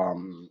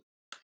 Um,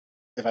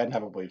 if I didn't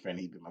have a boyfriend,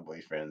 he'd be my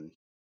boyfriend.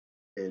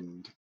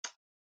 And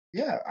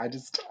yeah, I'm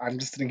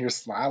just sitting here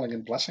smiling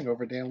and blushing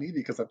over Dan Levy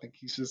because I think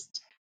he's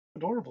just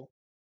adorable.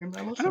 And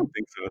I love I don't him.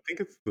 think so. I think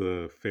it's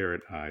the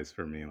ferret eyes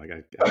for me. Like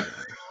I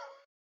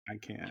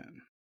can't.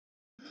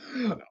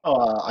 I don't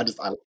I just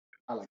I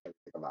like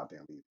everything about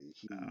Dan Levy.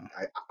 know.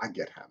 I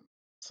get him.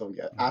 So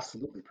yeah, Mm.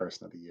 absolutely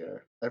person of the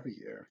year every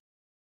year.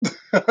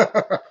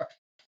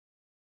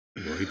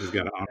 Well, he just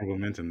got an honorable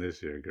mention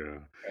this year, girl.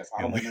 Yes,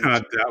 And honorable I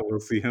mention. doubt we'll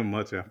see him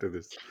much after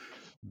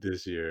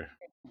this year.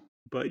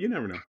 But you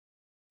never know.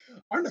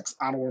 Our next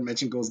honorable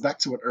mention goes back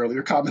to an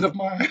earlier comment of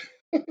mine.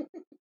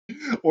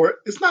 Or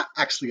it's not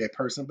actually a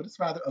person, but it's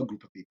rather a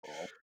group of people.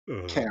 Uh,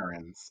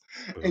 Karens.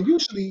 uh, And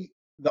usually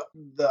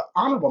the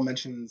honorable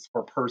mentions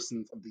for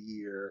persons of the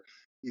year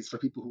is for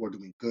people who are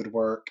doing good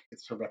work.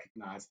 It's to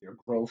recognize their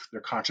growth,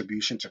 their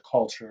contribution to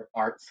culture,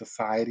 art,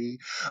 society.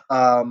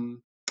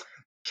 Um,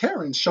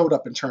 Karen showed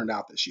up and turned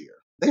out this year.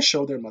 They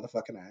showed their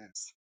motherfucking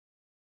ass.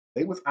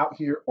 They was out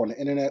here on the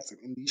internet and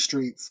in these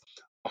streets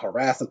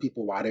harassing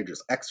people while they're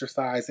just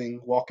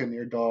exercising, walking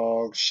their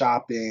dogs,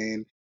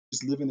 shopping,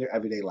 just living their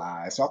everyday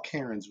lives. Y'all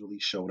Karens really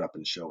showed up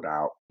and showed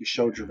out. You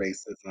showed your yeah.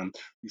 racism,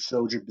 you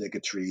showed your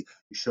bigotry,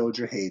 you showed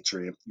your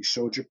hatred, you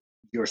showed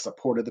your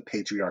support of the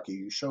patriarchy,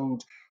 you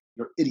showed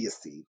your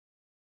idiocy.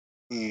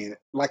 And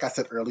like I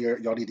said earlier,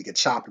 y'all need to get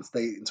chopped and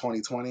stay in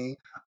 2020.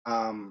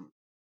 Um,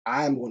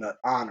 I'm going to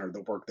honor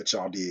the work that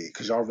y'all did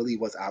because y'all really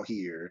was out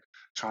here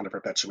trying to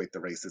perpetuate the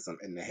racism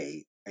and the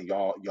hate, and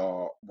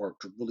y'all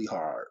worked really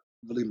hard,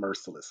 really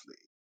mercilessly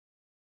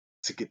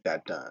to get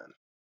that done.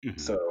 Mhm.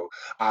 So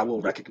I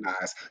will Yeah,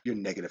 recognize your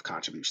negative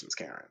contributions,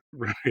 Karen.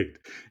 right.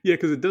 Yeah,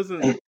 because it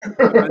doesn't.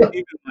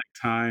 Even like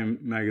Time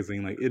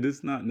magazine, like it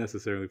is not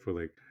necessarily for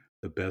like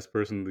the best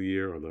person of the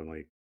year or the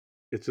like.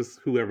 It's just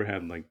whoever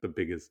had like the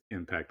biggest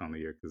impact on the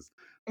year. Because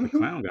the Hmm.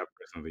 clown got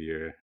person of the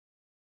year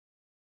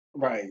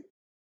Right.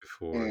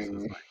 before, so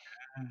it's And like,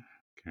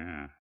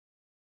 yeah,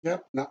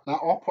 yep, not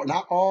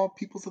all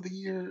peoples of the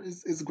year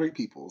is great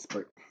peoples,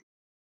 but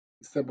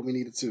we said what we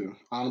needed to.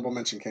 Honorable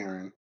mention,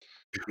 Karen.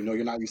 We know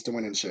you're not used to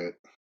winning shit.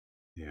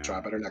 yeah, Try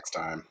better next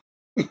time.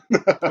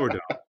 or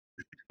don't.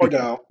 Or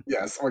don't.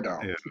 Yes, or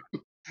don't. Yeah,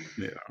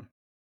 yeah,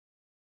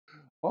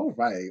 All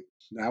right.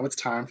 Now it's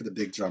time for the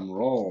big drum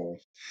roll.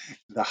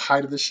 The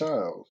height of the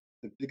show.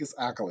 The biggest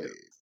accolade.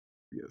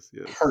 yes,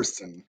 yes.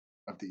 Person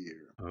of the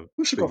year. Of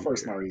Who should the go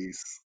first, year,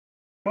 Maurice?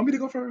 Want me to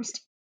go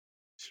first?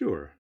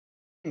 sure.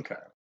 Okay.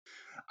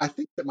 I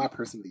think that my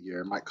person of the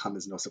year might come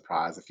as no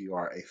surprise if you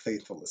are a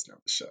faithful listener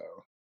of the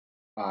show.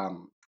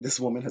 This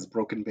woman has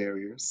broken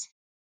barriers,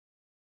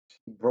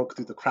 broke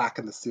through the crack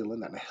in the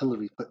ceiling that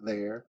Hillary put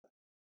there.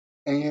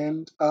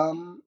 And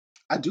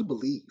I do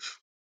believe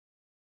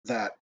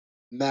that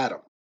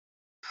Madam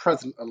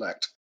President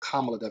elect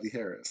Kamala Devi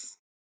Harris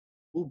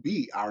will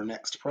be our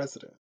next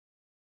president.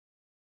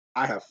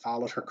 I have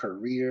followed her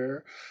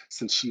career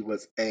since she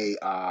was a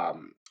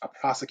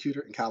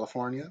prosecutor in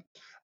California.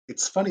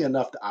 It's funny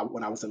enough that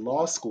when I was in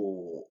law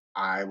school,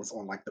 I was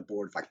on like the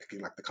board, like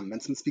picking like the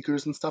commencement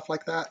speakers and stuff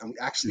like that. And we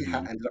actually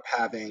Hmm. ended up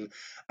having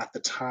at the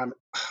time,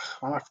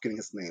 why am I forgetting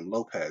his name?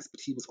 Lopez,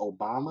 but he was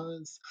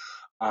Obama's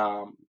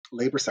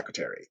labor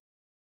secretary.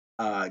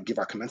 Give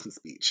our commencement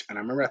speech. And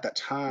I remember at that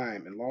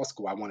time in law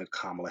school, I wanted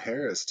Kamala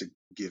Harris to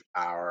give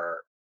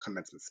our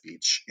commencement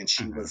speech, and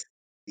she Hmm. was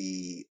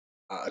the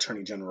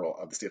Attorney General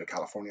of the state of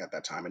California at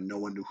that time, and no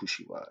one knew who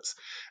she was.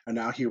 And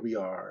now here we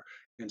are,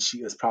 and she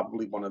is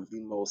probably one of the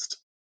most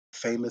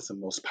famous and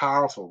most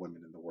powerful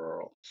women in the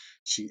world.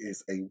 She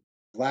is a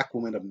Black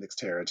woman of mixed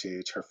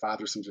heritage. Her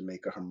father's from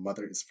Jamaica, her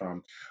mother is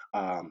from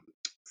um,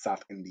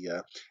 South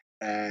India,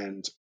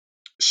 and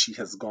she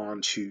has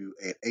gone to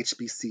a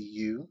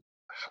HBCU,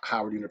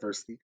 Howard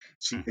University.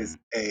 She Hmm. is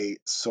a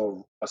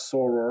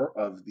soror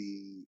of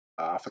the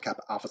Alpha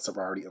Kappa Alpha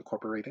Sorority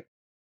Incorporated,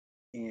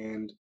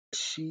 and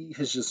she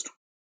has just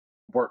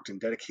worked and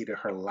dedicated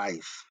her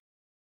life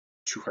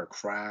to her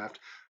craft,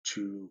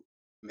 to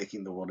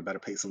making the world a better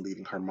place and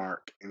leaving her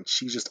mark. And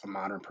she's just a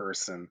modern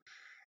person.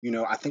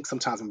 I think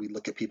sometimes when we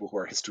look at people who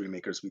are history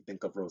makers, we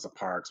think of Rosa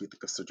Parks, we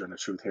think of Sojourner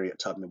Truth, Harriet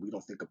Tubman. We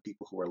don't think of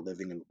people who are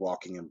living and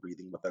walking and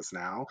breathing with us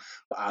now.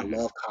 But I Hmm.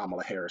 love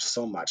Kamala Harris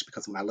so much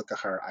because when I look at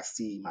her, I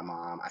see my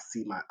mom, I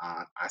see my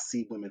aunt, I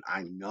see women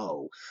I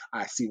know,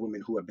 I see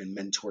women who have been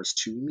mentors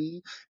to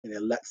me, and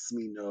it lets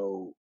me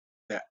know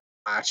that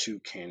I too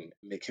can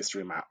make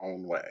history in my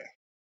own way.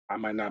 I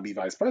might not be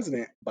vice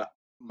president, but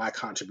my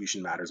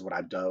contribution matters. What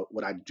I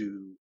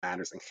do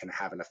matters and can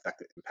have an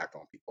effective impact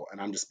on people.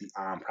 And I'm just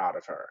beyond proud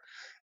of her.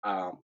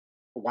 Um,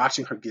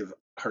 Watching her give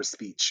her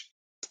speech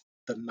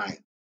the night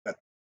that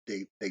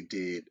they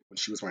did when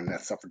she was wearing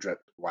that suffragette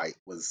white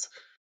was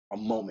a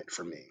moment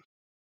for me.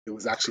 It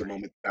was It was actually a cream.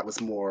 moment that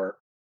was more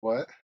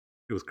what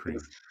It was it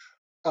was. cream.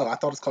 Oh, I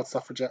thought it was called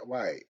suffragette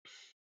white.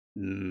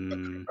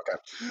 Mm, Okay,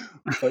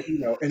 but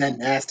in that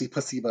nasty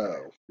pussy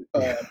bow.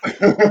 yeah.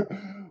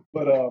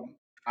 But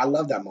I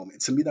love that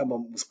moment. To me, that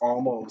moment was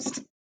almost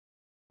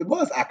it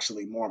was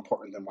actually more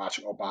important than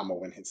watching Obama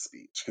win his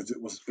speech because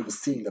it was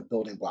seeing the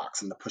building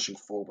blocks and the pushing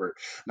forward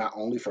not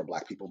only for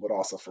Black people but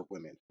also for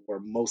women who are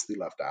mostly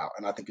left out.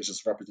 And I think it's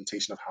just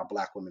representation of how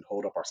Black women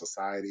hold up our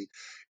society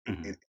and,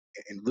 Hmm. and,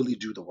 and really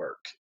do the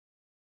work.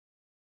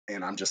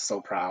 And I'm just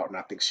so proud, and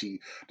I think she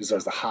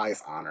deserves the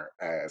highest honor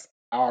as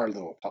our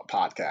little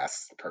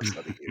podcast person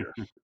of the year,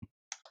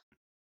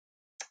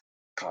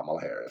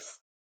 Kamala Harris.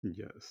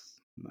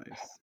 Yes.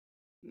 Nice.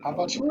 How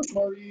about yours,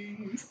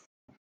 Maurice?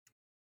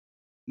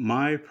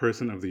 My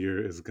person of the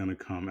year is going to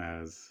come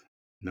as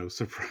no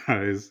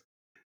surprise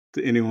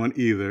to anyone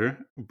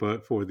either,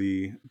 but for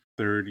the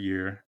third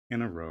year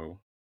in a row,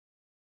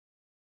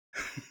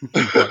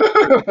 my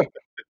person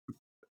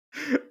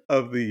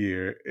of the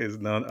year is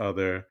none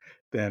other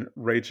Then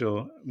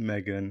Rachel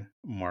Meghan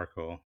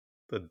Markle,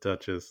 the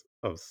Duchess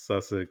of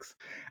Sussex.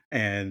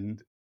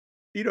 And,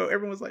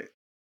 everyone was like,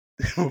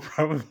 will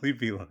probably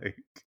be like,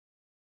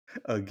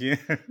 again.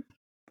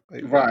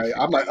 Like, what is Right. she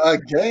I'm like, doing?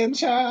 again,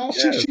 child.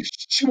 She Yes. she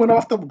she went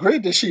off the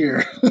grid this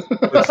year.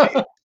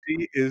 But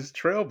she is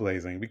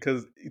trailblazing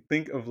because you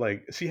think of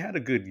like she had a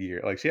good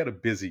year, like she had a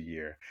busy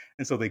year.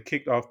 And so they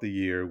kicked off the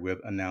year with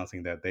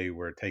announcing that they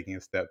were taking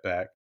a step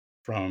back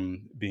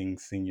from being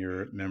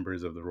senior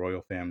members of the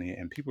royal family.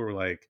 And people were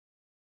like,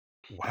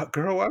 wow,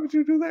 girl, why would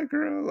you do that,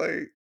 girl?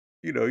 Like,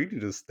 you can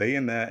just stay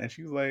in that. And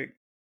she was like,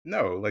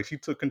 no, like she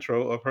took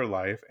control of her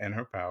life and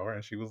her power.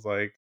 And she was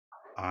like,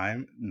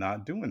 I'm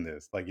not doing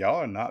this. Like, y'all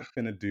are not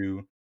finna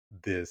do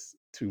this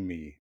to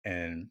me.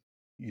 And,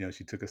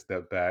 she took a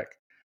step back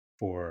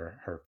for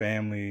her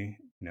family.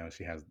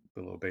 She has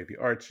the little baby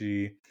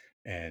Archie.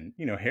 And,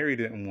 Harry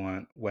didn't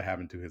want what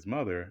happened to his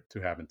mother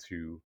to happen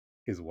to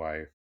his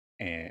wife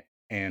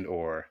and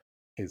or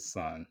his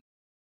son,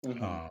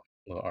 Hmm.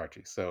 little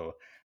Archie. So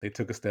they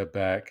took a step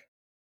back.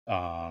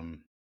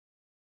 Um,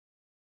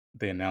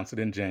 they announced it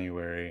in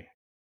January.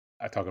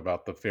 I talk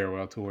about the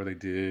farewell tour they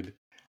did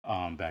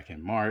back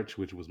in March,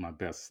 which was my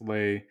best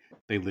sleigh.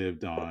 They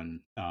lived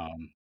on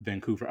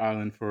Vancouver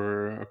Island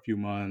for a few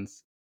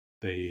months.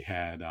 They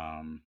had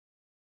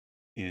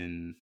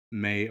in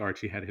May,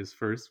 Archie had his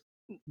first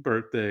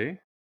birthday.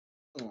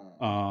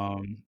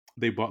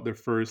 They bought their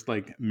first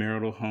like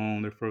marital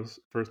home, their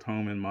first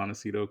home in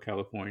Montecito,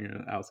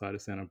 California, outside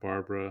of Santa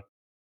Barbara.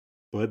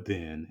 But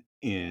then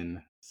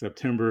in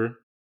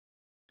September,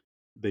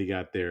 they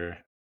got their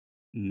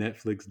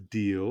Netflix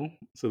deal.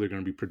 So they're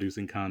going to be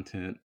producing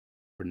content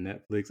for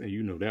Netflix.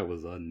 And that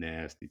was a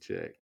nasty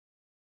check.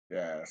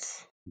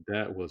 Yes.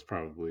 That was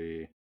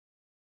probably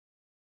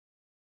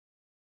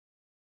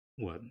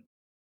what?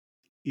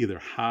 Either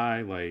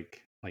high,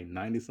 like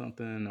 90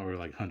 something, or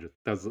like 100.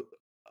 That's a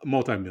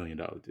multi-million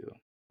dollar deal.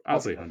 I'll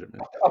say Ultimately, 100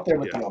 million. up there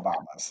with Yeah. the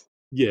Obamas.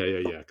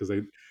 Yeah. Because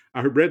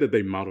I read that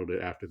they modeled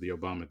it after the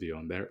Obama deal,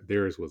 and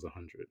theirs was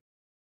 $100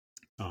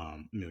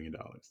 million.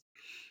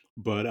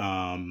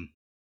 But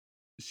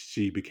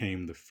she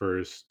became the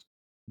first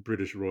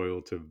British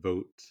royal to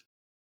vote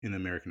in the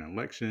American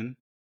election.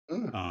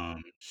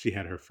 Mm. She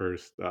had her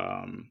first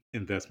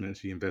investment.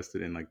 She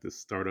invested in like this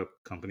startup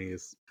company.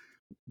 It's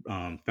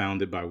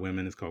founded by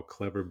women. It's called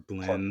Clever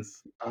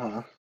Blends.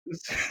 Uh-huh.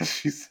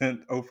 She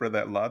sent Oprah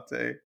that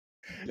latte,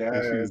 and she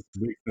Yes. was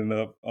mixing it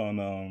up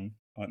on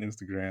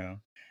Instagram.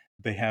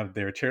 They have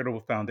their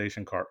charitable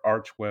foundation called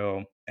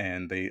Archwell,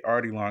 and they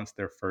already launched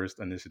their first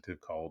initiative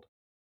called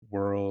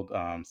World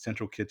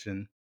Central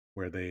Kitchen,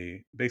 where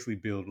they basically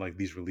build like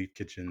these relief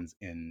kitchens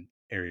in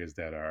areas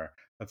that are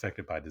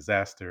affected by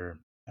disaster.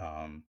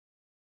 Um,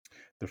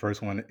 the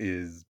first one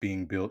is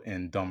being built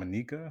in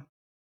Dominica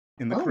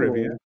in the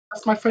Caribbean. Oh,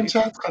 that's my friend Ain't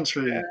Chad's that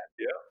country. bad?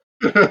 Yeah.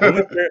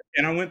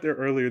 I went there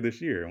earlier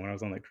this year when I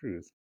was on that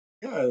cruise.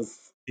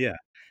 Yes. Yeah.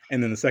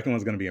 And then the second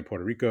one's going to be in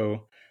Puerto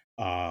Rico.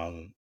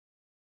 Um,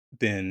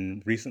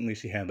 then recently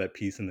she had that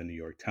piece in the New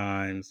York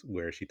Times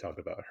where she talked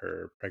about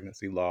her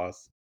pregnancy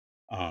loss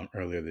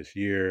earlier this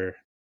year.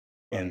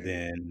 And Right.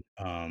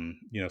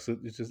 then, so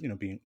it's just,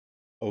 being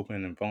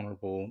open and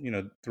vulnerable.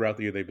 Throughout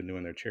the year, they've been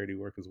doing their charity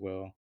work as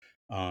well.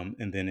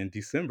 And then in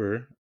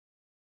December,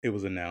 it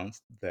was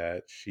announced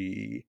that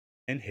she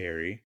and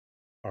Harry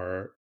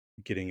are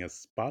getting a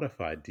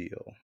Spotify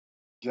deal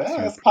to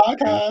Yes, produce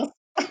podcast.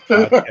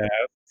 podcasts.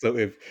 So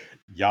if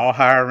y'all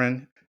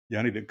hiring,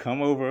 y'all need to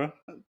come over,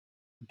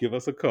 give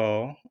us a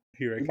call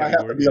here You at might have to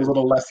Category be a Is.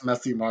 little less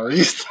messy,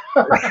 Maurice.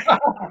 You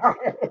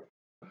might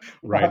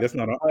Right. have That's to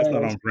not be on it's not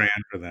fresh. on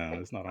brand for them.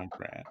 It's not on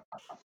brand.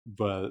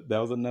 But that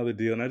was another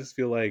deal. And I just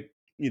feel like,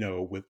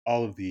 with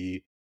all of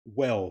the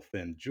wealth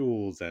and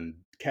jewels and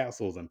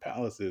castles and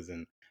palaces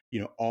and,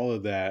 all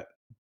of that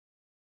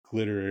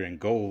glitter and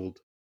gold,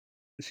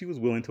 she was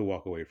willing to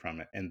walk away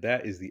from it. And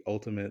that is the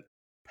ultimate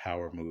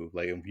power move.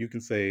 Like if you can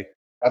say,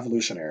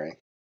 Revolutionary.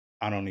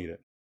 I don't need it.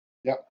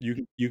 Yep,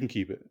 You can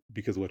keep it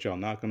because what y'all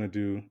not gonna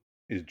do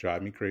is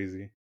drive me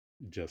crazy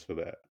just for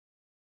that.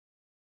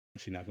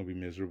 She's not gonna be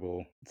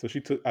miserable. So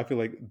I feel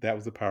like that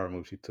was a power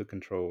move. She took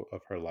control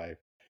of her life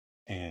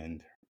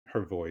and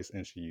her voice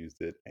and she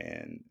used it.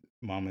 And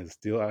Mama is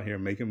still out here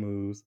making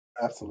moves,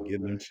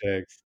 getting them absolutely.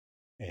 checks.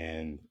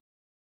 And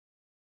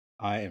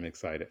I am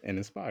excited and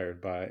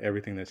inspired by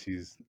everything that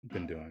she's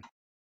been doing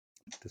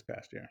this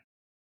past year.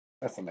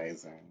 That's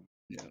amazing.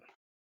 Yeah.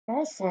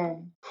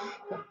 Awesome.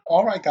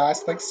 All right,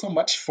 guys. Thanks so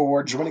much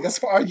for joining us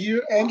for our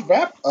year-end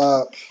wrap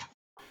up.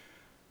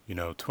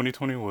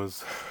 2020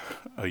 was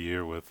a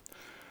year with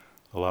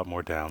a lot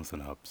more downs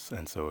than ups.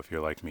 And so if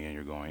you're like me and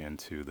you're going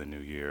into the new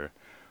year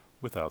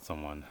without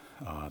someone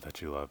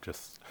that you love,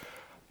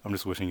 I'm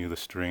just wishing you the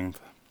strength,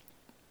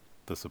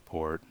 the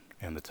support,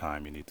 and the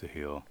time you need to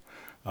heal.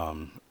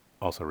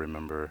 Also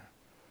remember,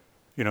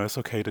 it's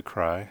okay to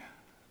cry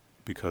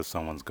because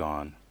someone's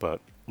gone,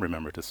 but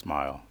remember to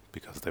smile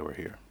because they were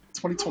here.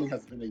 2020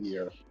 has been a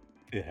year.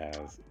 It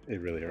has. It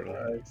really, really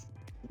Right. has.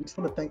 we just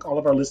want to thank all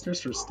of our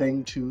listeners for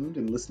staying tuned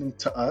and listening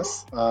to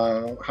us,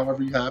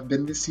 however you have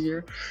been this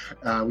year.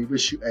 We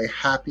wish you a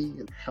happy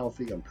and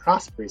healthy and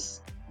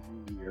prosperous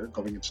new year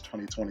going into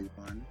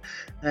 2021.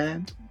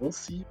 And we'll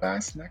see you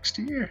guys next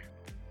year.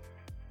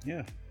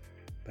 Yeah.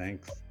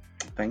 Thanks.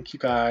 Thank you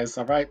guys.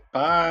 All right.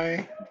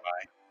 Bye.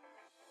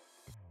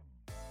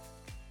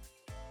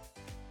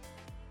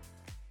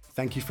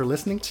 Thank you for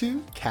listening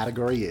to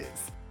Category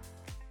Is.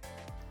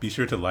 Be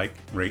sure to like,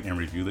 rate, and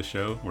review the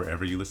show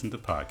wherever you listen to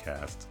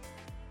podcasts.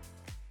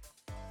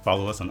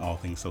 Follow us on all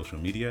things social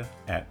media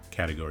at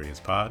Category Is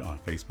Pod on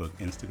Facebook,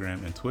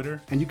 Instagram, and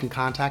Twitter. And you can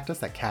contact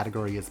us at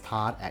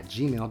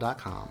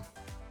categoryispod@gmail.com.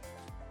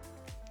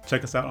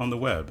 Check us out on the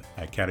web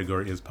at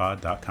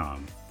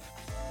categoryispod.com.